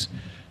 LPCs,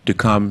 to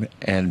come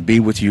and be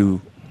with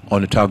you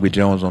on the Talk B.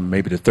 Jones on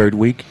maybe the third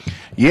week?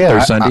 Yeah,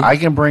 Third Sunday? I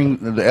can bring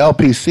the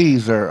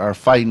LPCs are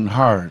fighting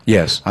hard.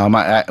 Yes.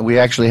 We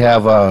actually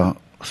have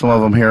some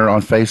of them here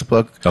on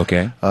Facebook.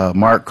 Okay.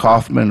 Mark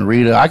Kaufman,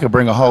 Rita. I could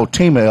bring a whole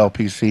team of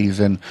LPCs,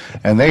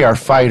 and they are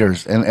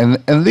fighters. And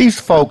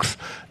these folks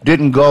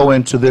didn't go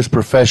into this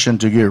profession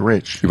to get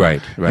rich.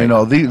 Right, right. You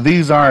know,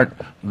 these aren't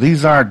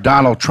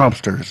Donald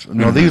Trumpsters. You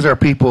know, these are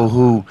people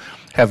who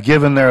have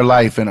given their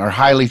life and are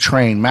highly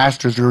trained,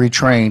 master's degree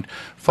trained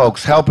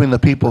folks, helping the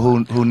people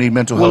who need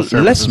mental health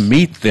services. Let's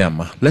meet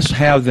them. Let's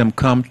have them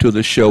come to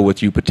the show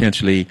with you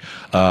potentially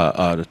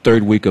the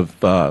third week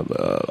of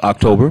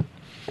October,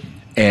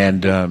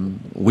 and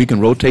we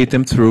can rotate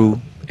them through,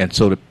 and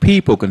so the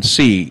people can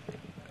see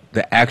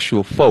the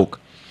actual folk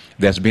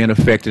that's being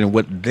affected and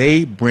what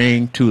they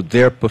bring to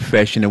their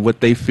profession and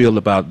what they feel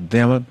about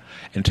them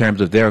in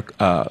terms of their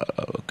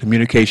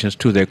communications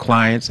to their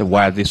clients and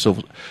why they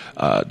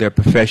their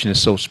profession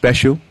is so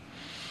special.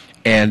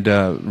 And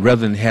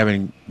rather than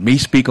having me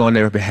speak on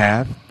their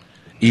behalf,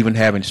 even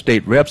having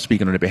state reps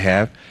speaking on their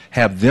behalf,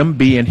 have them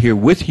be in here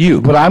with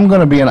you. But I'm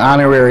going to be an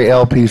honorary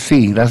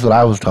LPC. That's what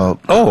I was told.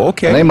 Oh,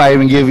 okay. And they might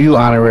even give you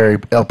honorary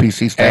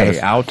LPC status.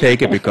 Hey, I'll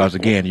take it because,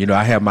 again, you know,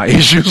 I have my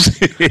issues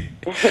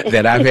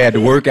that I've had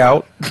to work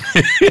out.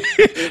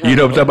 You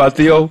know what I'm talking about,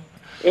 Theo?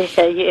 Yes,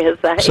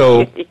 I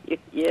So, hear you.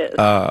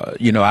 Yes.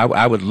 You know,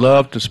 I would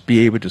love to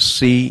be able to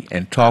see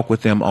and talk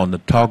with them on the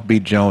Talk B.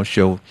 Jones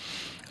show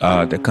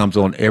that comes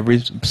on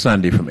every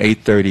Sunday from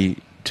 8:30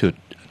 to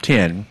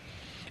 10,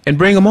 and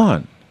bring them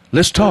on.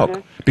 Let's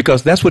talk,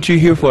 because that's what you're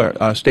here for,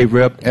 State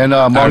Rep. And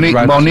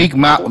Monique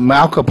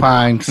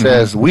Malcapine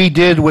says, we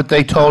did what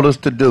they told us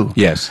to do.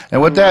 Yes.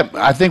 And with that,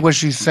 I think what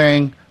she's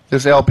saying,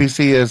 this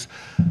LPC, is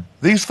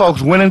these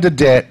folks went into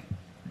debt,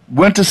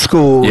 went to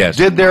school, Yes.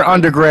 did their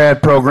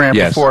undergrad program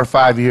Yes. for 4 or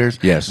 5 years.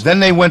 Yes. Then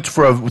they went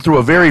through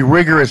a very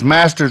rigorous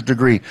master's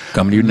degree.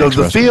 Coming to you next,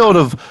 The Rusty. field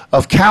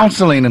of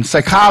counseling and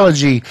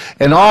psychology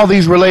and all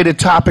these related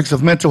topics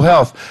of mental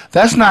health,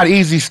 that's not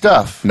easy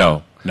stuff.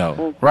 No,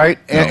 no. Right?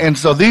 And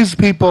so these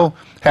people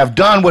have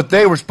done what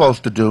they were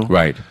supposed to do.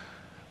 Right.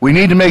 We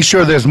need to make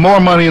sure there's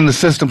more money in the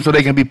system so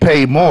they can be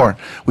paid more.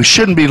 We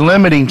shouldn't be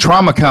limiting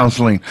trauma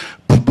counseling,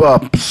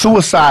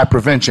 suicide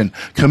prevention,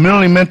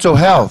 community mental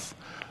health.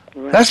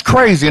 That's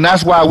crazy, and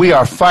that's why we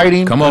are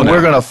fighting. Come on and now.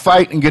 we're going to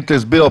fight and get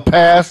this bill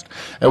passed,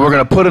 and we're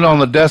going to put it on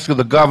the desk of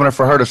the governor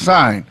for her to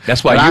sign.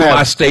 That's why And I you're have-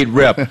 my state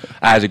rep,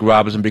 Isaac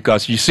Robinson,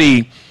 because you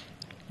see,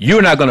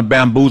 you're not going to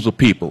bamboozle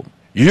people.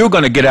 You're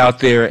going to get out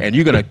there and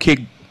you're going to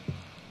kick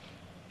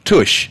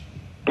tush.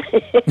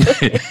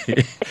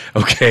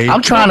 Okay?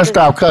 I'm trying to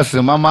stop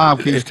cussing. My mom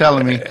keeps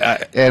telling me,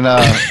 and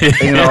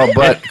you know.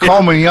 But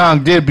Coleman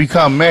Young did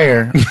become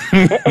mayor,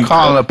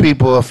 calling the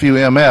people a few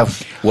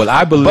MFs. Well,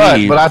 I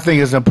believe. But I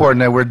think it's important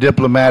that we're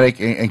diplomatic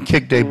and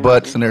kick their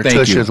butts and their Thank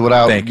you. tushes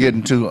without Thank you.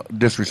 getting too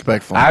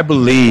disrespectful. I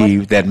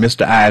believe that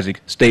Mr. Isaac,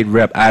 State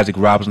Rep Isaac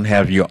Robinson,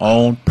 have your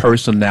own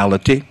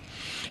personality.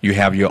 You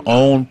have your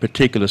own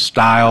particular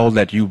style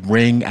that you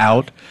bring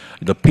out.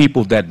 The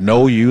people that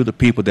know you, the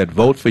people that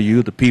vote for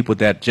you, the people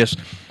that just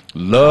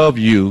love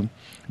you,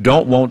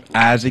 don't want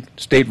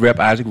State Rep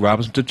Isaac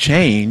Robinson to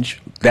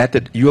change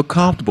that you're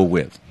comfortable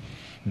with.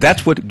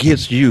 That's what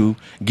gives you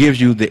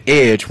the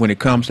edge when it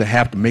comes to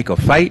have to make a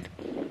fight.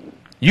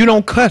 You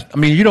don't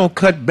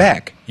cut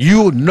back.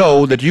 You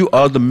know that you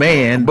are the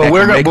man. But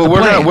we're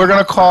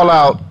gonna call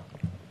out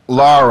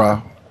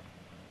Laura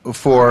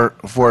for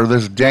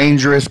this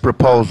dangerous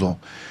proposal,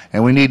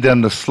 and we need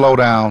them to slow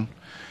down.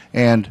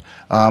 And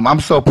I'm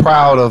so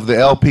proud of the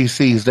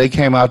LPCs. They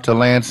came out to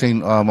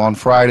Lansing on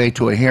Friday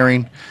to a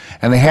hearing,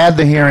 and they had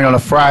the hearing on a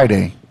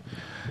Friday.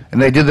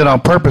 And they did that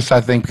on purpose,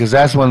 I think, because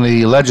that's when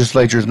the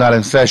legislature is not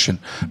in session.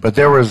 But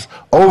there was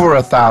over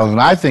 1,000.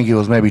 I think it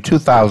was maybe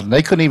 2,000.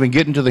 They couldn't even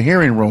get into the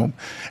hearing room,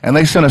 and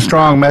they sent a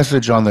strong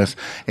message on this.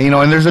 And,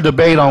 and there's a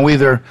debate on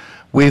whether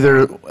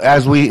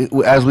as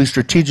we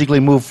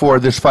strategically move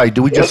forward this fight,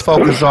 do we just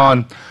focus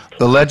on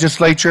the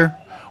legislature,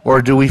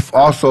 or do we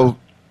also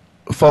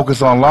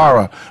focus on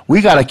Laura? We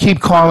got to keep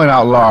calling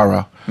out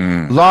Laura.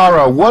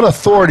 Laura, what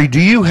authority do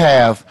you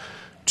have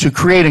to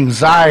create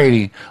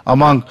anxiety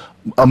among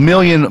 1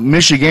 million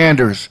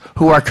Michiganders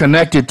who are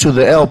connected to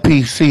the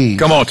LPC?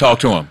 Come on, talk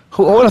to him.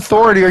 What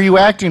authority are you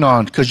acting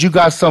on? Because you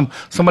got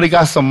somebody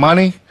got some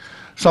money,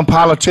 some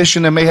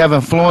politician that may have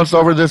influence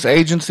over this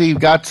agency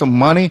got some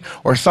money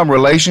or some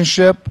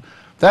relationship.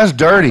 That's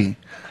dirty.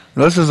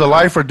 This is a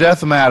life or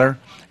death matter,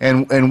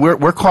 and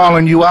we're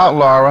calling you out,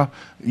 Laura.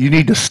 You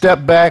need to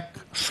step back,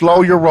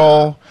 slow your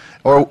roll.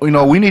 Or,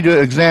 we need to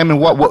examine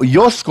what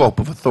your scope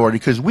of authority,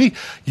 because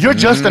you're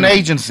just an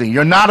agency.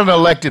 You're not an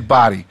elected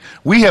body.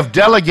 We have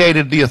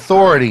delegated the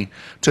authority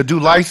to do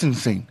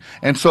licensing.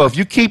 And so if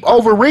you keep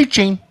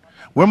overreaching,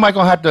 we might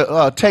going to have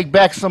to take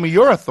back some of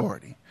your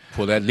authority.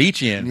 Pull that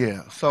leech in.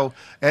 Yeah. So,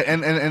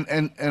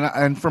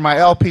 and for my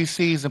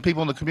LPCs and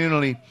people in the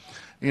community,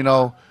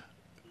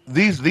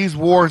 these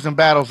wars and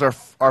battles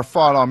are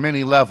fought on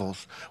many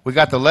levels. We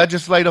got the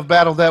legislative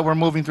battle that we're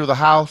moving through the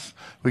House.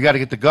 We got to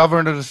get the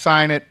governor to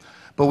sign it.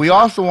 But we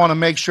also want to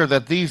make sure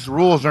that these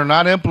rules are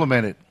not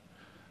implemented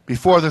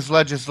before this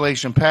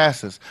legislation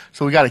passes.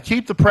 So we got to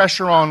keep the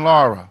pressure on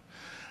Laura.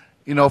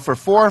 For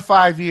 4 or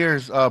 5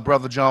 years,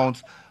 Brother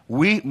Jones,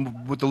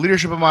 with the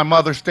leadership of my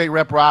mother, State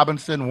Rep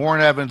Robinson,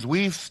 Warren Evans,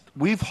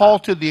 we've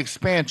halted the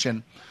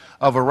expansion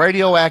of a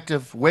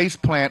radioactive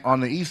waste plant on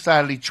the east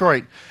side of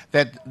Detroit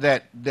that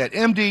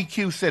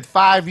MDQ said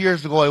 5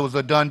 years ago it was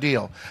a done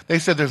deal. They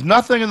said there's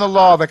nothing in the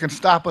law that can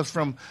stop us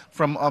from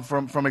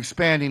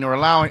expanding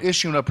or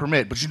issuing a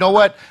permit. But you know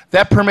what?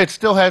 That permit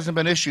still hasn't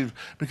been issued,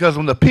 because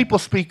when the people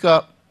speak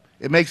up,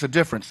 it makes a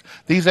difference.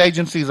 These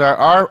agencies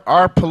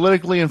are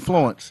politically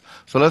influenced.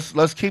 So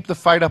let's keep the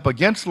fight up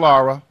against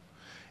Laura,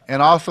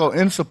 and also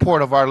in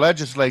support of our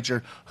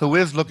legislature, who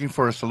is looking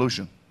for a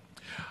solution.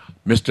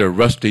 Mr.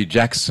 Rusty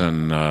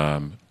Jackson,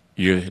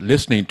 you're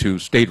listening to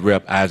State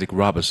Rep Isaac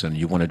Robinson.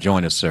 You want to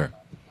join us, sir?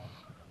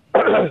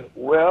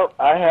 Well,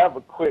 I have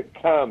a quick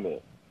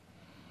comment.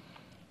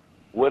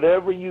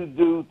 Whatever you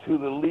do to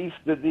the least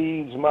of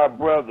these, my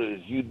brothers,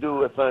 you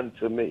do it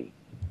unto me.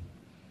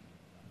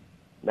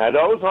 Now,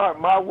 those aren't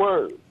my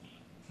words.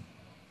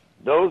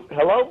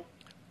 Hello?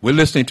 We're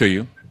listening to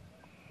you.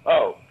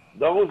 Oh,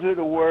 those are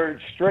the words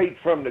straight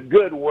from the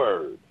good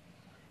word.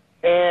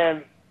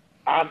 And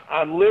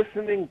I'm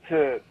listening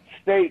to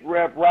State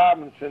Rep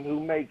Robinson,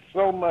 who makes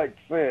so much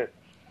sense.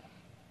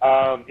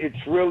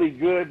 It's really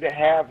good to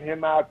have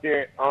him out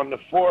there on the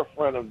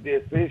forefront of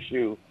this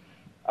issue.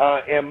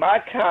 And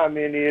my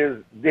comment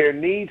is there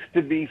needs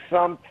to be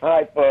some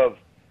type of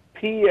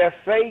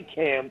PSA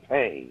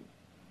campaign,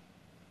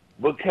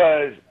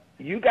 because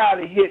you got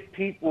to hit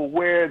people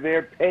where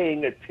they're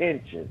paying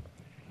attention.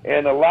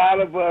 And a lot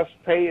of us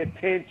pay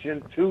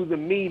attention to the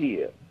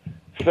media.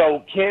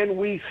 So can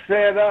we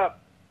set up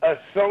a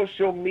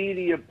social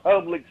media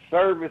public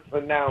service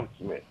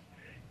announcement?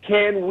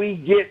 Can we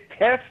get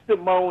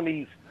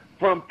testimonies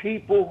from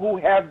people who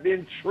have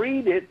been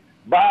treated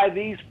by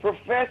these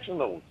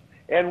professionals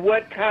and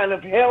what kind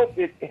of help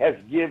it has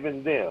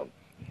given them?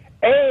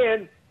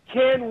 And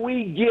can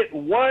we get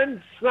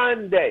one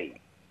Sunday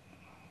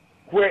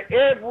where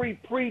every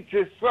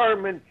preacher's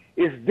sermon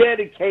is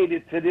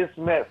dedicated to this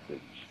message?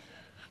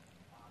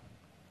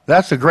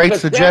 That's a great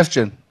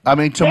suggestion.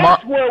 Tomorrow.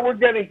 That's where we're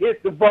going to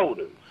hit the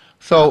voters.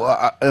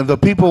 So the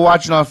people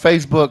watching on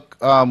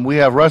Facebook, we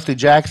have Rusty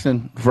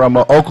Jackson from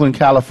Oakland,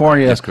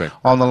 California. That's correct.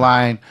 On the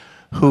line,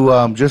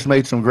 who just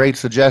made some great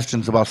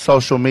suggestions about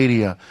social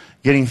media,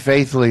 getting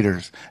faith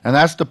leaders. And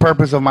that's the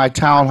purpose of my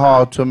town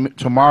hall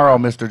tomorrow,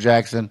 Mr.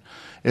 Jackson,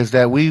 is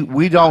that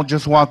we don't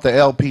just want the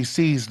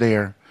LPCs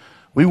there.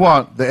 We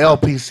want the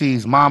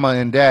LPC's mama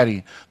and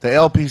daddy, the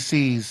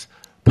LPC's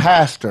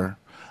pastor,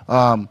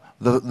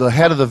 the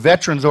head of the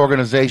veterans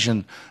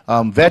organization,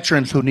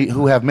 veterans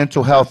who have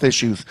mental health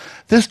issues.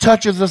 This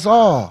touches us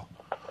all,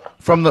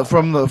 from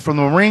the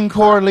Marine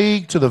Corps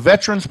League to the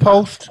Veterans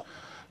Post,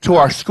 to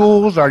our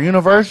schools, our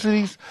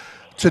universities,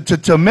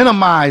 to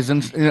minimize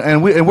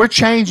and we're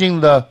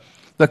changing the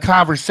the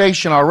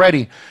conversation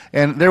already.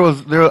 And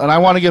and I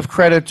want to give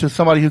credit to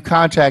somebody who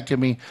contacted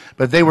me,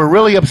 but they were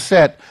really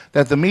upset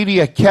that the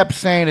media kept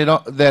saying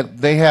that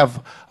they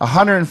have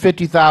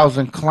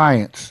 150,000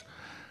 clients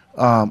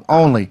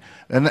only.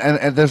 And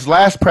this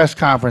last press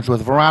conference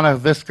with Verona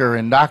Visker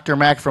and Dr.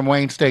 Mack from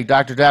Wayne State,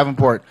 Dr.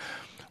 Davenport,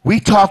 we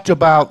talked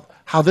about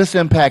how this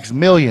impacts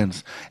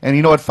millions. And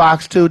you know what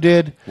Fox 2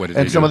 did? What did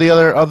and they some do? of the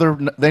other,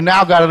 they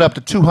now got it up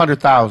to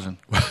 200,000.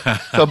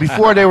 So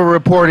before they were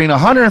reporting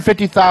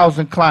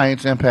 150,000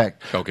 clients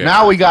impact. Okay.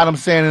 Now we got them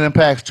saying it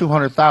impacts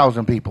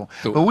 200,000 people.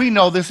 So- But we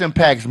know this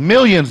impacts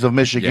millions of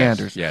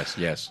Michiganders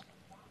Yes.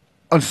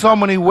 in so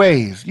many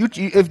ways.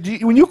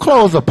 When you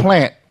close a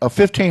plant of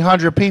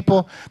 1,500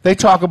 people, they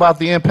talk about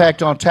the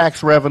impact on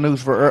tax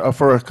revenues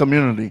for a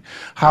community,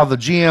 how the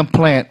GM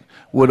plant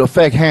would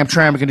affect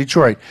Hamtramck in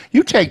Detroit.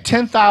 You take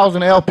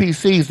 10,000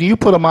 LPCs and you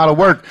put them out of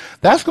work,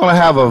 that's going to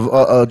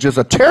have just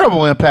a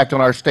terrible impact on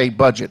our state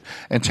budget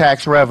and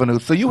tax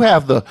revenues. So you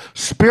have the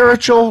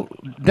spiritual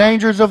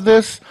dangers of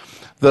this,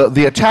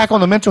 the attack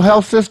on the mental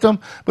health system,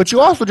 but you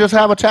also just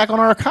have attack on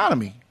our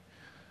economy.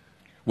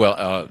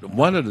 Well,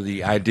 one of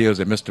the ideas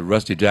that Mr.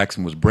 Rusty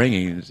Jackson was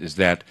bringing is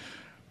that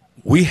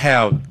we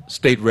have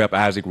State Rep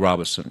Isaac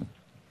Robertson,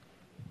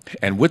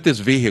 and with this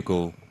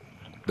vehicle,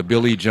 the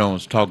Bill E.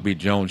 Jones, Talk B.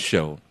 Jones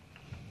show,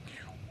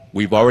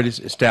 we've already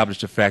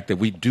established the fact that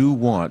we do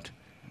want,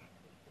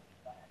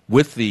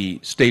 with the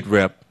state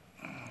rep,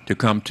 to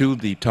come to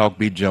the Talk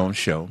B. Jones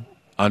show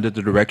under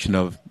the direction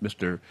of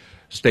Mr.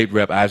 State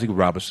Rep Isaac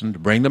Robertson, to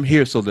bring them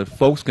here so that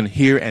folks can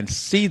hear and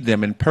see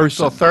them in person.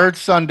 So third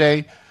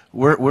Sunday,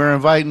 we're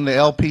inviting the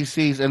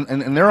LPCs,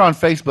 and they're on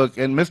Facebook.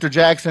 And Mr.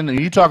 Jackson, and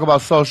you talk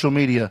about social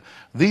media,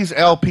 these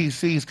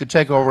LPCs could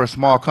take over a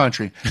small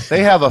country.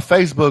 They have a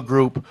Facebook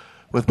group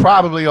with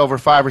probably over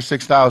 5,000 or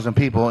 6,000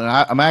 people, and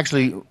I'm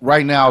actually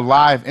right now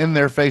live in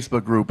their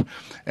Facebook group.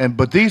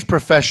 But these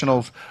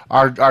professionals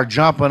are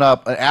jumping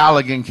up at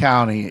Allegan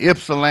County,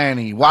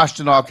 Ypsilanti,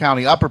 Washtenaw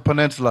County, Upper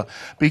Peninsula,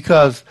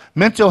 because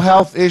mental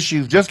health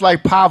issues, just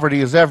like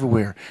poverty, is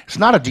everywhere. It's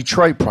not a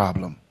Detroit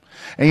problem.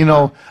 And you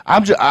know,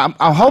 I'm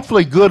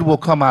hopefully good will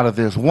come out of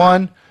this.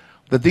 One,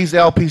 that these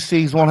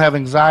LPCs won't have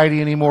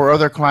anxiety anymore, or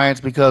other clients,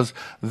 because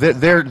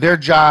their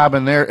job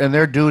and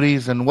their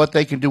duties and what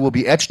they can do will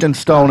be etched in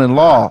stone in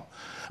law.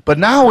 But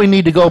now we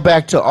need to go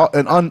back to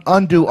and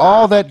undo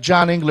all that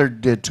John Engler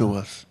did to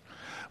us.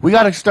 We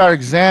got to start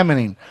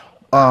examining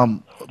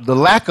the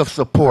lack of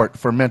support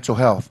for mental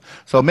health.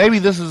 So maybe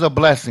this is a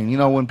blessing. You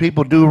know, when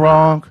people do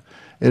wrong,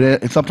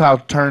 it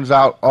sometimes turns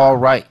out all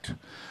right,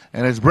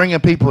 and it's bringing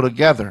people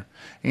together.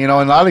 You know,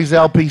 and a lot of these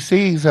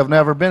LPCs have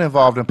never been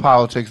involved in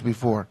politics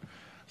before.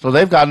 So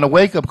they've gotten a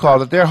wake-up call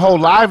that their whole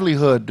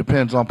livelihood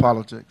depends on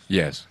politics.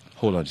 Yes.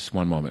 Hold on just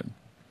one moment.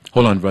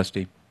 Hold on,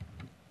 Rusty.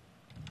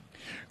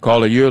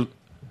 Caller, you're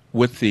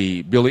with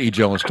the Billy E.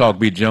 Jones, Talk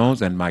B.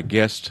 Jones, and my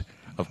guest,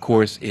 of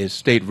course, is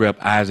State Rep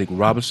Isaac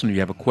Robertson. You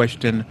have a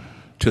question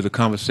to the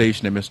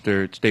conversation that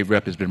Mr. State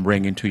Rep has been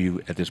bringing to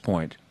you at this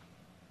point.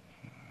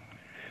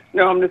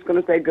 No, I'm just going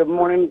to say good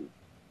morning.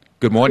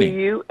 Good morning.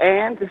 To you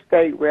and to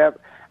State Rep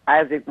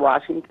Isaac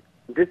Washington.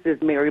 This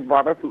is Mary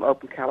Barber from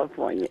Oakland,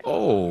 California.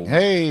 Oh.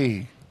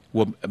 Hey.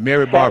 Well,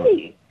 Mary Barber,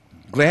 Hey.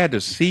 glad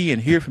to see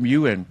and hear from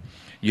you. And,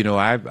 you know,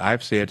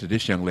 I've said to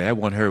this young lady, I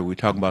want her, we're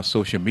talking about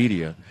social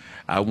media,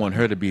 I want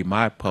her to be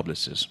my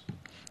publicist.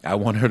 I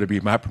want her to be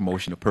my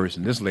promotional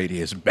person. This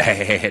lady is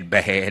bad.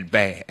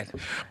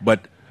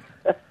 But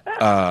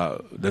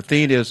the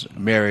thing is,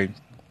 Mary,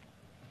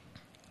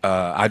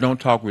 I don't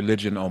talk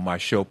religion on my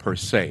show per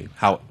se.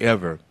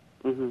 However,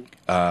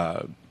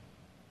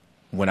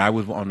 when I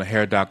was on the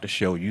Hair Doctor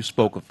show, you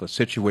spoke of a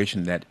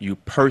situation that you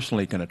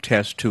personally can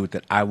attest to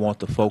that I want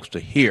the folks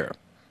to hear.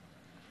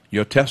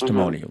 Your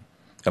testimonial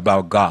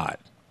about God.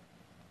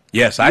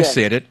 Yes, I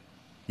said it.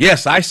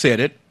 Yes, I said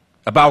it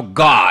about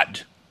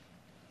God.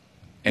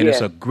 And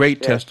it's a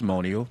great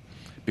testimonial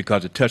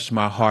because it touched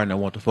my heart and I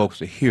want the folks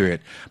to hear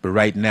it. But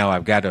right now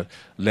I've got to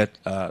let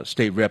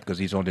State Rep, because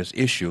he's on this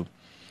issue,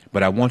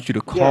 but I want you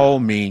to call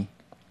me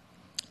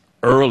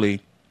early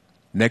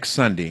next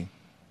Sunday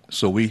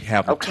so we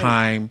have the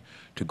time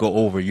to go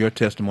over your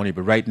testimony.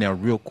 But right now,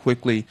 real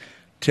quickly,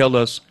 tell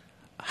us,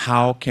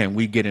 how can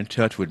we get in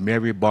touch with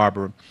Mary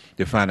Barber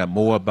to find out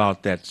more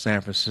about that San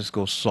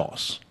Francisco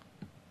sauce?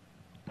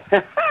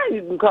 You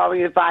can call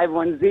me at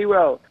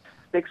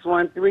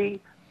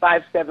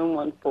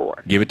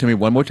 510-613-5714. Give it to me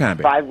one more time,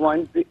 baby.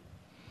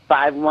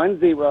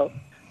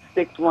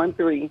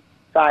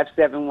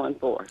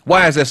 510-613-5714.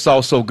 Why is that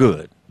sauce so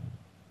good?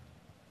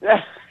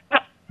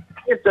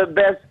 It's the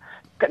best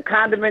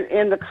condiment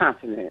in the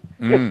continent.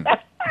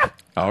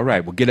 All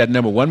right, we'll get that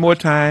number one more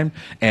time.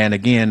 And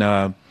again,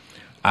 I'll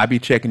be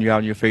checking you out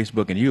on your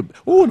Facebook. And you,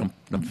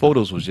 them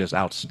photos was just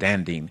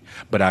outstanding.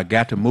 But I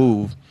got to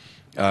move.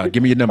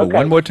 Give me your number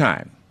one more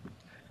time.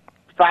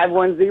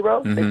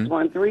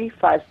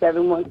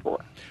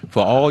 510-613-5714.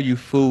 For all you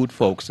food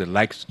folks that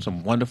like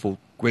some wonderful,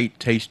 great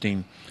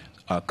tasting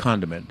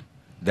condiment,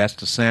 that's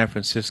the San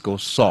Francisco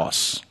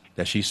sauce.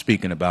 that she's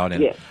speaking about,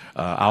 and Yes.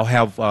 I'll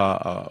have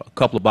a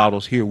couple of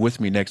bottles here with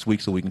me next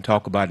week so we can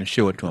talk about it and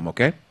show it to them.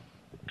 Okay?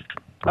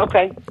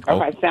 Okay. All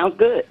right. Sounds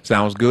good.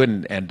 Sounds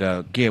good. And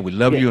again, we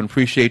love Yes. you and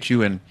appreciate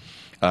you, and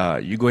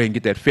you go ahead and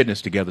get that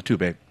fitness together too,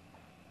 babe.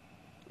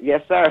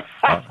 Yes, sir.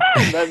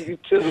 Love you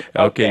too.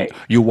 Okay.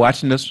 You're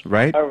watching us,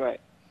 right? All right.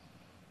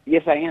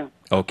 Yes, I am.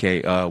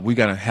 Okay. We're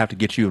gonna have to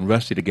get you and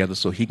Rusty together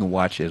so he can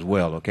watch as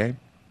well. Okay.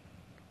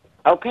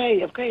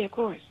 Okay. Okay. Of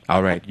course.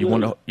 All right. You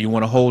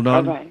wanna hold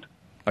on? All right.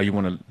 Or you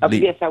wanna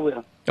leave? Yes, I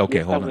will. Okay.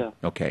 Yes, Hold I on. will.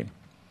 Okay.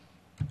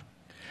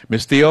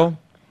 Miss Theo,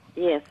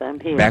 Yes, I'm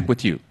here. back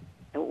with you.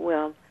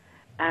 Well,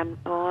 I'm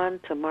on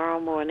tomorrow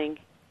morning.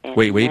 At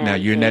Wait. Now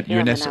 9 you're in that.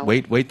 a.m. and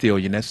Wait, Theo.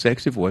 You're in that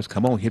sexy voice.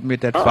 Come on, hit me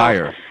with that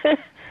fire.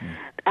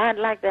 I'd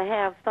like to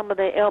have some of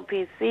the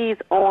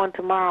LPCs on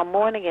tomorrow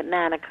morning at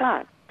 9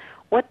 o'clock.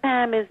 What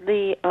time is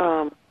the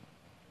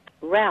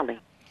rally?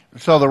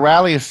 So the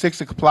rally is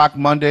 6 o'clock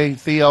Monday.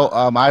 Theo,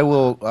 I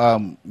will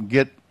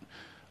get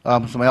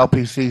some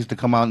LPCs to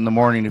come out in the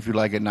morning if you'd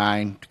like at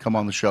 9 to come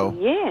on the show.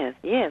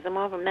 Yes. I'm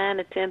on from 9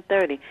 to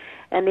 10:30.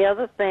 And the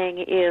other thing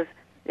is,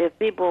 if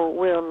people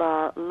will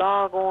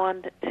log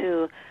on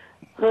to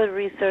Hood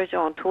Research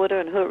on Twitter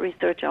and Hood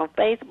Research on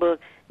Facebook,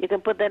 you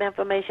can put that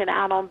information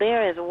out on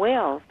there as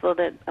well so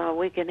that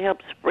we can help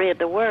spread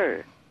the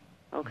word.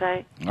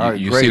 Okay? All right,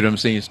 you great. see what I'm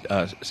saying?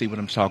 See what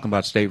I'm talking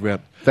about, State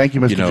Rep? Thank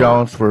you, Mr.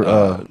 Jones, for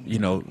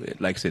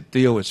like I said,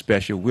 Theo is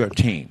special. We're a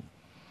team.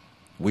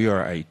 We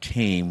are a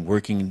team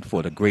working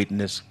for the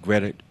greatness,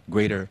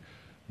 greater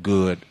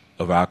good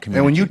of our community.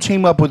 And when you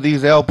team up with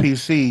these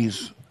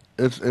LPCs,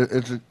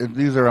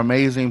 these are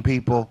amazing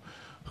people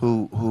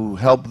who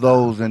help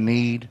those in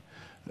need.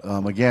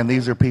 Again,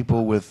 these are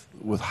people with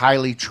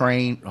highly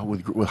trained,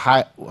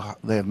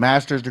 they have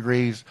master's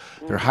degrees.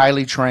 They're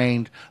highly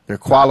trained. They're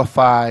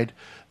qualified.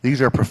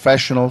 These are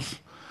professionals.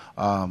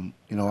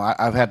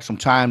 I've had some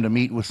time to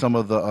meet with some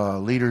of the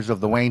leaders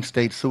of the Wayne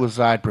State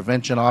Suicide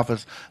Prevention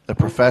Office, the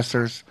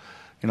professors.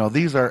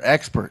 These are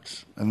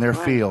experts in their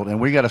field, and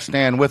we got to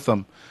stand with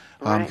them.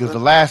 Because the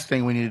last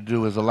thing we need to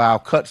do is allow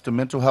cuts to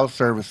mental health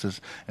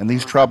services in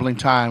these troubling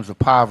times of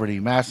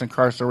poverty, mass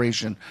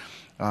incarceration.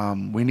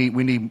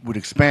 Would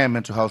expand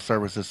mental health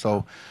services.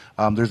 So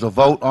there's a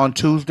vote on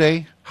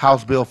Tuesday,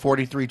 House Bill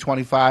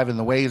 4325 in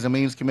the Ways and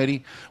Means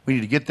Committee. We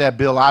need to get that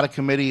bill out of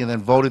committee and then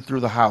vote it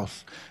through the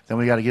House. Then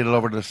we got to get it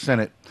over to the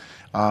Senate.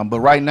 But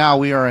right now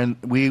we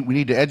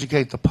need to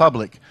educate the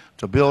public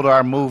to build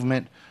our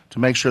movement to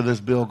make sure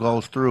this bill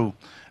goes through.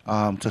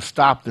 To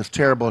stop this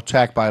terrible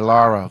attack by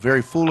Laura, a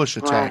very foolish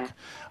attack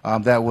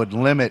that would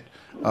limit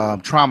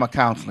trauma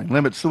counseling,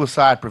 limit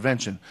suicide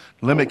prevention,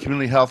 limit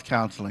community health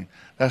counseling.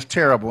 That's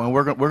terrible, and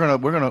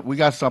we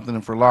got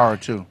something for Laura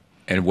too.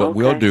 And what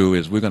we'll do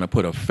is we're going to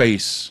put a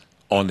face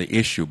on the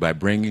issue by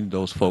bringing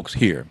those folks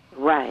here.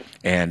 Right.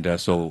 And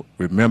so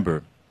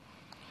remember,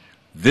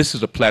 this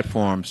is a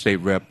platform, State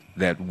Rep,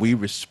 that we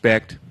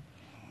respect,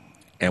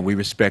 and we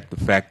respect the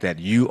fact that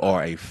you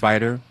are a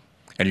fighter,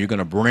 and you're going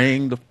to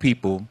bring the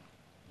people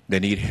that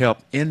need help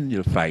in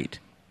your fight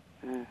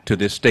to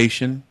this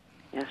station,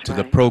 to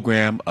the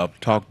program of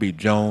Talk Beat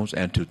Jones,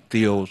 and to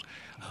Theo's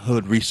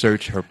Hood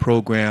Research. Her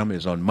program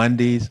is on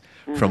Mondays.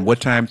 From what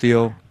time,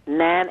 Theo?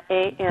 9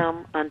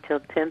 a.m. until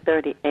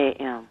 10:30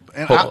 a.m.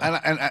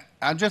 And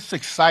I'm just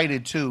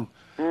excited too,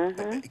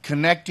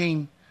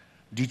 connecting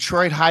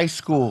Detroit high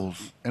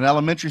schools and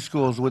elementary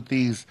schools with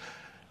these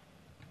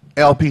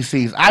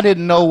LPCs. I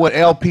didn't know what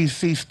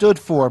LPC stood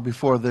for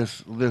before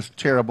this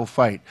terrible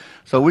fight.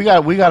 So we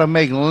got to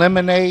make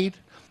lemonade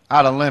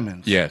out of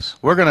lemons. Yes.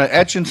 We're going to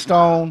etch and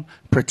stone,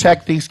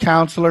 protect these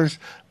counselors,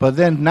 but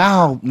then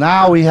now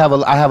I have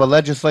a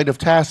legislative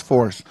task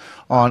force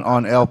on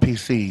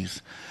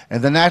LPCs.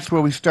 And then that's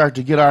where we start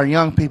to get our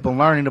young people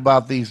learning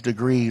about these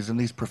degrees and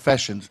these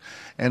professions.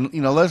 And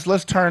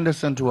let's turn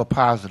this into a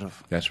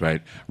positive. That's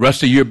right.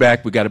 Rusty, you're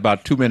back. We got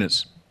about 2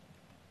 minutes.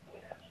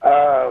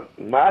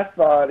 My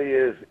thought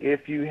is,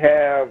 if you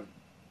have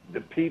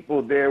the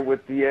people there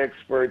with the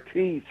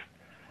expertise,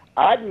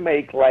 I'd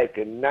make like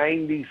a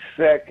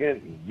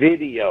 90-second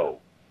video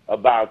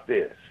about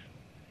this.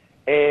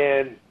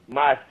 And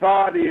my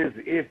thought is,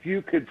 if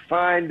you could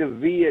find a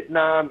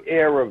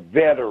Vietnam-era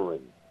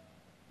veteran,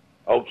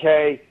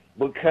 okay,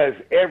 because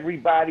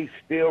everybody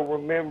still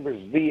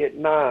remembers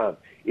Vietnam.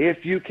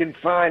 If you can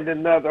find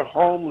another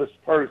homeless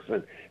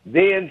person,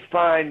 then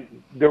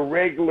find the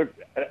regular,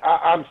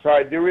 I'm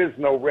sorry, there is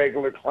no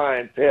regular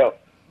clientele,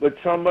 but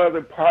some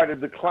other part of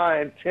the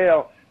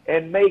clientele,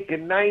 and make a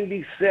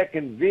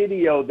 90-second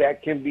video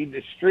that can be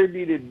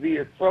distributed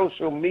via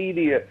social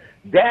media.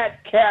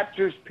 That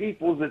captures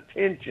people's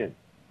attention.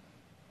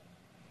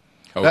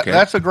 Okay.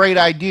 That's a great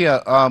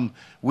idea.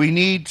 We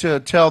need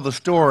to tell the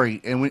story,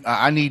 and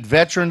I need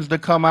veterans to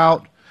come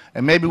out,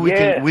 and maybe we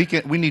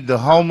need the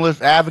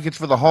homeless, advocates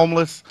for the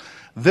homeless.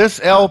 This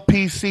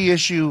LPC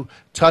issue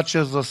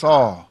touches us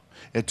all.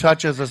 It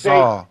touches us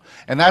all.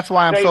 And that's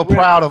why I'm so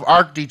proud of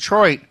ARC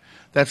Detroit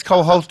that's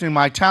co-hosting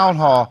my town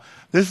hall,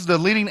 This is the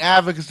leading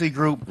advocacy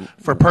group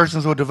for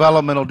persons with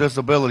developmental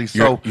disabilities.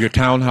 So Your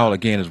town hall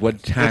again is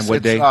what time,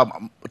 what day?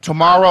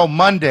 Tomorrow,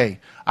 Monday,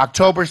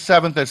 October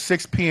 7th at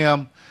 6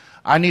 p.m.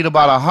 I need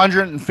about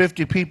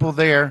 150 people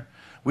there.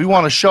 We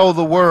want to show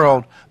the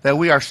world that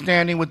we are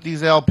standing with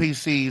these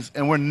LPCs,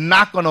 and we're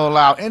not going to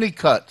allow any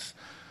cuts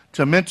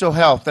to mental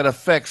health that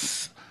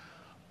affects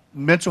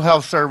mental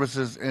health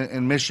services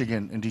in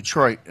Michigan, in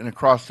Detroit, and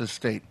across the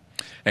state.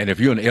 And if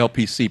you're an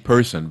LPC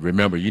person,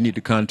 remember, you need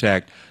to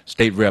contact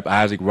State Rep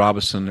Isaac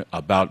Robinson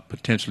about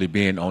potentially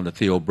being on the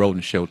Theo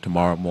Broden Show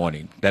tomorrow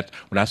morning.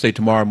 When I say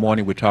tomorrow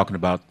morning, we're talking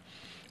about...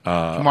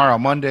 tomorrow,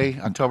 Monday,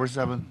 October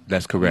 7th.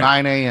 That's correct.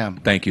 9 a.m.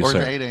 Thank you, or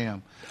sir. Or 8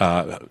 a.m.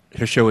 Her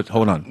show is...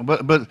 Hold on.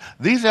 But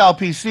these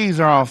LPCs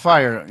are on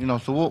fire,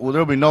 so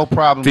there'll be no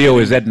problem. Theo,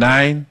 is that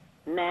 9?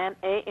 9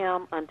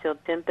 a.m. until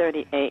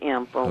 10:30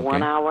 a.m. for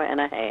 1 hour and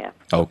a half.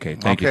 Okay,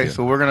 thank you. Okay,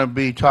 so we're going to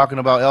be talking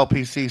about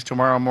LPCs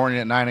tomorrow morning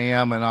at 9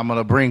 a.m., and I'm going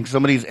to bring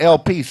some of these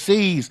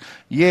LPCs.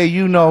 Yeah,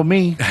 you know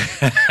me.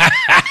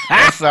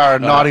 That's our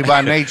Naughty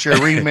by Nature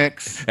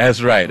remix.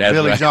 That's right. That's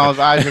Billy right. Jones,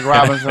 Isaac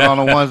Robinson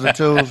on the ones and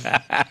twos.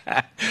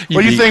 What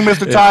do you think,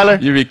 Mr. Tyler?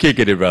 You be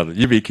kicking it, brother.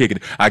 You be kicking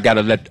it. I got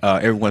to let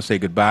everyone say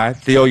goodbye.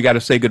 Theo, you got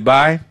to say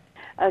goodbye.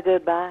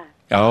 Goodbye.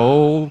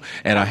 Oh,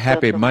 and a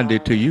happy Monday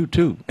to you,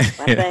 too. Well,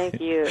 thank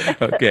you.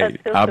 Okay.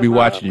 I'll be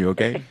watching you,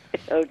 okay?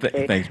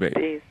 Okay. Thanks, baby.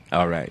 Peace.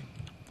 All right.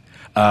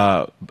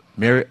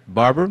 Mary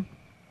Barbara?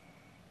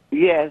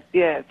 Yes.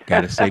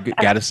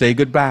 Gotta say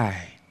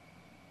goodbye.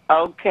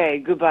 Okay,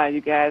 goodbye,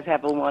 you guys.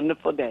 Have a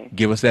wonderful day.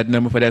 Give us that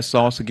number for that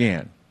sauce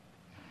again.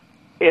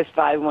 It's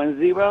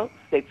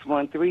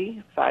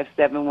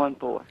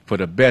 510-613-5714. For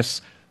the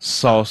best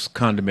sauce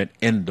condiment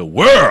in the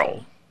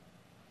world.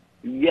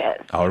 Yes.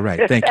 All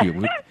right. Thank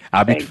you.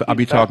 I'll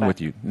be talking with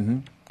you.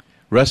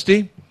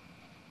 Rusty?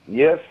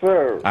 Yes,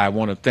 sir. I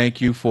want to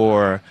thank you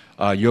for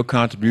your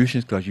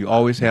contributions because you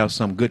always have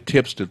some good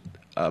tips to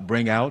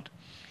bring out.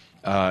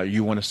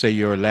 You want to say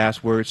your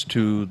last words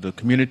to the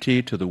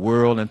community, to the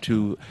world, and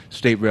to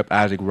State Rep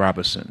Isaac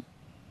Robinson.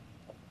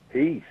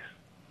 Peace.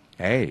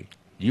 Hey,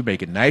 you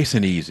make it nice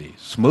and easy.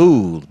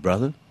 Smooth,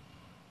 brother.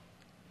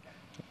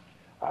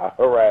 All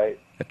right.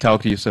 I'll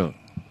talk to you soon.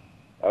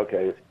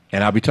 Okay.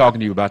 And I'll be talking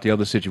to you about the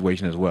other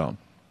situation as well.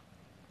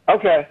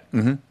 Okay.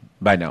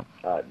 Bye now.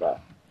 All right,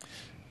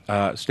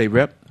 bye. State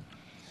Rep,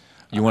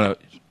 you want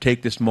to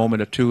take this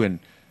moment or two and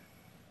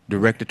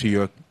direct it to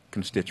your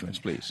constituents,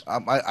 please.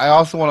 I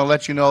also want to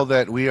let you know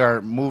that we are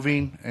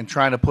moving and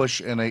trying to push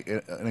and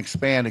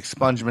expand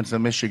expungements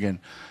in Michigan.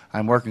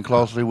 I'm working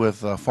closely with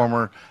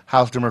former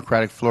House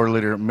Democratic Floor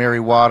Leader Mary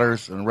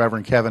Waters and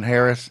Reverend Kevin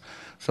Harris.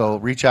 So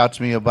reach out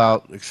to me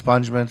about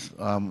expungements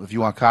if you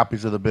want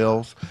copies of the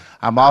bills.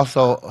 I'm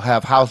also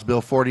have House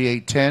Bill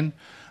 4810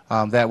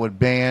 that would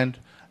ban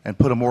and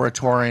put a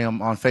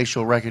moratorium on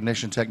facial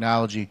recognition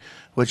technology,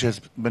 which has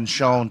been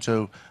shown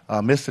to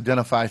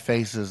misidentify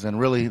faces, and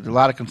really a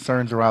lot of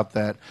concerns about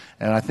that,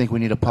 and I think we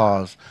need a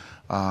pause.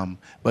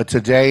 But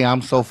today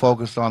I'm so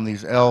focused on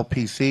these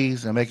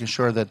LPCs and making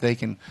sure that they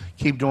can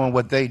keep doing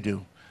what they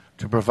do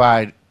to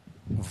provide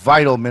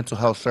vital mental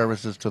health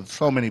services to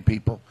so many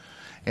people.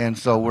 And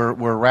so we're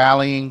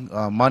rallying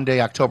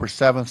Monday, October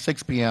 7th,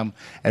 6 p.m.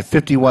 at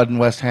 51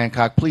 West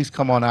Hancock. Please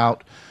come on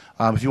out.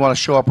 If you want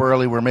to show up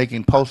early, we're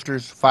making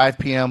posters, 5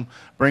 p.m.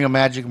 Bring a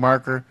magic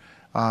marker.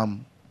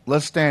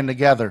 Let's stand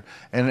together.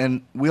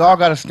 And we all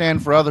got to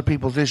stand for other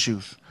people's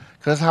issues,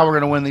 because that's how we're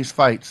going to win these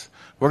fights.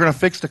 We're going to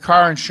fix the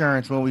car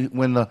insurance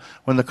when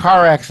the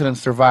car accident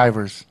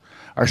survivors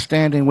are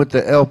standing with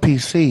the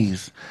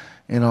LPCs.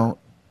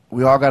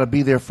 We all got to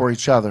be there for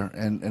each other.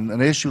 And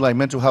an issue like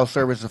mental health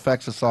service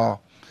affects us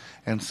all.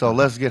 And so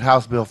let's get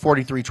House Bill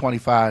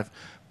 4325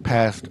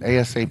 passed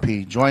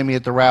ASAP. Join me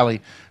at the rally,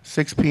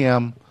 6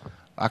 p.m.,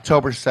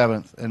 October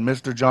 7th. And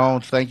Mr.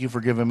 Jones, thank you for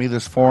giving me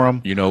this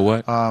forum. You know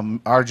what?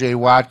 R.J.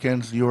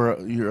 Watkins, you're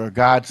a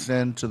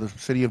godsend to the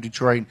city of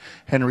Detroit.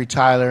 Henry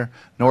Tyler,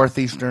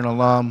 Northeastern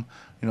alum.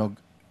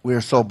 We are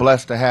so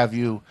blessed to have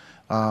you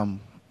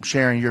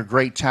sharing your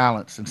great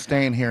talents and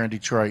staying here in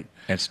Detroit.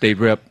 And State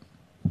Rep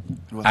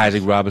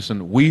Isaac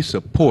Robinson, we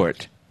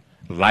support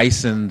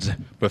licensed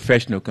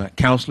professional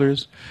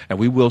counselors, and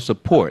we will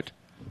support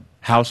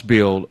House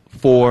Bill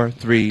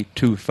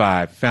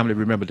 4325. Family,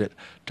 remember that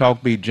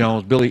Talk B.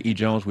 Jones, Billy E.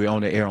 Jones, we're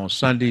on the air on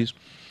Sundays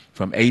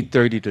from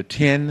 8:30 to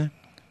 10.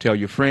 Tell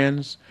your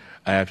friends.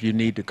 If you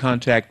need to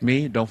contact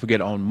me, don't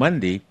forget on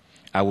Monday,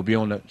 I will be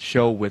on the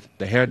show with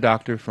the Hair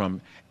Doctor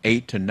from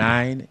 8 to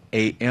 9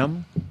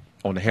 a.m.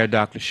 on the Hair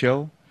Doctor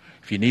Show.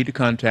 If you need to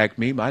contact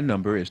me, my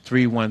number is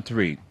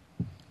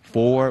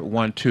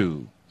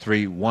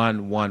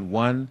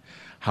 313-412-3111.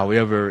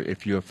 However,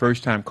 if you're a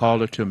first-time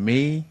caller to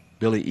me,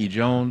 Billy E.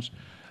 Jones,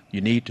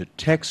 you need to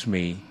text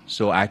me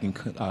so I can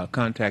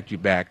contact you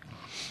back.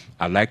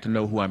 I'd like to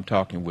know who I'm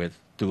talking with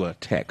through a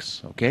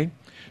text, okay?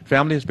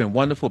 Family, it's been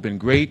wonderful, been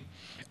great.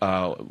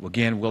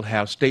 Again, we'll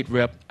have State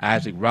Rep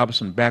Isaac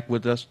Robinson back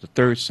with us the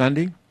third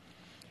Sunday.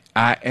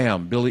 I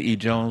am Billy E.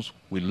 Jones.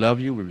 We love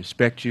you, we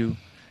respect you,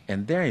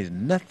 and there is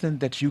nothing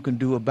that you can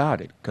do about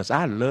it, because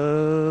I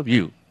love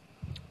you.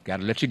 Got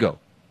to let you go.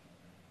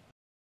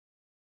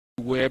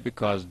 Where?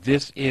 Because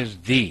this is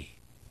the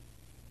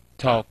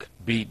Talk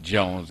Beat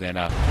Jones, and